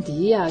上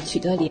敌取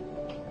得联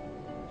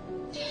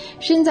系，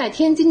身在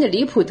天津的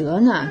李普德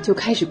呢就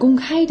开始公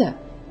开的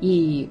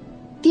以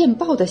电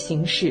报的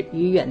形式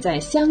与远在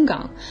香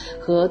港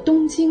和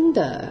东京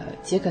的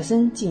杰克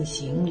森进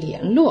行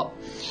联络，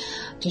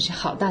真是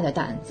好大的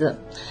胆子。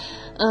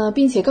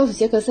并且告诉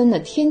杰克森呢，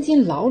天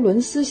津劳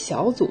伦斯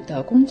小组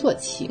的工作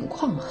情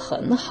况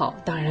很好，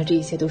当然这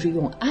一切都是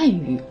用暗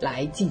语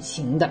来进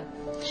行的。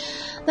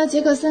那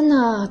杰克森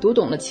呢读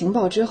懂了情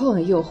报之后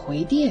呢，又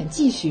回电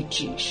继续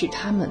指示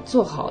他们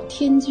做好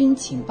天津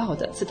情报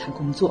的刺探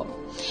工作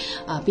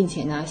并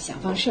且呢想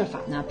方设法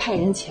呢派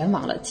人前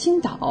往了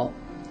青岛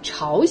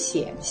朝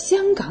鲜、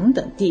香港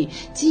等地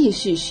继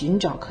续寻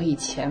找可以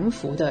潜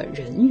伏的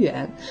人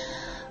员，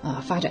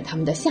发展他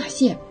们的下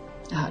线。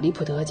李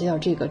普德接到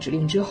这个指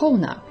令之后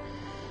呢，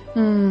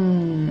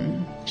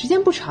时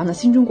间不长呢，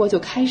新中国就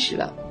开始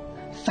了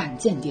反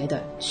间谍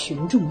的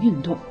群众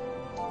运动。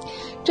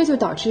这就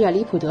导致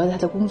李普德他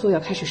的工作要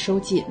开始收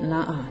紧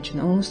了只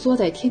能缩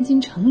在天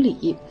津城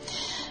里。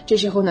这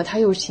时候呢，他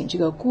又请这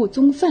个顾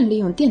宗范利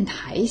用电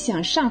台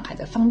向上海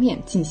的方面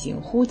进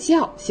行呼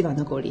叫，希望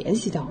能够联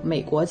系到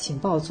美国情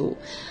报组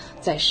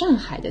在上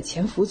海的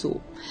潜伏组。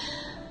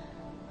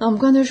我们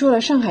刚才说了，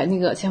上海那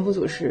个潜伏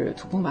组是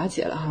土崩瓦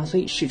解了所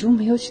以始终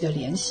没有取得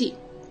联系。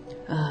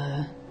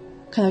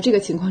看到这个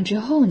情况之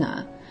后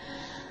呢，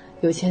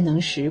有钱能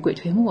使鬼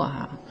推磨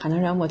还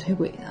能让磨推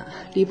鬼呢。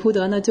李普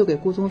德呢就给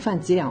顾宗范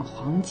几两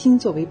黄金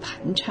作为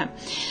盘缠，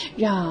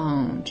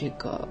让这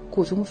个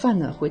顾宗范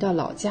呢回到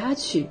老家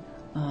去，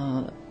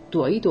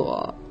躲一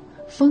躲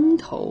风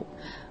头，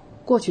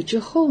过去之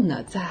后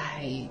呢再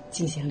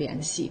进行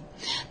联系。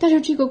但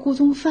是这个顾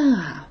宗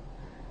范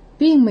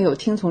并没有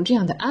听从这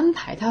样的安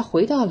排，他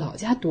回到老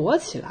家躲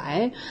起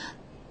来。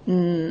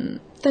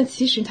但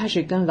其实他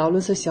是跟劳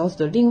伦斯小组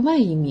的另外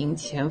一名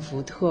潜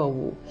伏特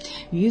务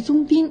于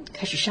宗斌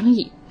开始商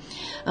议，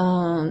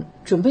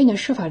准备呢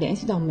设法联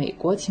系到美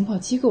国情报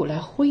机构来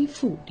恢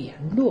复联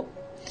络。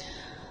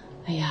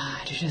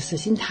这是死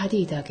心塌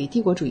地的给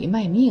帝国主义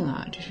卖命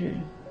这是。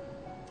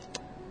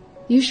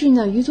于是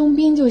呢，于宗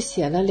斌就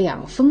写了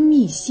2封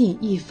密信，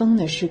一封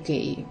呢是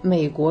给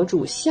美国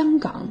驻香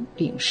港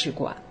领事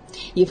馆，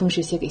一封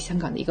是写给香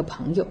港的一个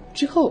朋友。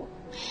之后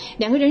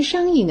2个人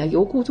商议呢，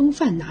由顾宗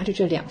范拿着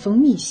这2封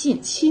密信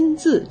亲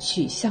自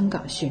去香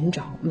港寻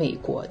找美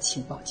国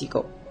情报机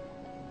构。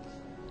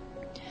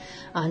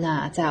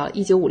那在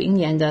1950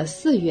年的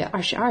4月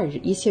22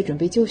日，一切准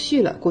备就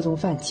绪了，顾宗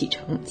范启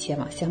程前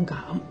往香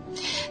港。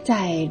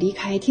在离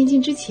开天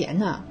津之前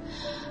呢，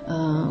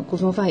顾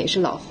宗范也是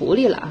老狐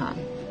狸了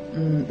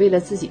为了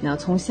自己呢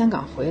从香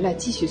港回来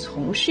继续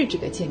从事这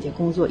个间谍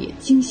工作，也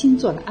精心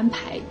做了安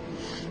排。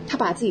他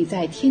把自己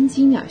在天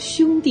津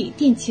兄弟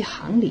电器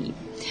行里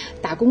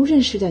打工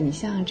认识的，你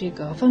像这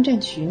个方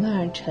占群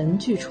陈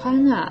巨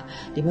川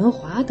李文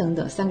华等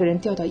等3个人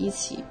调到一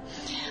起，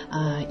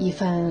一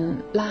番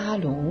拉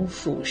拢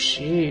腐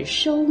蚀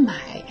收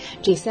买，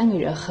这3个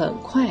人很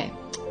快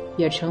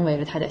也成为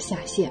了他的下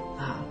线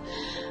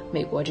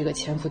美国这个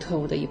潜伏特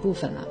务的一部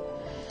分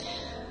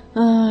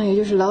了。也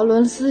就是劳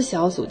伦斯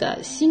小组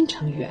的新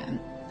成员，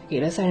给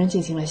了3人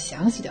进行了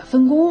详细的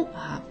分工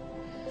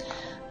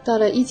到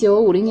了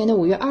1950年的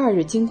5月2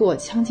日，经过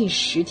将近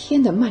10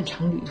天的漫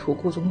长旅途，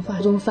顾宗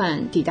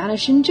范抵达了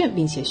深圳，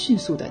并且迅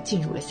速的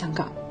进入了香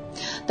港。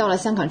到了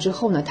香港之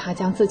后呢，他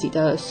将自己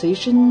的随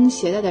身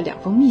携带的2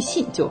封密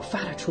信就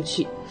发了出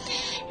去。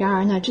然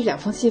而呢，这2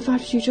封信发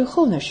出去之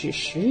后呢，是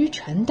石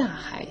沉大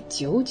海，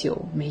久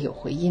久没有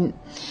回音。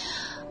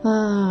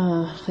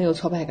很有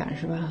挫败感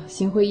是吧？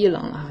心灰意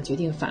冷决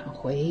定返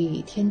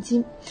回天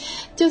津。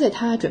就在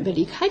他准备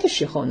离开的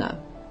时候呢，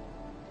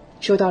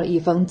收到了一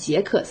封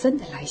杰克森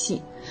的来信。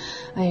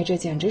这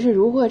简直是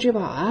如获至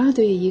宝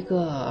对于一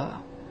个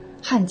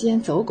汉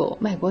奸走狗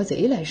卖国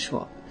贼来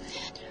说。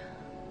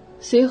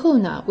随后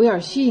呢，威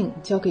尔逊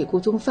交给顾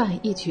宗范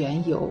一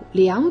卷有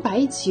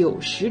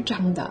290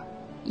张的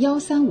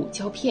135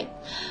胶片，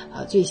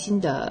最新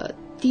的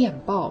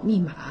电报密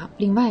码，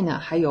另外呢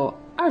还有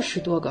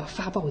20多个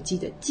发报机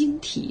的晶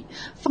体、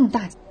放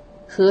大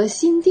和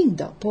新定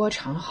的波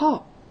长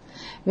号。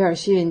威尔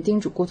逊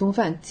叮嘱顾宗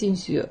范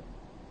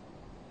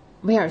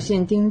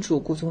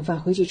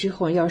回去之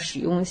后要使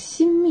用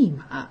新密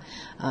码、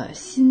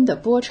新的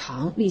波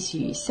长，立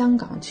即与香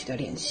港取得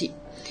联系。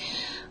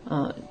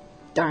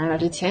当然了，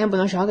这钱也不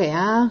能少给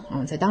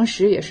在当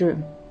时也是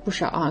不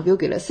少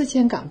给了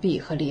4000港币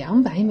和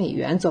200美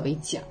元作为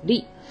奖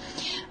励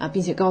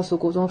并且告诉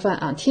顾宗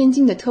范天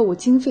津的特务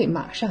经费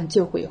马上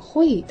就会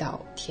汇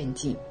到天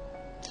津。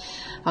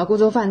顾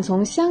宗范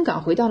从香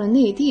港回到了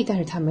内地，但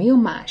是他没有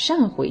马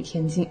上回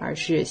天津，而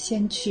是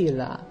先去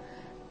了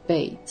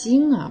北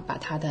京把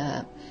他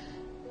的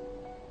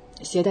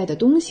携带的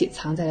东西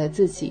藏在了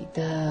自己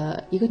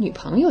的一个女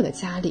朋友的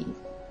家里。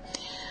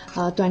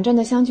短暂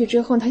的相聚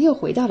之后，他又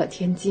回到了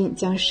天津，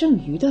将剩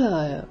余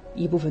的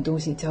一部分东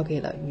西交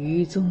给了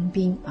于宗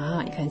斌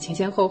你看前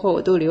前后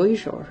后都留一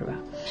手是吧？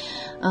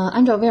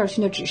按照威尔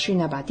逊的指示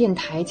呢，把电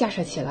台架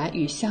设起来，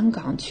与香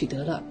港取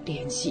得了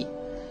联系。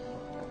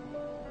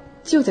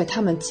就在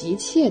他们急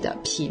切的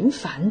频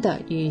繁的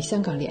与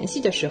香港联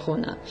系的时候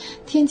呢，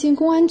天津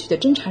公安局的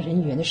侦查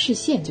人员的视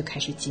线就开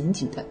始紧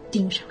紧地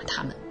盯上了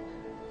他们。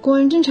公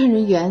安侦查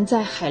人员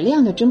在海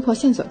量的侦破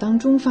线索当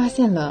中，发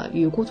现了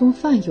与顾宗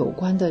范有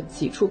关的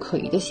几处可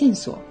疑的线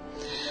索。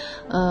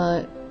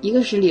一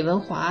个是李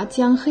文华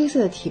将黑色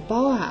的体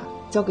包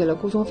交给了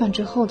顾宗范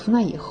之后，从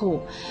那以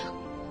后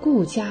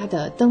顾家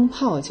的灯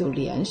泡就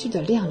连续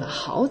的亮了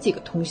好几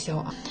个通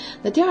宵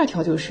那第2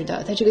条就是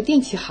在这个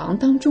电器行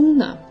当中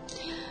呢，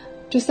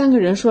这3个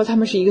人说他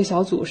们是一个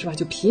小组是吧，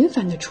就频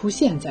繁的出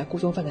现在顾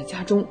宗范的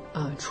家中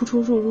出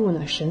出入入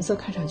呢，神色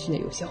看上去呢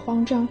有些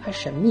慌张还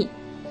神秘。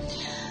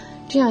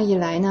这样一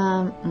来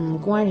呢，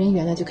公安人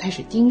员呢就开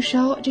始盯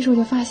梢。这时候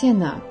就发现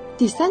呢，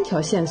第3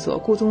条线索，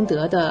顾宗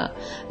德的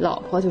老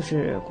婆就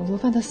是工作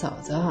犯的嫂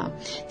子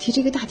提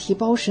这个大提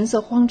包，神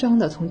色慌张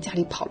的从家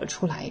里跑了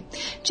出来。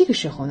这个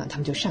时候呢，他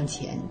们就上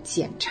前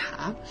检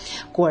查，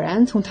果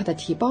然从他的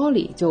提包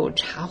里就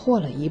查获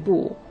了一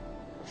部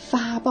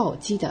发报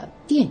机的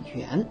电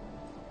源。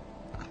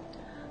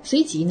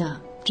随即呢，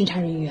侦查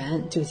人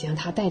员就将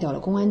他带到了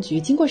公安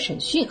局，经过审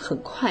讯，很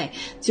快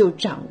就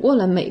掌握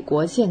了美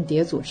国间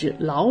谍组织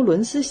劳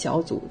伦斯小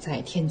组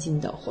在天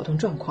津的活动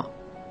状况。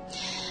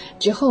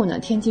之后呢，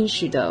天津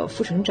市的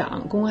副省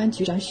长、公安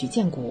局长许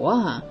建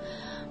国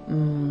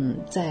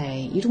在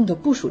一众的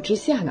部署之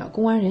下呢，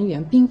公安人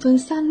员兵分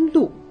3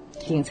路，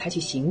并采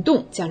取行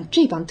动，将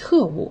这帮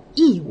特务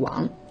一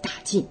网打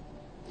尽。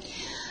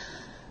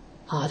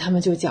他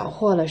们就缴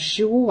获了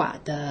15瓦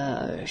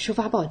的收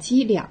发报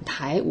机2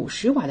台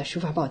，50瓦的收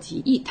发报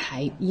机1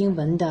台，英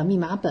文的密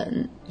码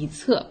本1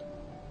册，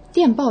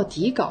电报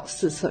底稿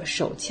4册，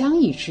手枪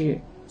1支，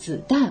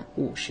子弹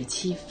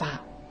57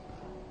发。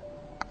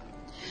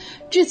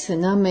至此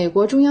呢，美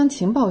国中央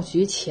情报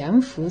局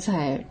潜伏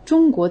在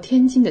中国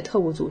天津的特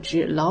务组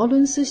织劳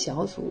伦斯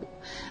小组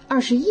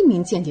21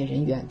名间谍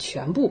人员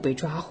全部被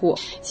抓获。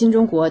新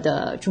中国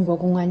的中国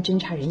公安侦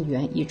查人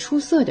员以出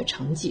色的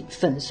成绩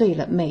粉碎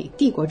了美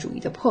帝国主义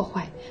的破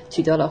坏，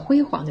取得了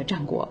辉煌的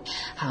战果。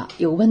好，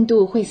有温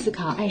度，会思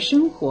考，爱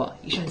生活。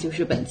以上就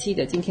是本期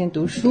的今天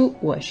读书，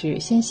我是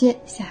仙仙，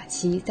下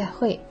期再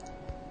会。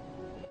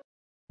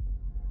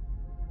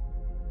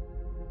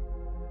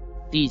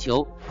地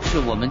球是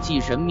我们既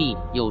神秘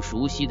又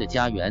熟悉的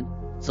家园，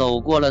走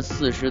过了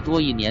40多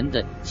亿年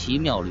的奇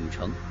妙旅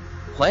程。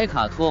怀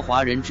卡托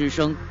华人之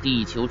声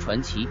地球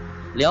传奇，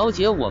了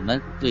解我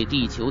们对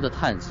地球的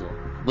探索，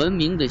文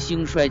明的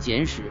兴衰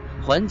简史，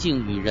环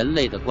境与人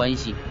类的关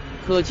系，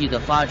科技的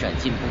发展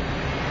进步，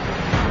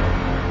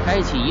开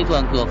启一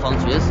段各方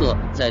角色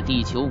在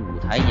地球舞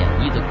台演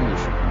绎的故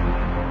事。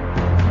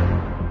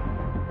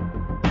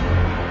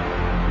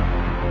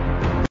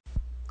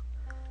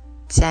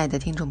亲爱的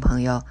听众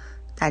朋友，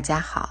大家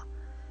好。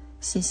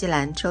新西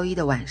兰周一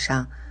的晚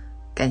上，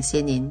感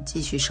谢您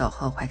继续守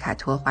候怀卡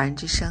托华人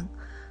之声，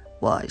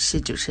我是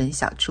主持人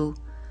小朱。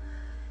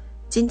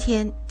今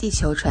天地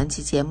球传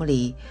奇节目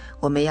里，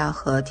我们要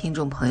和听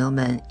众朋友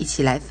们一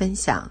起来分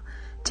享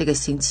这个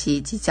星期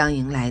即将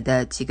迎来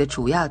的几个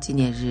主要纪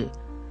念日，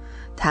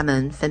它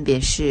们分别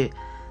是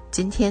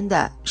今天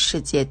的世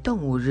界动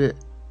物日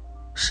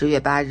，10月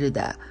8日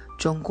的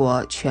中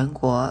国全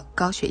国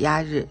高血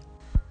压日，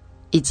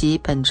以及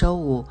本周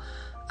五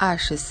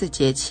24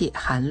节气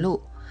寒露，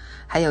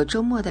还有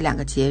周末的2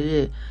个节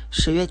日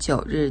，10月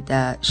9日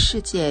的世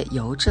界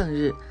邮政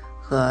日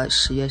和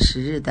10月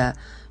10日的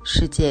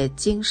世界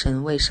精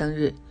神卫生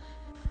日。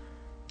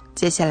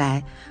接下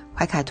来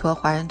怀卡托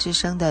华人之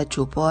声的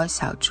主播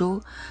小朱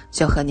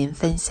就和您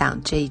分享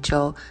这一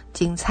周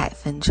精彩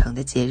纷呈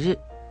的节日。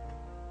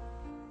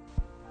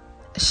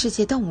世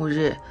界动物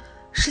日，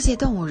世界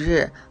动物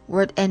日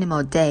World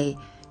Animal Day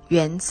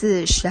源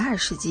自12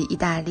世纪意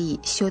大利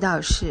修道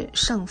士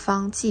圣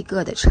方济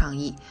各的倡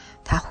议，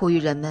他呼吁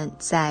人们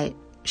在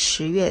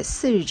10月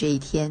4日这一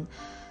天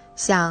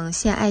向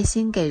献爱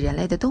心给人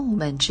类的动物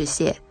们致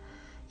谢。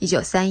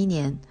1931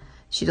年，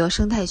许多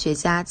生态学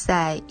家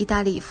在意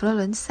大利佛罗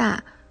伦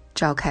萨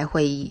召开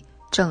会议，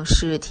正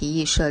式提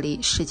议设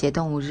立世界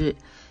动物日，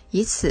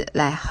以此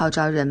来号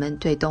召人们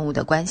对动物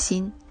的关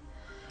心。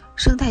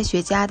生态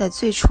学家的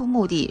最初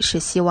目的是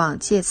希望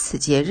借此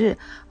节日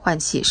唤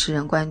起世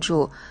人关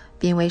注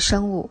濒危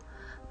生物，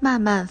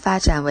慢慢发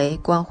展为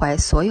关怀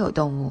所有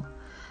动物。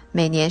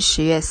每年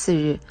10月4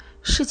日，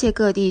世界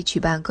各地举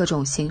办各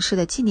种形式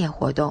的纪念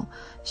活动，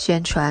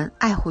宣传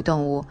爱护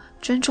动物、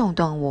尊重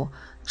动物，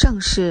正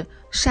视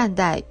善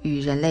待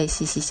与人类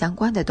息息相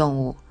关的动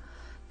物。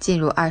进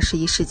入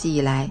21世纪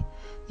以来，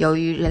由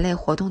于人类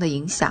活动的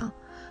影响，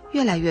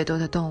越来越多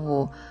的动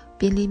物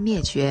濒临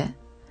灭绝。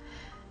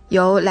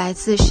由来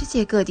自世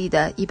界各地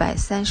的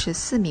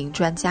134名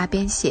专家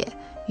编写，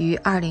于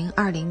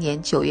2020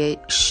年9月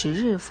10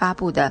日发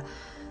布的《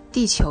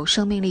地球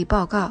生命力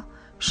报告》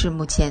是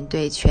目前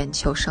对全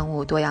球生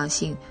物多样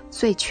性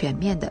最全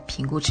面的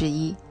评估之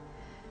一。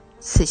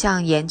此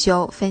项研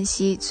究分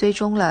析追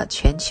踪了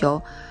全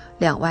球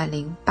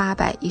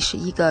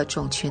20811个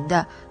种群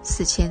的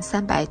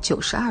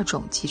4392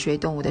种脊椎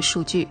动物的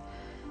数据。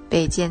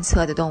被监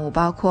测的动物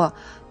包括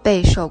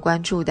备受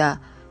关注的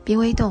濒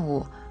危动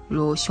物，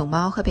如熊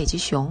猫和北极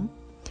熊，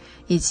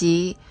以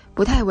及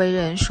不太为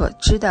人所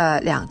知的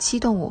两栖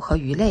动物和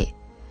鱼类。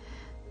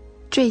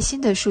最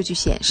新的数据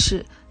显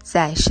示，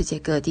在世界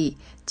各地，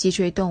脊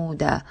椎动物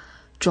的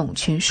种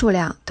群数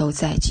量都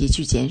在急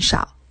剧减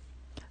少。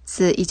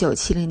自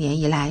1970年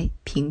以来，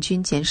平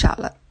均减少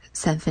了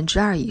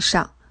2/3以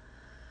上。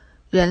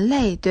人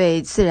类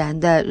对自然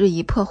的日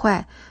益破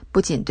坏，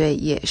不仅对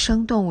野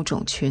生动物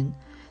种群，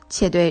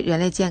且对人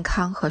类健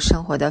康和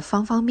生活的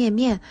方方面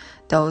面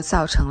都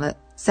造成了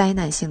灾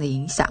难性的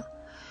影响。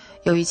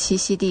由于栖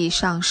息地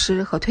丧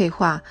失和退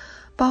化，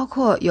包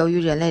括由于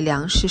人类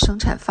粮食生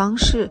产方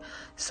式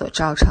所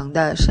造成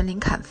的森林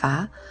砍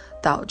伐，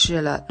导致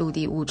了陆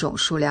地物种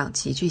数量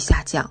急剧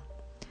下降。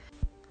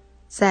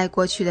在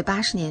过去的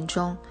80年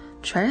中，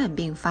传染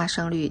病发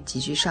生率急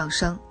剧上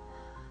升，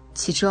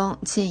其中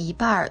近一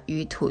半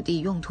与土地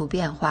用途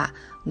变化、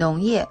农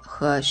业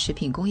和食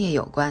品工业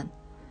有关。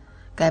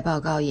该报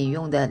告引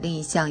用的另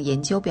一项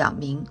研究表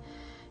明，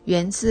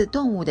源自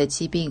动物的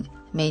疾病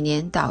每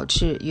年导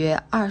致约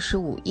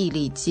25亿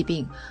例疾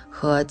病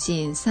和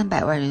近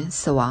300万人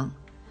死亡。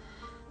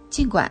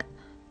尽管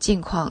境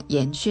况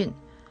严峻，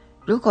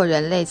如果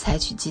人类采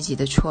取积极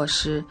的措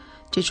施，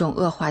这种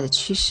恶化的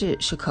趋势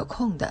是可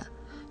控的，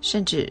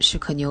甚至是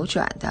可扭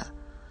转的。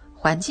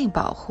环境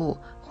保护、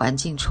环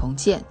境重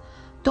建、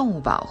动物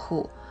保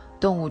护、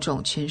动物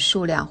种群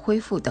数量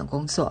恢复等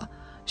工作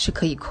是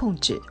可以控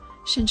制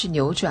甚至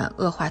扭转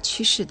恶化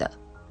趋势的。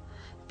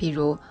比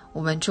如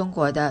我们中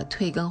国的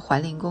退耕还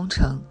林工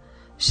程、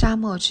沙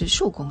漠植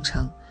树工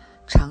程、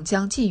长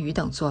江禁渔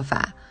等做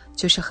法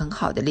就是很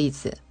好的例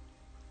子。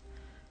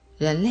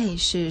人类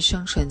是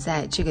生存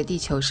在这个地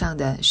球上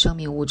的生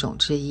命物种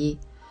之一，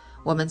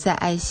我们在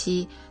爱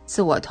惜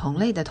自我同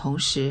类的同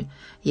时，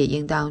也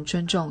应当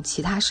尊重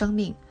其他生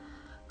命，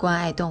关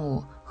爱动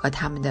物和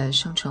它们的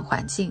生存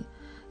环境，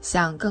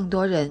向更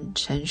多人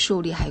陈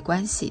述利害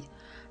关系，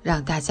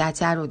让大家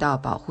加入到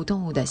保护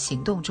动物的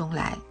行动中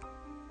来。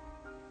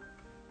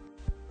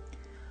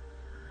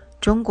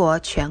中国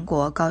全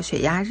国高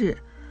血压日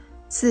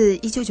自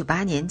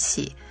1998年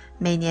起，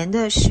每年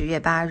的10月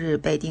8日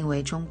被定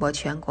为中国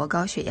全国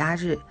高血压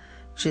日，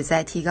旨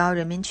在提高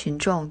人民群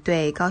众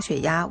对高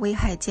血压危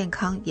害健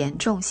康严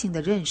重性的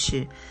认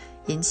识，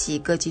引起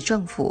各级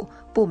政府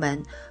部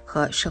门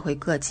和社会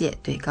各界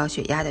对高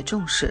血压的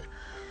重视，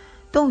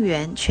动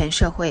员全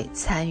社会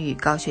参与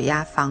高血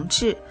压防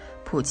治、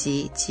普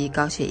及及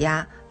高血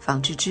压防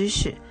治知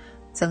识，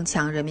增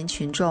强人民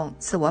群众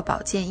自我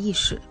保健意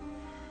识。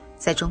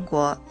在中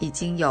国已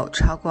经有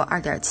超过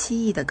 2.7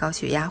 亿的高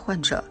血压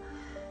患者，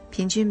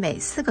平均每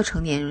4个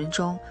成年人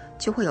中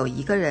就会有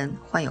1个人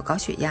患有高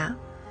血压，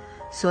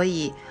所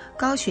以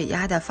高血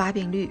压的发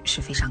病率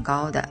是非常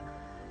高的。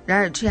然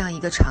而这样一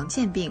个常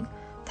见病，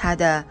它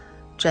的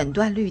诊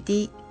断率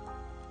低、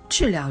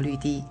治疗率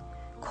低、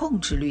控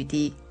制率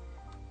低，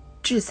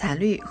致残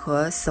率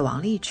和死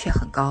亡率却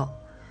很高。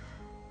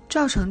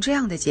造成这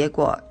样的结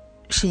果，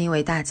是因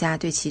为大家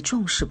对其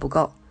重视不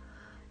够，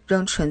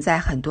仍存在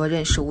很多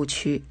认识误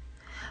区。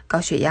高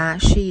血压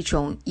是一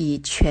种以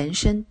全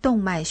身动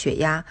脉血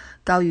压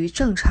高于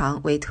正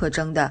常为特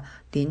征的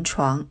临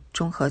床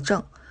综合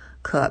症，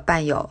可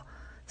伴有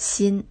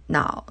心、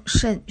脑、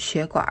肾、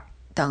血管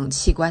等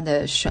器官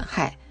的损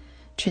害。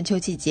春秋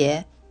季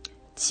节，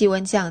气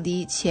温降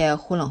低且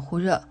忽冷忽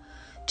热，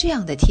这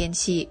样的天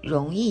气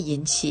容易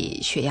引起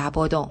血压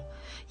波动，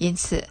因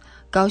此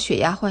高血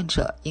压患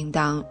者应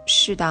当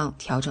适当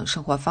调整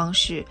生活方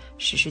式，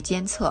实时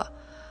监测，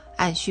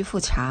按需复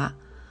查。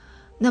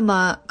那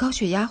么高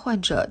血压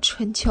患者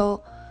春秋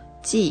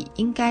季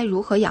应该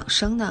如何养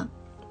生呢？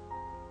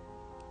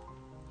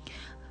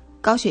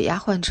高血压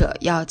患者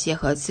要结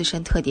合自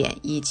身特点，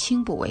以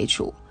清补为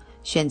主，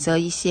选择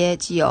一些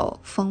既有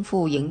丰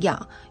富营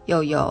养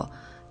又有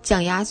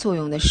降压作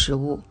用的食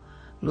物，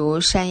如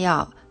山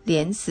药、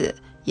莲子、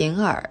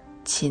银耳、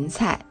芹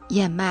菜、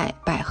燕麦、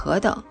百合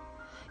等，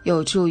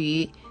有助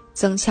于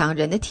增强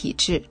人的体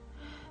质。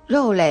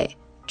肉类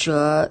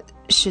则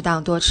适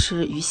当多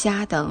吃鱼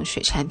虾等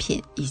水产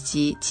品以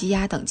及鸡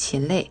鸭等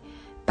禽类，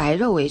白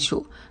肉为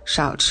主，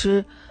少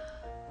吃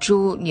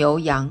猪牛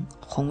羊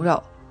红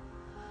肉。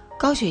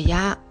高血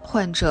压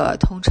患者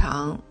通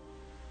常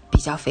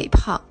比较肥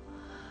胖，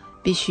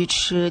必须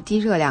吃低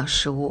热量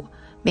食物，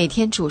每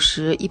天主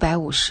食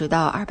150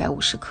到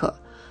250克，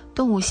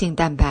动物性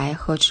蛋白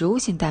和植物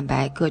性蛋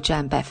白各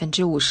占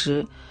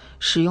 50%，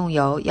 食用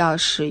油要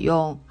使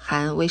用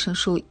含维生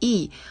素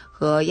E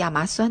和亚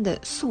麻酸的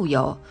素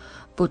油，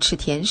不吃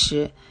甜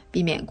食，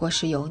避免过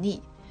食油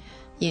腻。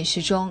饮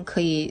食中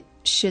可以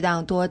适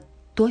当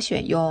多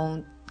选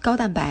用高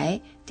蛋白、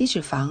低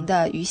脂肪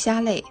的鱼虾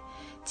类、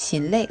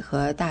禽类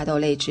和大豆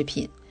类制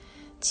品，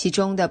其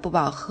中的不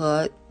饱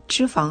和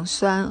脂肪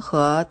酸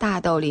和大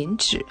豆磷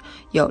脂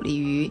有利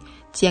于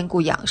兼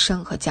顾养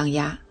生和降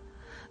压。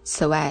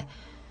此外，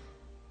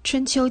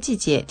春秋季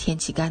节天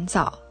气干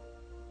燥，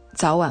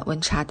早晚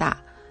温差大，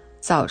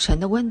早晨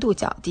的温度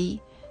较低，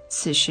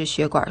此时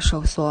血管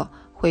收缩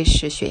会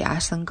使血压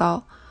升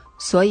高，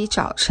所以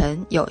早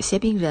晨有些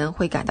病人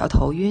会感到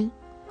头晕。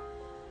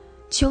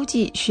秋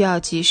季需要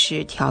及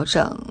时调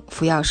整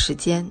服药时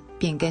间，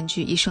并根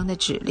据医生的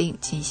指令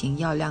进行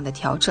药量的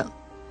调整。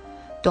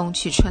冬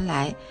去春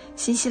来，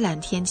新西兰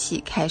天气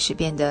开始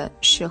变得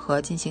适合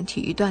进行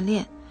体育锻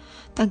炼，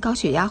但高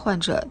血压患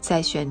者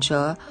在选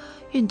择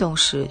运动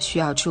时需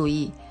要注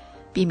意，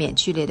避免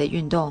剧烈的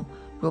运动，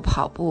如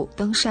跑步、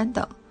登山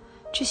等。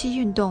这些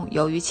运动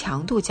由于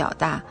强度较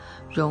大，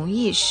容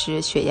易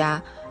使血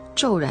压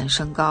骤然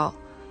升高，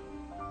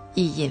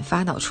易引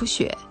发脑出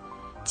血。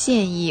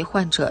建议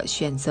患者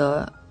选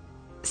择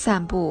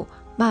散步、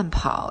慢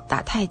跑、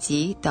打太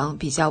极等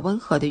比较温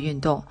和的运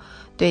动，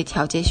对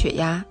调节血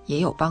压也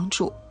有帮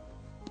助。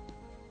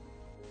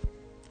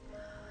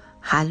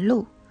寒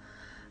露，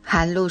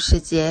寒露时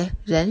节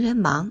人人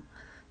忙，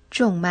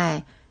种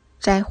麦、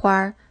摘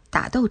花、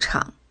打豆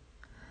场。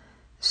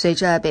随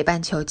着北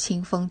半球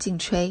清风劲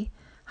吹，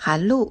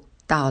寒露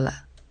到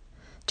了。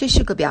这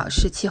是个表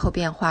示气候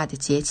变化的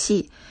节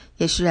气，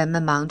也是人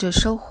们忙着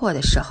收获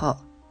的时候。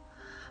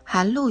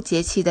寒露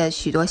节气的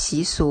许多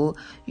习俗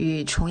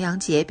与重阳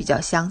节比较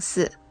相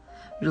似，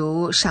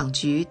如赏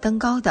菊、登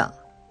高等。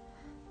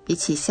比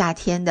起夏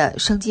天的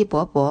生机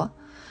勃勃，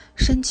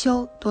深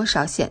秋多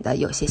少显得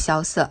有些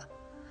萧瑟，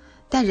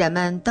但人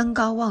们登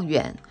高望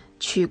远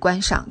去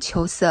观赏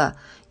秋色，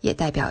也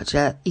代表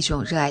着一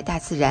种热爱大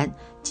自然、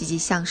积极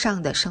向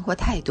上的生活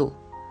态度。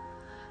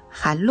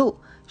寒露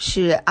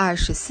是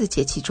24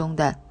节气中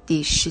的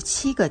第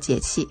17个节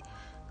气，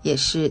也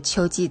是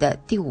秋季的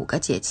第5个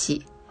节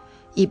气，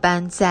一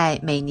般在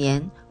每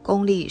年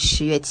公历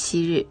10月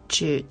7日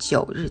至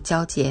9日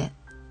交节。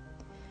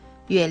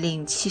月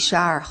令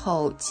72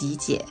候集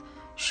解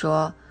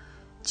说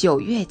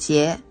：9月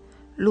节，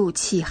露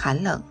气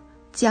寒冷，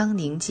将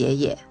凝结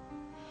也。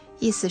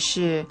意思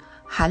是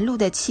寒露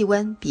的气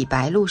温比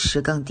白露时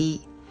更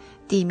低，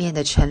地面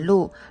的晨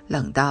露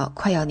冷到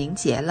快要凝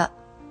结了。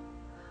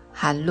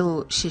寒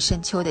露是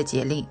深秋的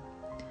节令，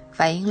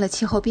反映了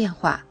气候变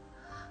化。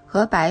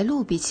和白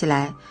露比起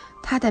来，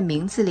它的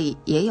名字里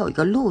也有一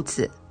个露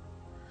字，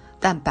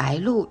但白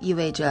露意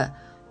味着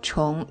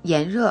从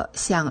炎热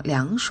向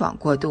凉爽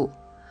过渡，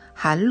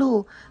寒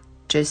露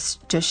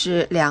则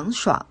是凉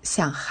爽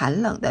向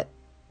寒冷的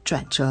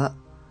转折。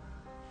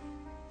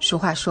俗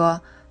话说，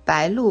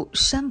白露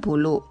身不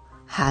露，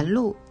寒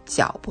露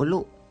脚不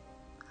露。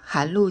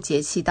寒露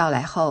节气到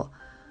来后，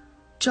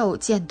昼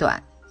渐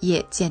短，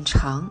夜渐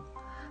长，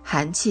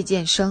寒气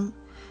渐生，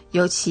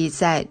尤其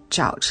在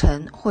早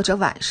晨或者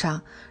晚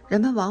上，人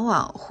们往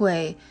往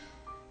会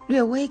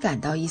略微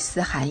感到一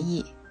丝寒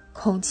意，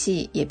空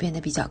气也变得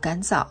比较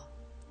干燥。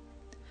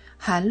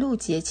寒露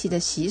节气的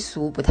习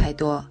俗不太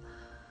多，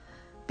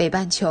北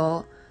半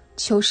球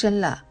秋深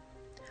了，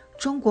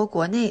中国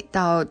国内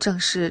倒正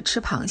是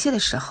吃螃蟹的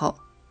时候。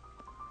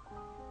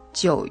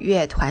9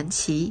月团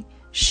旗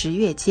，10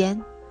月间，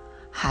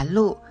寒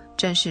露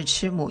正是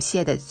吃母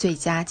蟹的最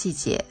佳季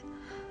节，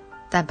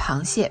但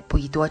螃蟹不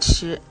宜多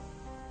吃。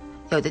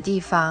有的地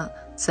方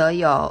则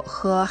有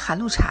喝寒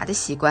露茶的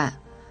习惯，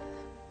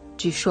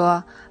据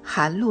说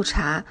寒露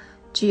茶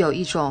具有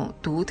一种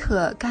独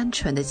特甘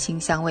醇的清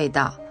香味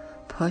道，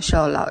颇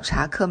受老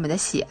茶客们的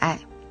喜爱。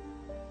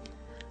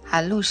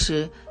寒露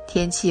时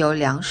天气由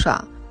凉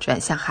爽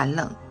转向寒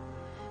冷，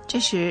这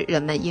时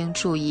人们应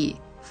注意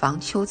防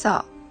秋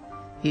燥，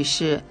于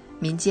是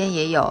民间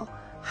也有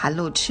寒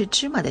露吃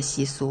芝麻的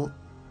习俗。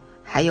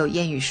还有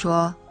谚语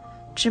说，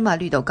芝麻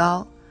绿豆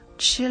糕，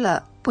吃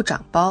了不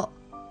长包。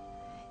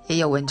也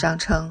有文章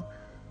称，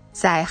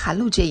在寒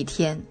露这一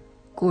天，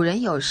古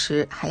人有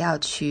时还要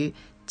取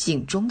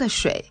井中的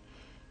水，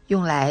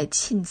用来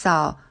浸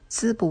造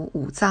滋补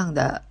五脏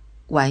的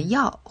丸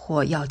药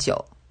或药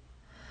酒。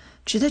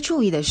值得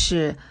注意的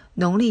是，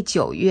农历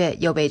9月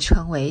又被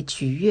称为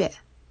菊月，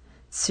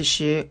此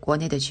时国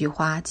内的菊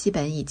花基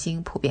本已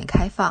经普遍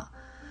开放，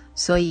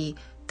所以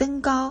登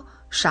高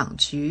赏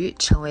菊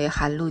成为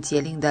寒露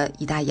节令的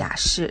一大雅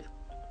事。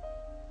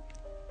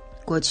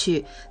过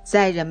去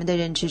在人们的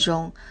认知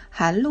中，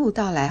寒露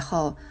到来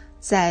后，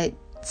在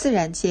自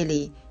然界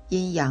里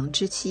阴阳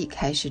之气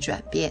开始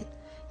转变，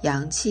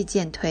阳气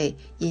渐退，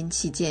阴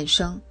气渐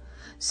生，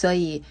所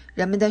以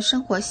人们的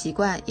生活习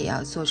惯也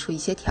要做出一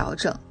些调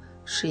整，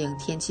适应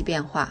天气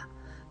变化。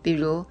比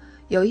如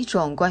有一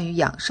种关于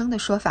养生的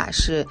说法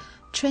是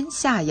春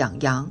夏养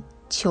阳，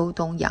秋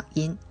冬养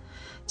阴。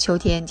秋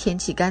天天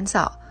气干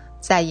燥，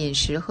在饮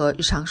食和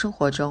日常生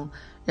活中，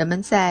人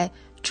们在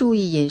注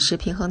意饮食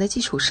平衡的基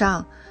础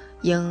上，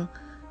应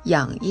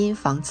养阴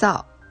防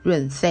燥，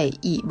润肺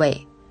益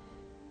胃。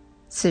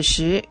此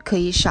时可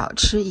以少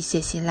吃一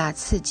些辛辣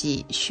刺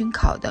激、熏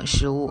烤等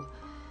食物，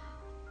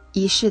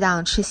宜适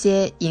当吃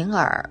些银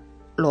耳、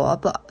萝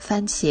卜、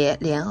番茄、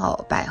莲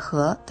藕、百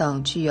合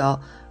等具有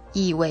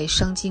益胃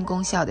生津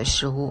功效的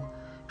食物。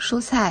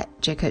蔬菜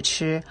则可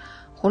吃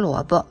胡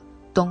萝卜、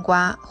冬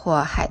瓜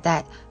或海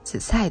带、紫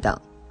菜等。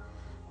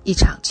一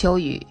场秋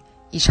雨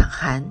一场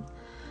寒，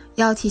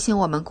要提醒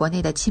我们国内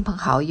的亲朋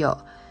好友，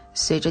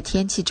随着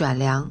天气转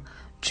凉，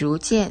逐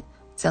渐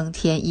增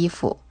添衣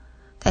服，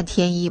但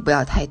添衣不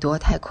要太多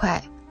太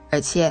快，而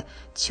且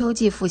秋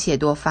季腹泻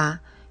多发，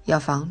要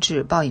防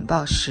止暴饮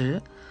暴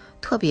食，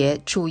特别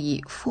注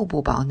意腹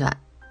部保暖。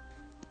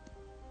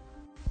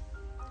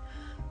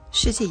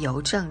世界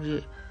邮政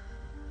日，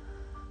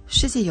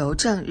世界邮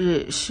政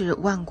日是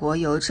万国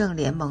邮政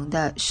联盟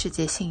的世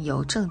界性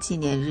邮政纪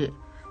念日。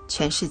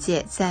全世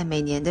界在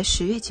每年的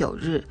10月9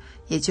日，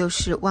也就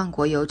是万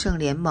国邮政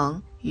联盟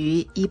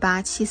于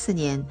1874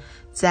年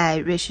在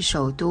瑞士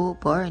首都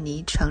伯尔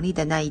尼成立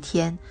的那一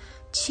天，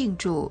庆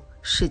祝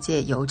世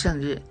界邮政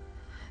日。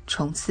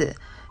从此，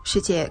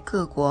世界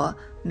各国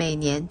每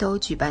年都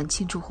举办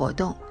庆祝活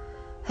动，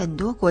很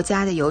多国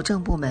家的邮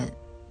政部门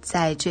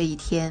在这一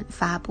天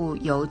发布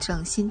邮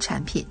政新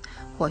产品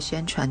或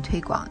宣传推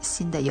广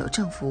新的邮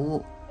政服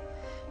务。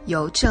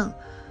邮政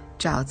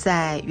早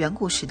在远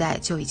古时代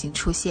就已经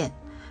出现，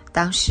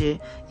当时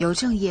邮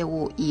政业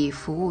务以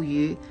服务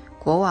于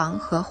国王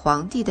和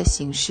皇帝的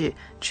形式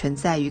存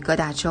在于各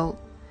大洲。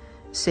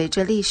随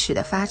着历史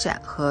的发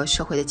展和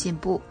社会的进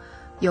步，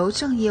邮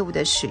政业务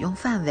的使用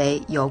范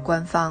围由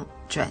官方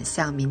转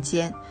向民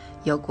间，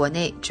由国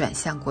内转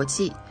向国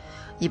际。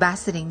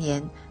1840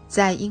年，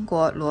在英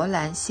国罗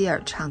兰希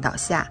尔倡导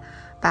下，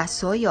把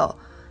所有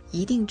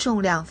一定重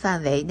量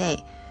范围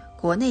内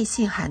国内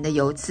信函的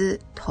邮资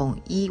统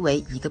一为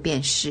一个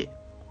便士，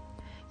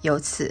由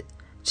此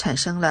产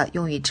生了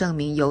用以证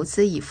明邮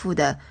资已付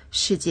的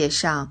世界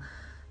上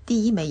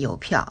第一枚邮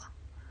票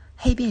——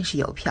黑便士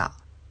邮票。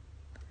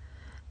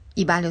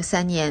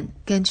1863年，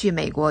根据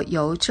美国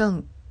邮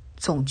政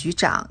总局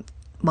长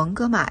蒙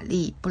哥马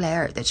利·布莱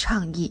尔的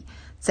倡议，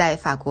在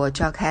法国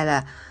召开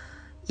了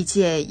一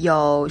届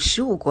有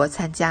15国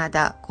参加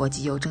的国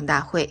际邮政大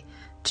会，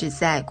旨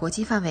在国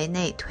际范围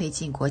内推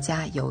进国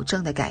家邮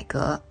政的改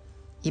革。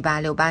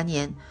1868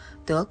年，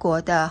德国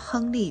的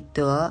亨利·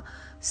德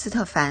斯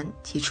特凡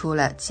提出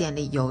了建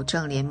立邮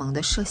政联盟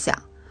的设想。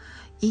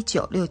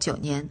1969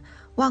年，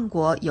万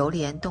国邮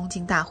联东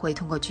京大会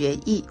通过决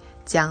议，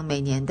将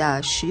每年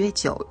的10月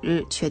9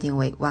日确定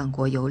为万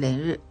国邮联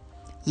日，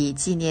以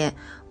纪念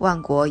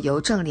万国邮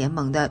政联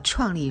盟的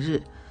创立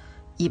日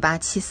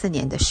1874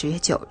年的10月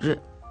9日。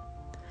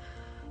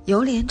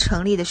邮联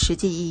成立的实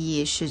际意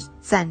义是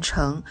赞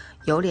成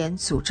邮联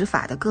组织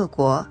法的各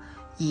国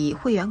以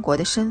会员国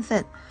的身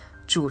份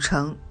组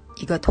成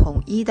一个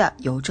统一的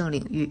邮政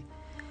领域，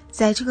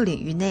在这个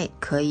领域内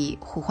可以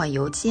互换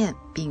邮件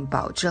并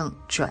保证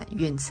转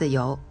运自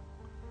由。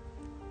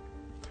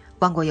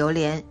万国邮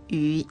联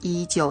于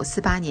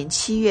1948年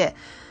7月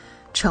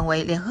成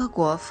为联合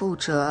国负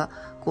责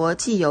国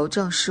际邮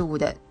政事务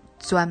的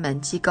专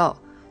门机构，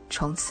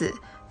从此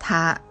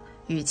它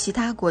与其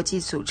他国际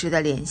组织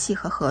的联系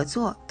和合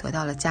作得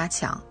到了加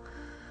强。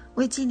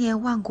为纪念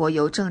万国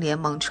邮政联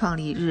盟创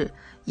立日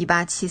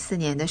1874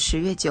年的10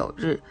月9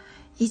日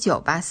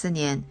，1984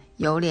年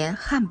邮联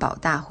汉堡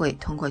大会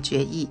通过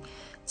决议，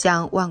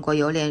将万国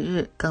邮联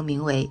日更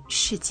名为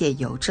世界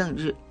邮政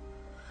日。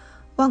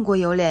万国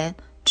邮联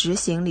执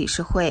行理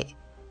事会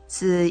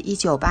自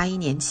1981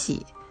年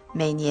起，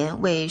每年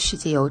为世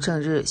界邮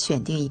政日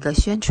选定一个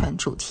宣传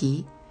主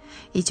题。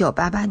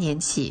1988年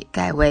起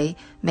改为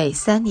每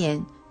3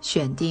年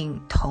选定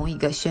同一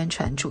个宣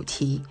传主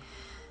题。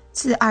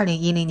自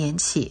2010年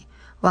起，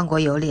万国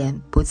邮联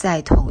不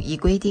再统一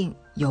规定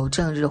邮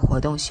政日活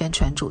动宣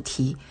传主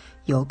题，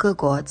由各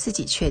国自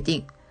己确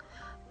定。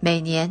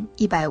每年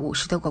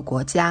150多个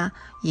国家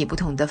以不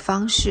同的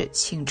方式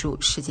庆祝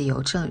世界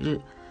邮政日，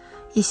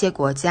一些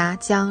国家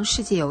将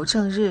世界邮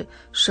政日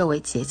设为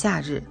节假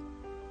日。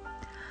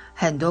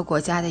很多国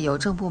家的邮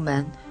政部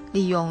门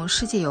利用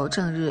世界邮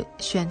政日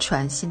宣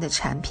传新的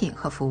产品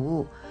和服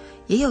务，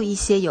也有一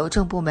些邮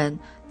政部门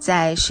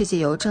在世界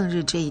邮政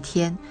日这一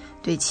天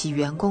对其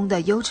员工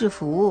的优质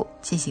服务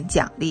进行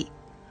奖励。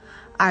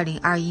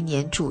2021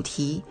年主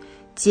题：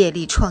借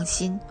力创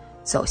新，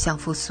走向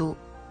复苏。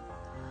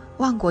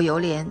万国邮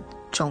联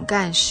总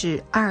干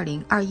事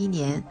2021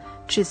年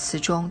致辞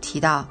中提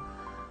到，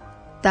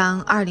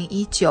当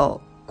2019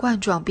冠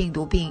状病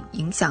毒病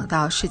影响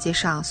到世界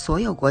上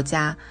所有国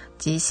家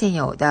及现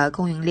有的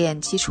供应链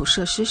基础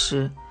设施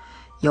时，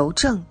邮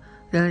政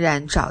仍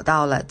然找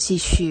到了继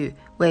续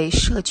为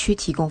社区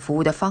提供服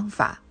务的方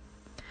法。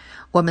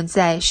我们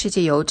在世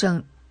界邮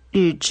政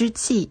日之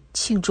际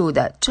庆祝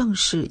的正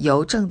是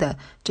邮政的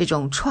这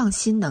种创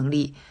新能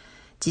力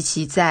及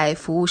其在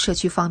服务社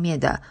区方面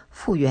的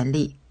复原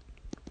力。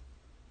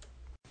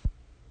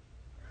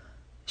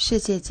世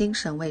界精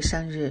神卫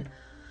生日。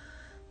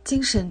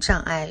精神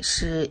障碍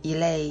是一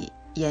类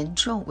严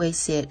重威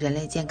胁人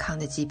类健康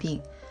的疾病。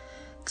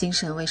精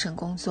神卫生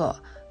工作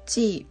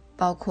既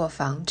包括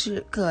防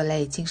治各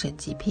类精神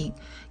疾病，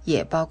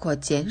也包括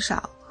减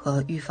少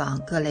和预防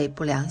各类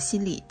不良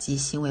心理及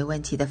行为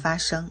问题的发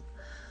生。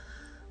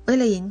为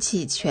了引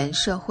起全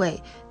社会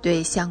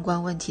对相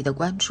关问题的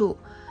关注，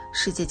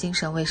世界精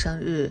神卫生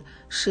日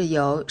是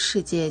由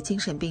世界精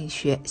神病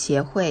学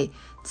协会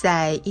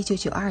在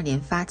1992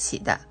年发起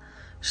的，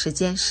时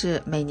间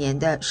是每年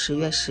的10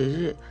月10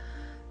日。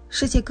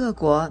世界各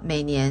国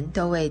每年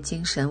都为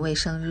精神卫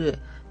生日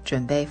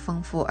准备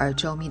丰富而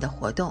周密的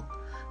活动，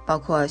包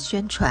括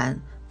宣传、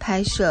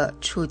拍摄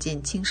促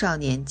进青少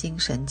年精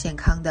神健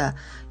康的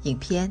影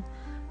片，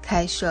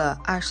开设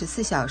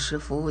24小时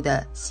服务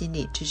的心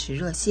理支持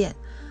热线，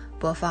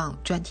播放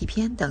专题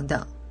片等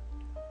等。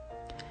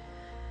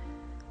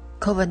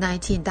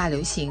COVID-19 大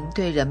流行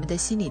对人们的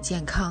心理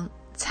健康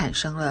产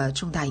生了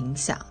重大影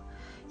响，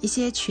一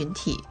些群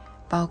体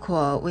包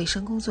括卫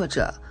生工作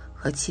者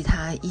和其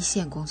他一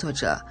线工作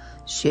者、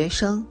学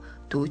生、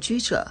独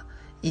居者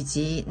以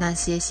及那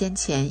些先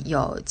前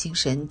有精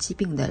神疾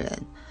病的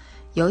人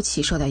尤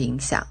其受到影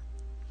响。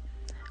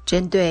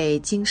针对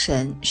精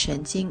神、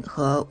神经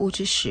和物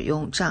质使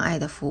用障碍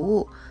的服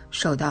务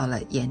受到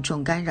了严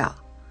重干扰。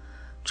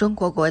中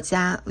国国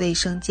家卫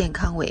生健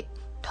康委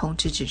通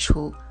知指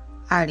出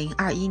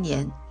，2021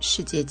年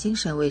世界精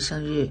神卫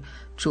生日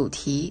主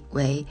题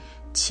为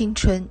青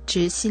春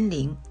之心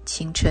灵，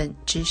青春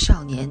之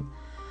少年，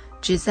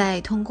旨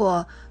在通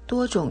过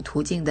多种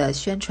途径的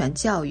宣传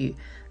教育，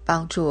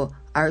帮助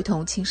儿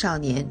童青少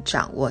年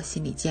掌握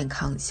心理健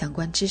康相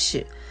关知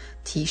识，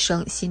提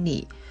升心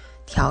理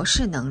调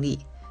试能力，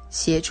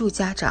协助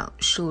家长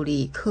树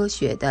立科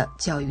学的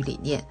教育理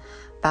念，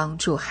帮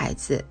助孩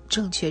子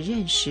正确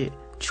认识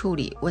处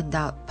理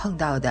碰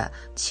到的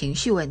情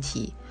绪问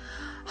题，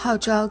号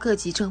召各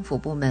级政府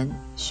部门、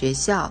学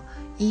校、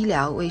医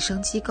疗卫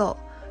生机构、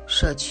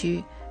社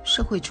区、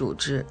社会组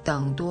织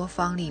等多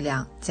方力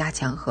量加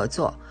强合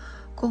作，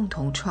共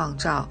同创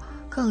造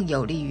更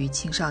有利于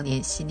青少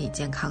年心理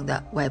健康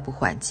的外部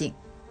环境。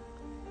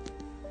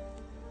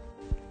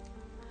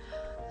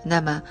那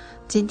么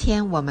今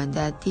天我们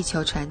的地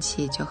球传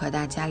奇就和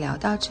大家聊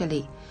到这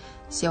里，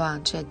希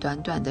望这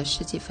短短的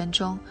10几分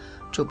钟，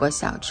主播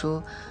小猪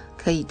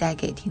可以带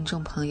给听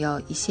众朋友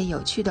一些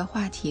有趣的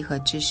话题和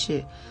知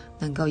识，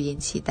能够引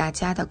起大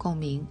家的共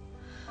鸣。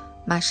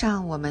马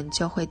上我们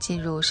就会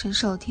进入深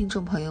受听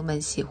众朋友们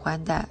喜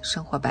欢的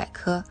生活百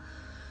科，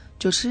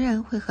主持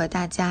人会和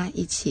大家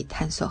一起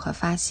探索和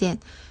发现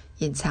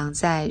隐藏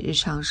在日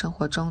常生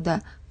活中的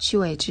趣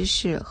味知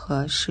识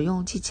和实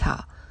用技巧。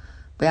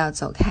不要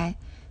走开，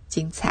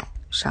精彩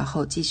稍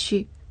后继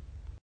续。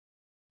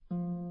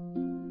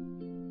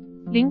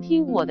聆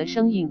听我的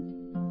声音，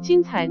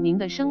精彩您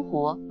的生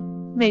活，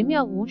美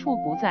妙无处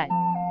不在。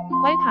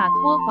怀卡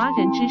托华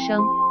人之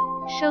声，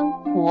生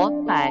活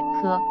百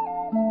科。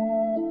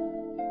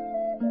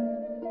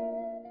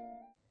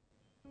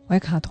怀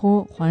卡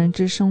托华人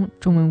之声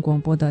中文广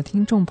播的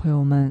听众朋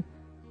友们，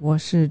我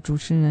是主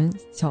持人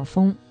小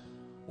峰，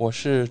我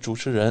是主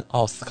持人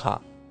奥斯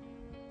卡。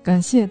感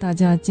谢大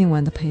家今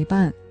晚的陪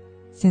伴。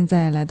现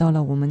在来到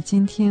了我们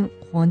今天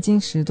黄金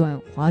时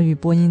段华语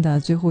播音的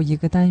最后一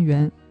个单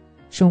元，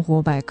生活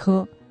百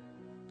科。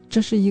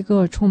这是一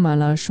个充满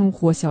了生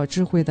活小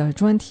智慧的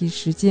专题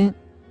时间，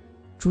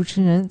主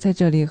持人在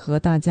这里和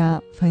大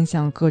家分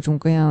享各种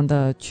各样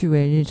的趣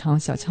味日常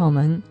小窍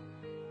门，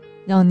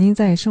让您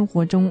在生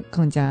活中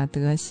更加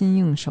得心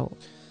应手。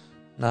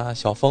那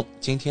小峰，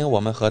今天我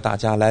们和大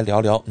家来聊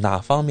聊哪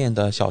方面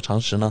的小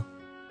常识呢？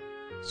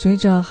随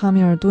着哈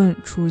密尔顿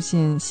出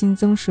现新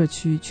增社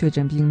区确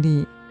诊病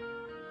例，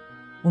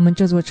我们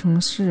这座城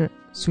市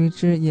随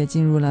之也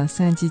进入了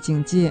3级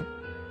警戒。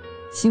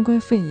新冠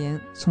肺炎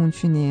从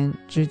去年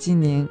至今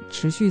年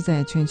持续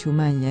在全球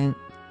蔓延，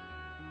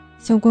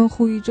相关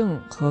后遗症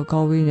和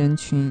高危人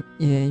群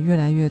也越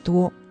来越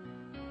多，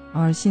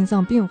而心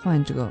脏病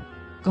患者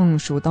更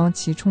首当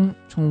其冲，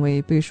成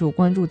为备受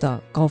关注的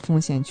高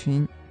风险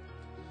群。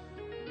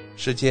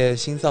世界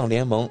心脏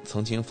联盟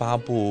曾经发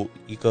布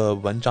一个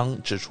文章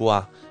指出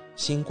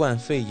新冠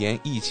肺炎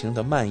疫情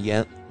的蔓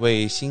延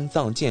为心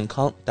脏健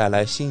康带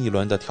来新一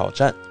轮的挑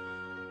战，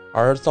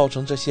而造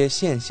成这些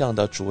现象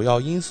的主要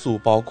因素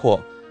包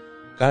括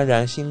感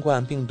染新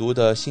冠病毒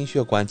的心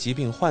血管疾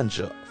病患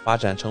者发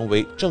展成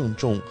为症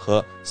重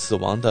和死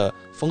亡的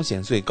风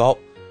险最高，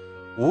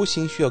无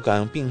心血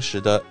管病史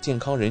的健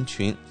康人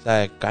群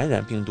在感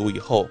染病毒以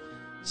后，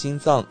心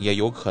脏也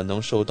有可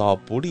能受到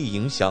不利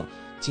影响，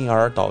进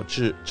而导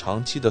致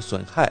长期的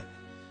损害，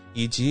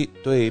以及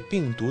对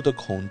病毒的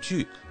恐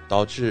惧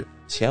导致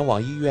前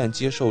往医院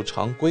接受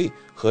常规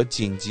和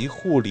紧急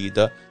护理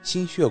的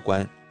心血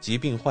管疾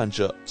病患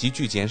者急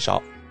剧减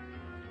少。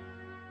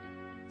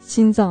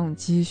心脏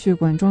及血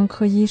管专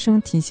科医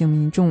生提醒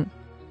民众，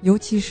尤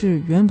其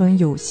是原本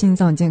有心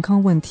脏健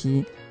康问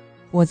题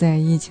或在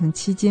疫情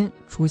期间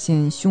出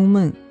现胸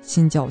闷、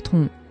心绞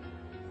痛、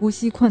呼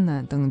吸困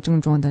难等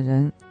症状的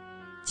人，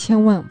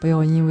千万不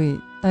要因为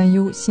担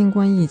忧新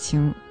冠疫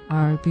情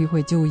而避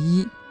讳就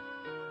医，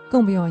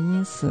更不要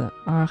因此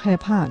而害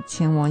怕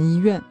前往医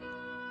院，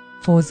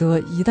否则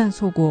一旦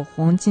错过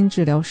黄金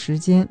治疗时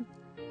间，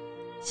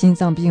心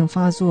脏病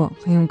发作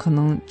很有可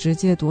能直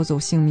接夺走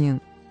性命。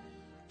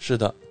是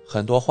的，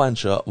很多患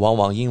者往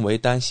往因为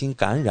担心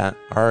感染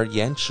而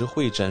延迟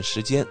会诊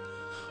时间，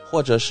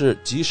或者是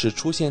即使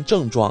出现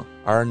症状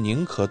而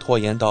宁可拖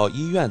延到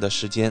医院的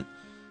时间，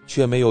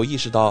却没有意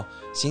识到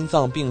心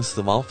脏病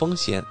死亡风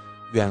险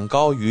远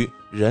高于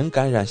人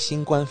感染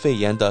新冠肺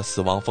炎的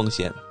死亡风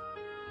险。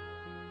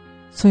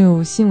曾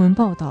有新闻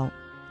报道，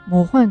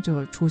某患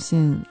者出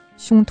现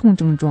胸痛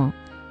症状，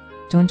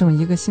整整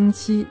1个星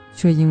期，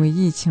却因为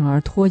疫情而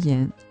拖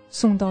延，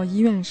送到医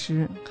院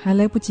时还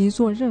来不及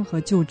做任何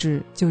救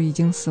治就已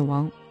经死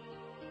亡。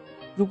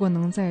如果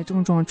能在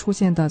症状出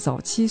现的早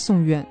期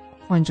送院，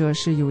患者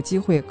是有机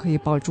会可以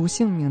保住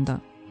性命的。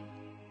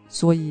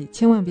所以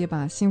千万别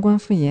把新冠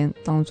肺炎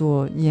当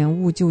作延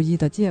误就医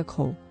的借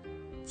口，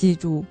记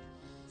住，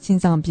心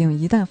脏病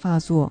一旦发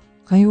作，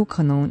很有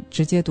可能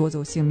直接夺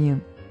走性命。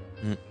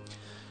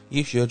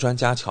医学专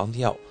家强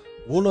调，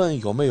无论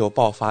有没有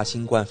爆发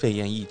新冠肺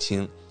炎疫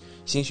情，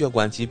心血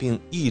管疾病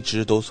一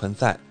直都存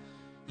在，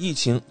疫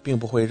情并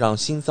不会让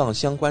心脏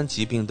相关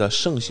疾病的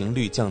盛行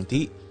率降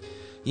低，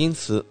因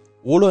此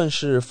无论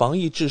是防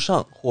疫至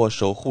上或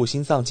守护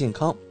心脏健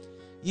康，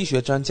医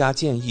学专家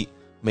建议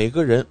每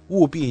个人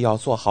务必要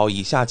做好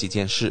以下几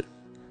件事。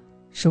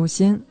首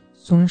先，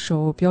遵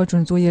守标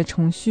准作业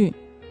程序，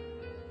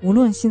无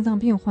论心脏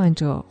病患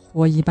者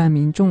或一般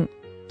民众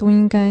都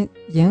应该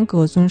严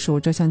格遵守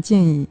这项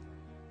建议，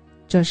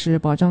这是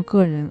保障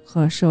个人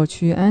和社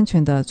区安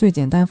全的最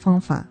简单方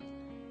法，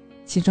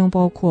其中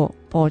包括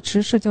保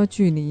持社交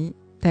距离、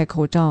戴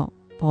口罩、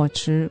保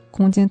持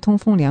空间通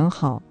风良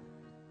好、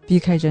避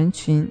开人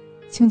群、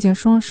清洁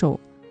双手、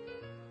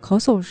咳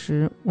嗽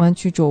时弯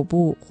曲肘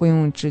部或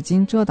用纸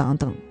巾遮挡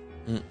等。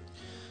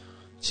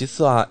其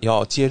次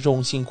要接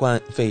种新冠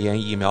肺炎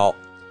疫苗。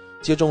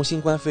接种新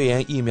冠肺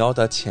炎疫苗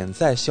的潜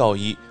在效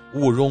益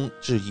毋庸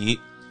置疑，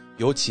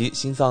尤其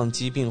心脏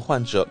疾病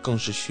患者更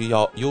是需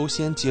要优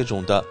先接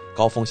种的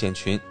高风险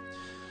群。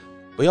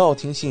不要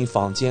听信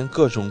坊间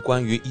各种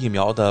关于疫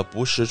苗的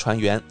不实传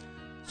言，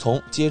从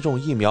接种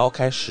疫苗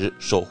开始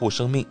守护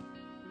生命。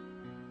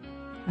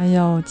还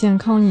要健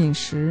康饮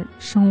食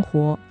生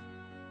活。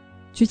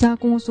居家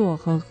工作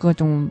和各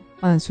种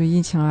伴随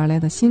疫情而来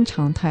的新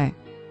常态，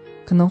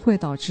可能会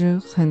导致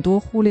很多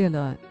忽略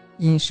了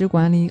饮食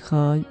管理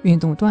和运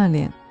动锻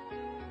炼，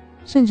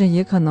甚至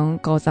也可能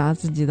搞砸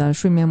自己的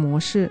睡眠模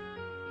式。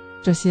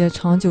这些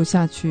长久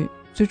下去，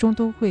最终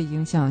都会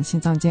影响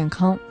心脏健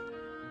康。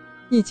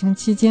疫情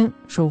期间，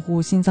守护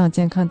心脏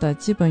健康的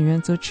基本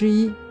原则之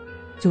一，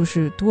就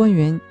是多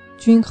元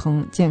均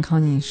衡健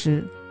康饮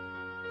食，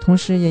同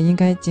时也应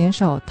该减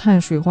少碳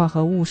水化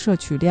合物摄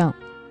取量，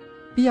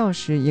必要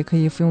时也可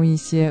以服用一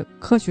些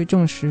科学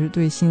证实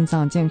对心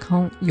脏健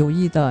康有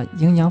益的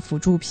营养辅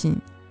助品，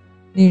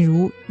例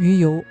如鱼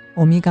油、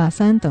欧米伽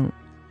3等。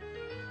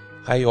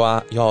还有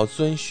要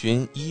遵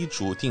循医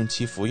嘱定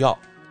期服药。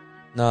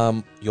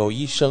那有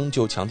医生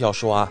就强调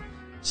说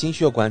心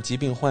血管疾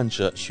病患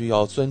者需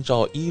要遵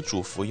照医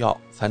嘱服药，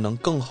才能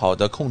更好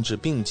地控制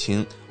病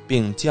情，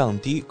并降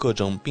低各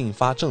种并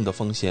发症的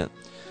风险。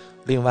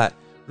另外，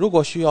如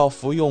果需要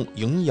服用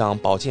营养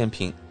保健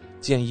品，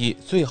建议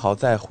最好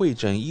在会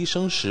诊医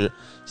生时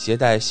携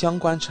带相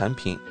关产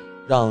品，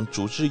让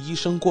主治医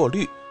生过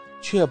滤，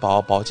确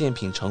保保健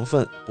品成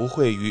分不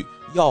会与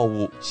药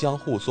物相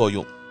互作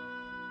用。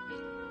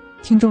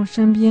听众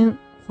身边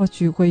或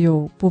许会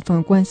有部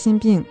分冠心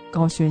病、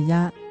高血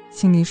压、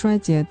心力衰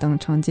竭等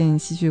常见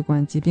心血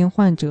管疾病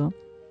患者，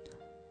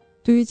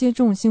对于接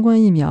种新冠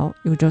疫苗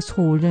有着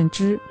错误认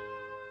知，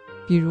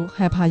比如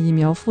害怕疫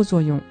苗副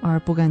作用而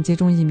不敢接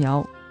种疫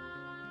苗，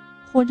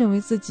或认为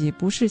自己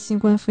不是新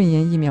冠肺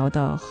炎疫苗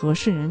的合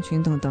适人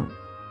群等等。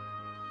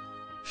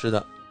是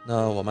的，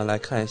那我们来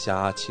看一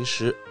下其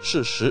实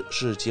事实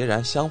是截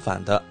然相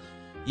反的。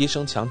医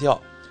生强调，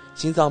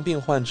心脏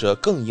病患者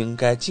更应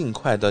该尽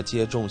快地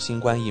接种新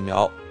冠疫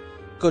苗。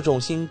各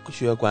种心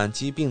血管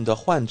疾病的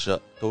患者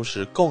都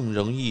是更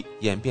容易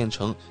演变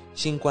成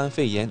新冠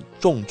肺炎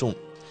重症，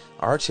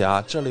而且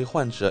这类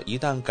患者一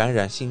旦感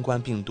染新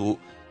冠病毒，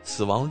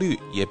死亡率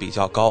也比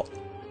较高。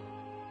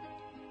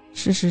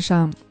事实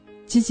上，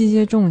积极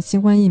接种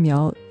新冠疫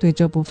苗对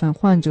这部分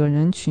患者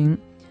人群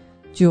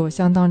具有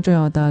相当重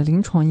要的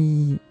临床意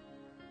义，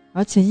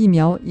而且疫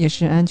苗也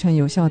是安全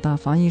有效的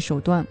防疫手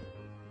段。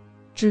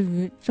至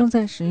于正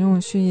在使用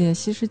血液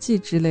稀释剂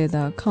之类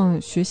的抗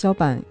血小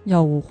板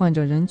药物患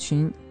者人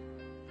群，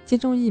接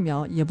种疫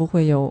苗也不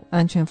会有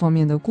安全方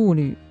面的顾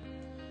虑。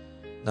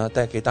那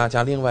带给大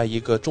家另外一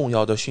个重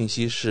要的讯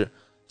息是，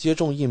接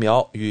种疫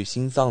苗与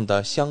心脏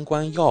的相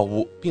关药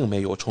物并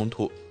没有冲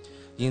突，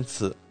因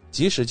此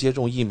即使接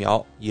种疫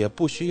苗也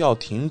不需要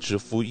停止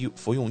服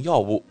用药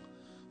物。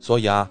所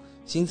以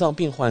心脏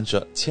病患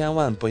者千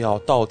万不要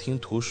道听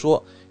途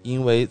说，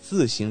因为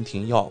自行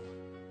停药。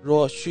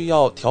若需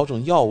要调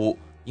整药物，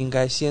应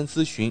该先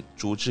咨询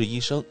主治医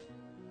生。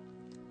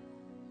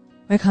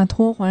怀卡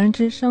托华人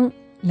之声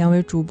两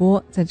位主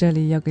播在这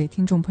里要给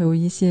听众朋友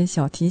一些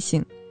小提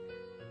醒。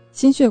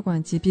心血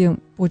管疾病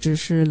不只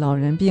是老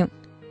人病，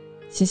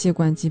心血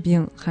管疾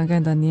病涵盖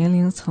的年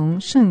龄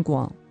层甚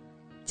广，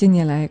近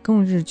年来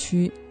更日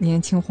趋年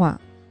轻化。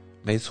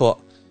没错，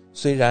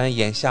虽然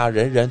眼下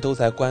人人都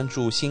在关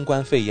注新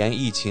冠肺炎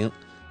疫情，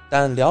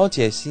但了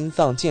解心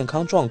脏健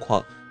康状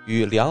况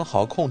与良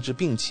好控制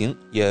病情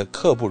也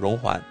刻不容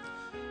缓。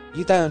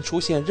一旦出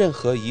现任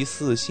何疑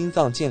似心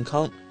脏健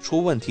康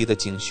出问题的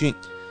警讯，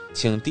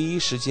请第一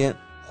时间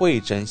会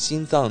诊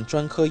心脏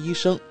专科医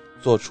生，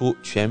做出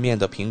全面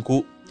的评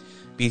估。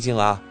毕竟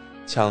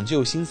抢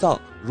救心脏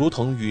如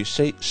同与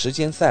时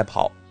间赛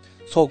跑，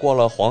错过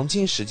了黄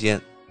金时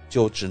间，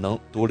就只能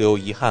独留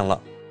遗憾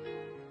了。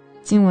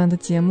今晚的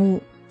节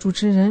目，主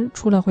持人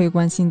除了会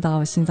关心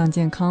到心脏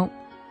健康，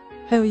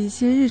还有一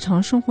些日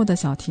常生活的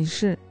小提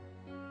示。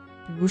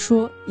比如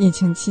说，疫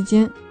情期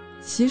间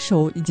洗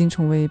手已经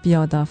成为必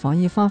要的防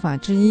疫方法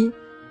之一，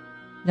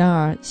然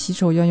而洗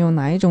手要用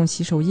哪一种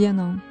洗手液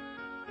呢？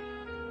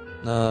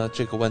那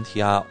这个问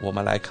题我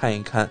们来看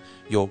一看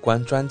有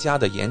关专家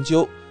的研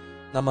究。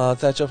那么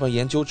在这份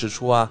研究指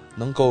出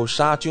能够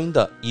杀菌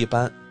的一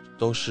般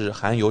都是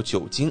含有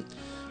酒精，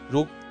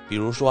比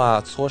如说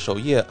搓手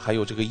液，还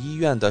有这个医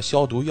院的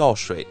消毒药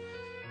水。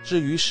至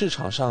于市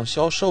场上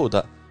销售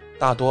的，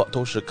大多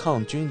都是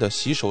抗菌的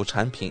洗手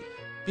产品，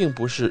并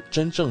不是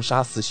真正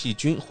杀死细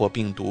菌或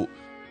病毒，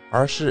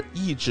而是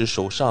抑制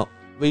手上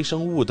微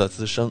生物的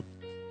滋生。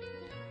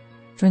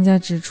专家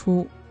指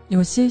出，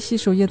有些洗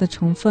手液的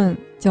成分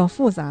较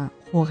复杂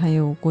或含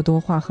有过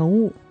多化合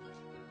物，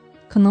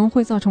可能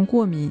会造成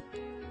过敏，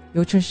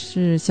尤其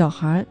是小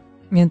孩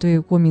面对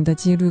过敏的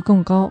几率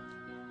更高。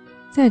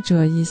再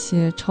者，一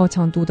些超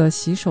强度的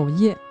洗手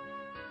液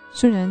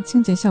虽然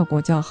清洁效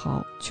果较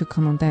好，却可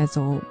能带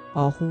走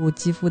保护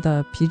肌肤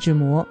的皮脂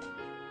膜，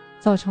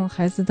造成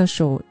孩子的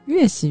手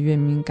越洗越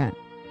敏感。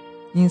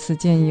因此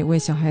建议为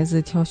小孩子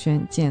挑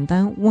选简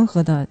单温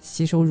和的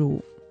洗手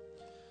乳。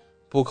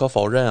不可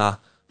否认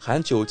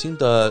含酒精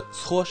的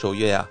搓手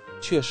液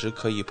确实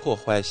可以破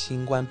坏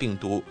新冠病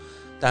毒，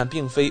但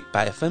并非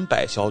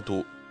100%消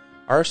毒。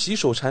而洗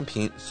手产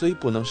品虽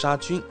不能杀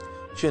菌，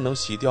却能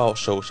洗掉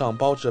手上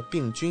包着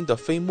病菌的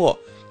飞沫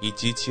以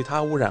及其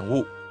他污染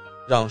物，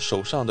让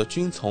手上的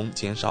菌丛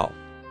减少。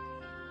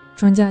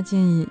专家建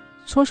议，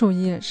搓手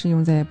液是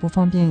用在不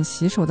方便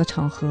洗手的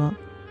场合，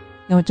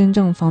要真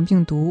正防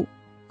病毒，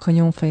可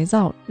用肥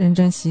皂认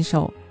真洗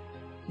手，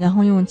然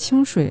后用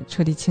清水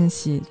彻底清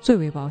洗最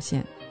为保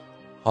险。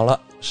好了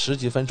，10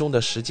几分钟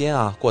的时间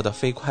过得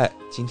飞快，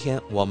今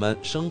天我们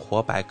生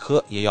活百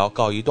科也要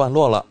告一段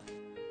落了。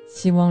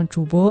希望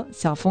主播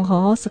小峰和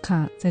奥斯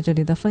卡在这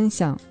里的分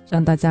享，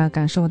让大家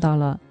感受到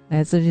了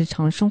来自日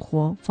常生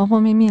活方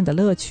方面面的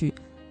乐趣。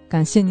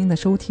感谢您的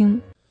收听。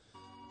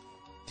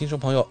听众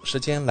朋友，时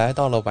间来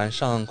到了晚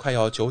上快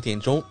要9点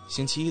钟，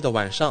星期一的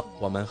晚上，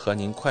我们和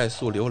您快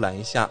速浏览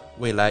一下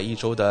未来一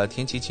周的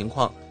天气情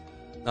况。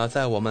那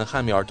在我们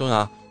汉密尔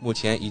顿目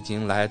前已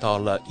经来到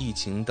了疫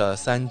情的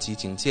3级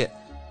警戒。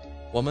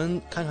我们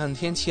看看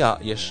天气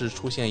也是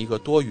出现一个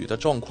多雨的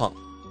状况。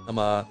那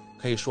么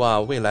可以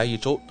说未来一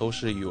周都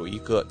是有一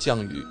个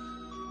降雨。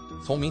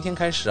从明天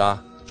开始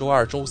周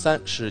2、周3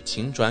是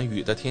晴转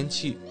雨的天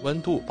气，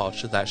温度保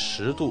持在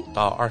10度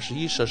到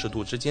21摄氏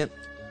度之间。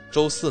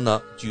周4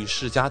呢，雨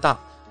势加大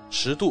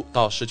，10度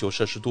到19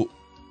摄氏度。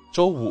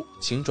周5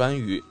晴转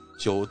雨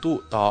，9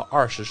度到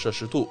20摄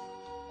氏度。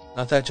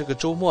那在这个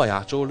周末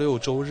周6、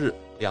周日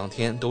2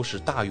天都是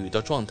大雨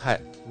的状态，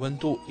温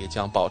度也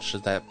将保持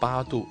在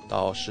8度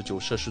到19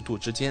摄氏度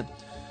之间。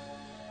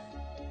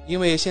因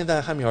为现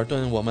在汉密尔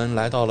顿我们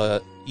来到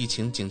了疫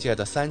情警戒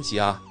的3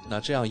级那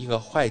这样一个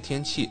坏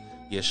天气，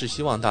也是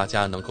希望大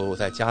家能够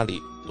在家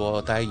里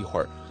多待一会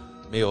儿，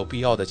没有必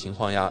要的情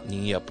况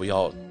您也不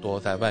要多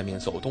在外面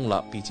走动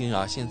了。毕竟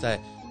现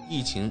在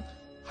疫情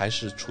还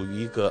是处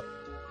于一个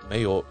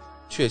没有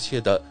确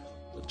切的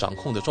掌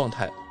控的状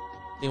态。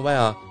另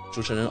外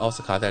主持人奥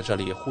斯卡在这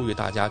里呼吁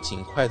大家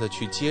尽快的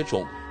去接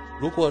种，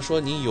如果说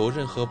您有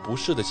任何不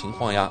适的情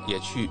况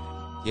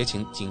也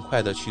请尽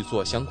快的去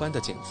做相关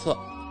的检测。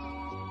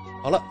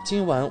好了，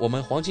今晚我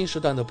们黄金时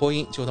段的播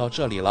音就到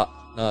这里了。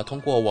那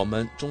通过我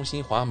们中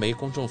新华媒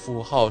公众服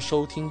务号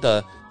收听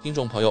的听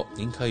众朋友，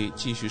您可以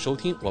继续收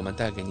听我们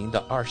带给您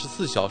的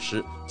24小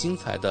时精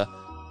彩的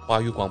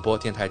华语广播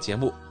电台节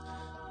目。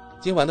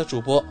今晚的主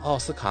播奥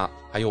斯卡，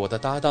还有我的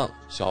搭档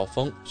小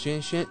峰、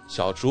轩轩、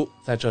小竹，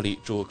在这里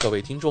祝各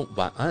位听众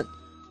晚安。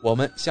我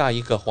们下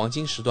一个黄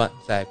金时段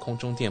在空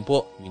中电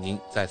波与您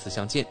再次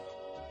相见。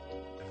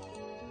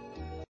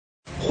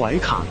怀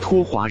卡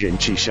托华人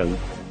之声，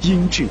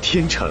音质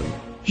天成，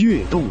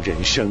悦动人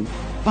生，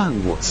伴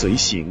我隨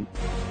行。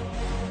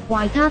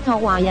懷卡托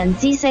華人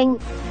之聲，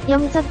音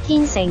質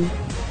天成，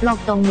樂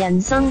動人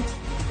生，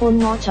伴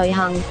我隨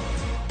行。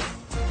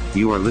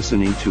You are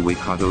listening to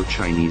Waikato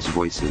Chinese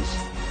Voices.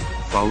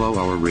 Follow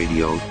our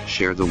radio,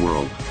 share the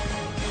world.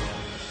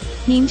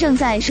 您正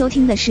在收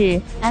听的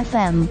是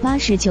FM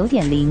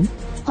 89.0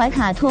怀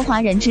卡托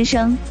华人之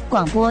声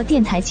广播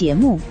电台节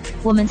目，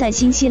我们在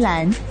新西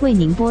兰为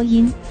您播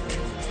音。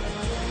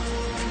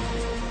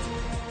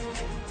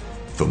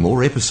For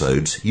more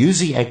episodes, use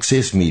the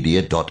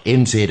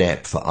accessmedia.nz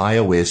app for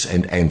iOS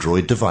and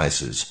Android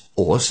devices,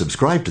 or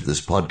subscribe to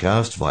this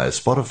podcast via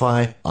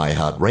Spotify,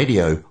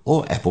 iHeartRadio,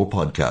 or Apple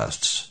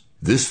Podcasts.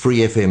 This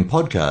Free FM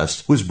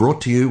podcast was brought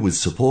to you with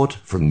support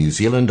from New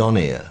Zealand On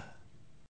Air.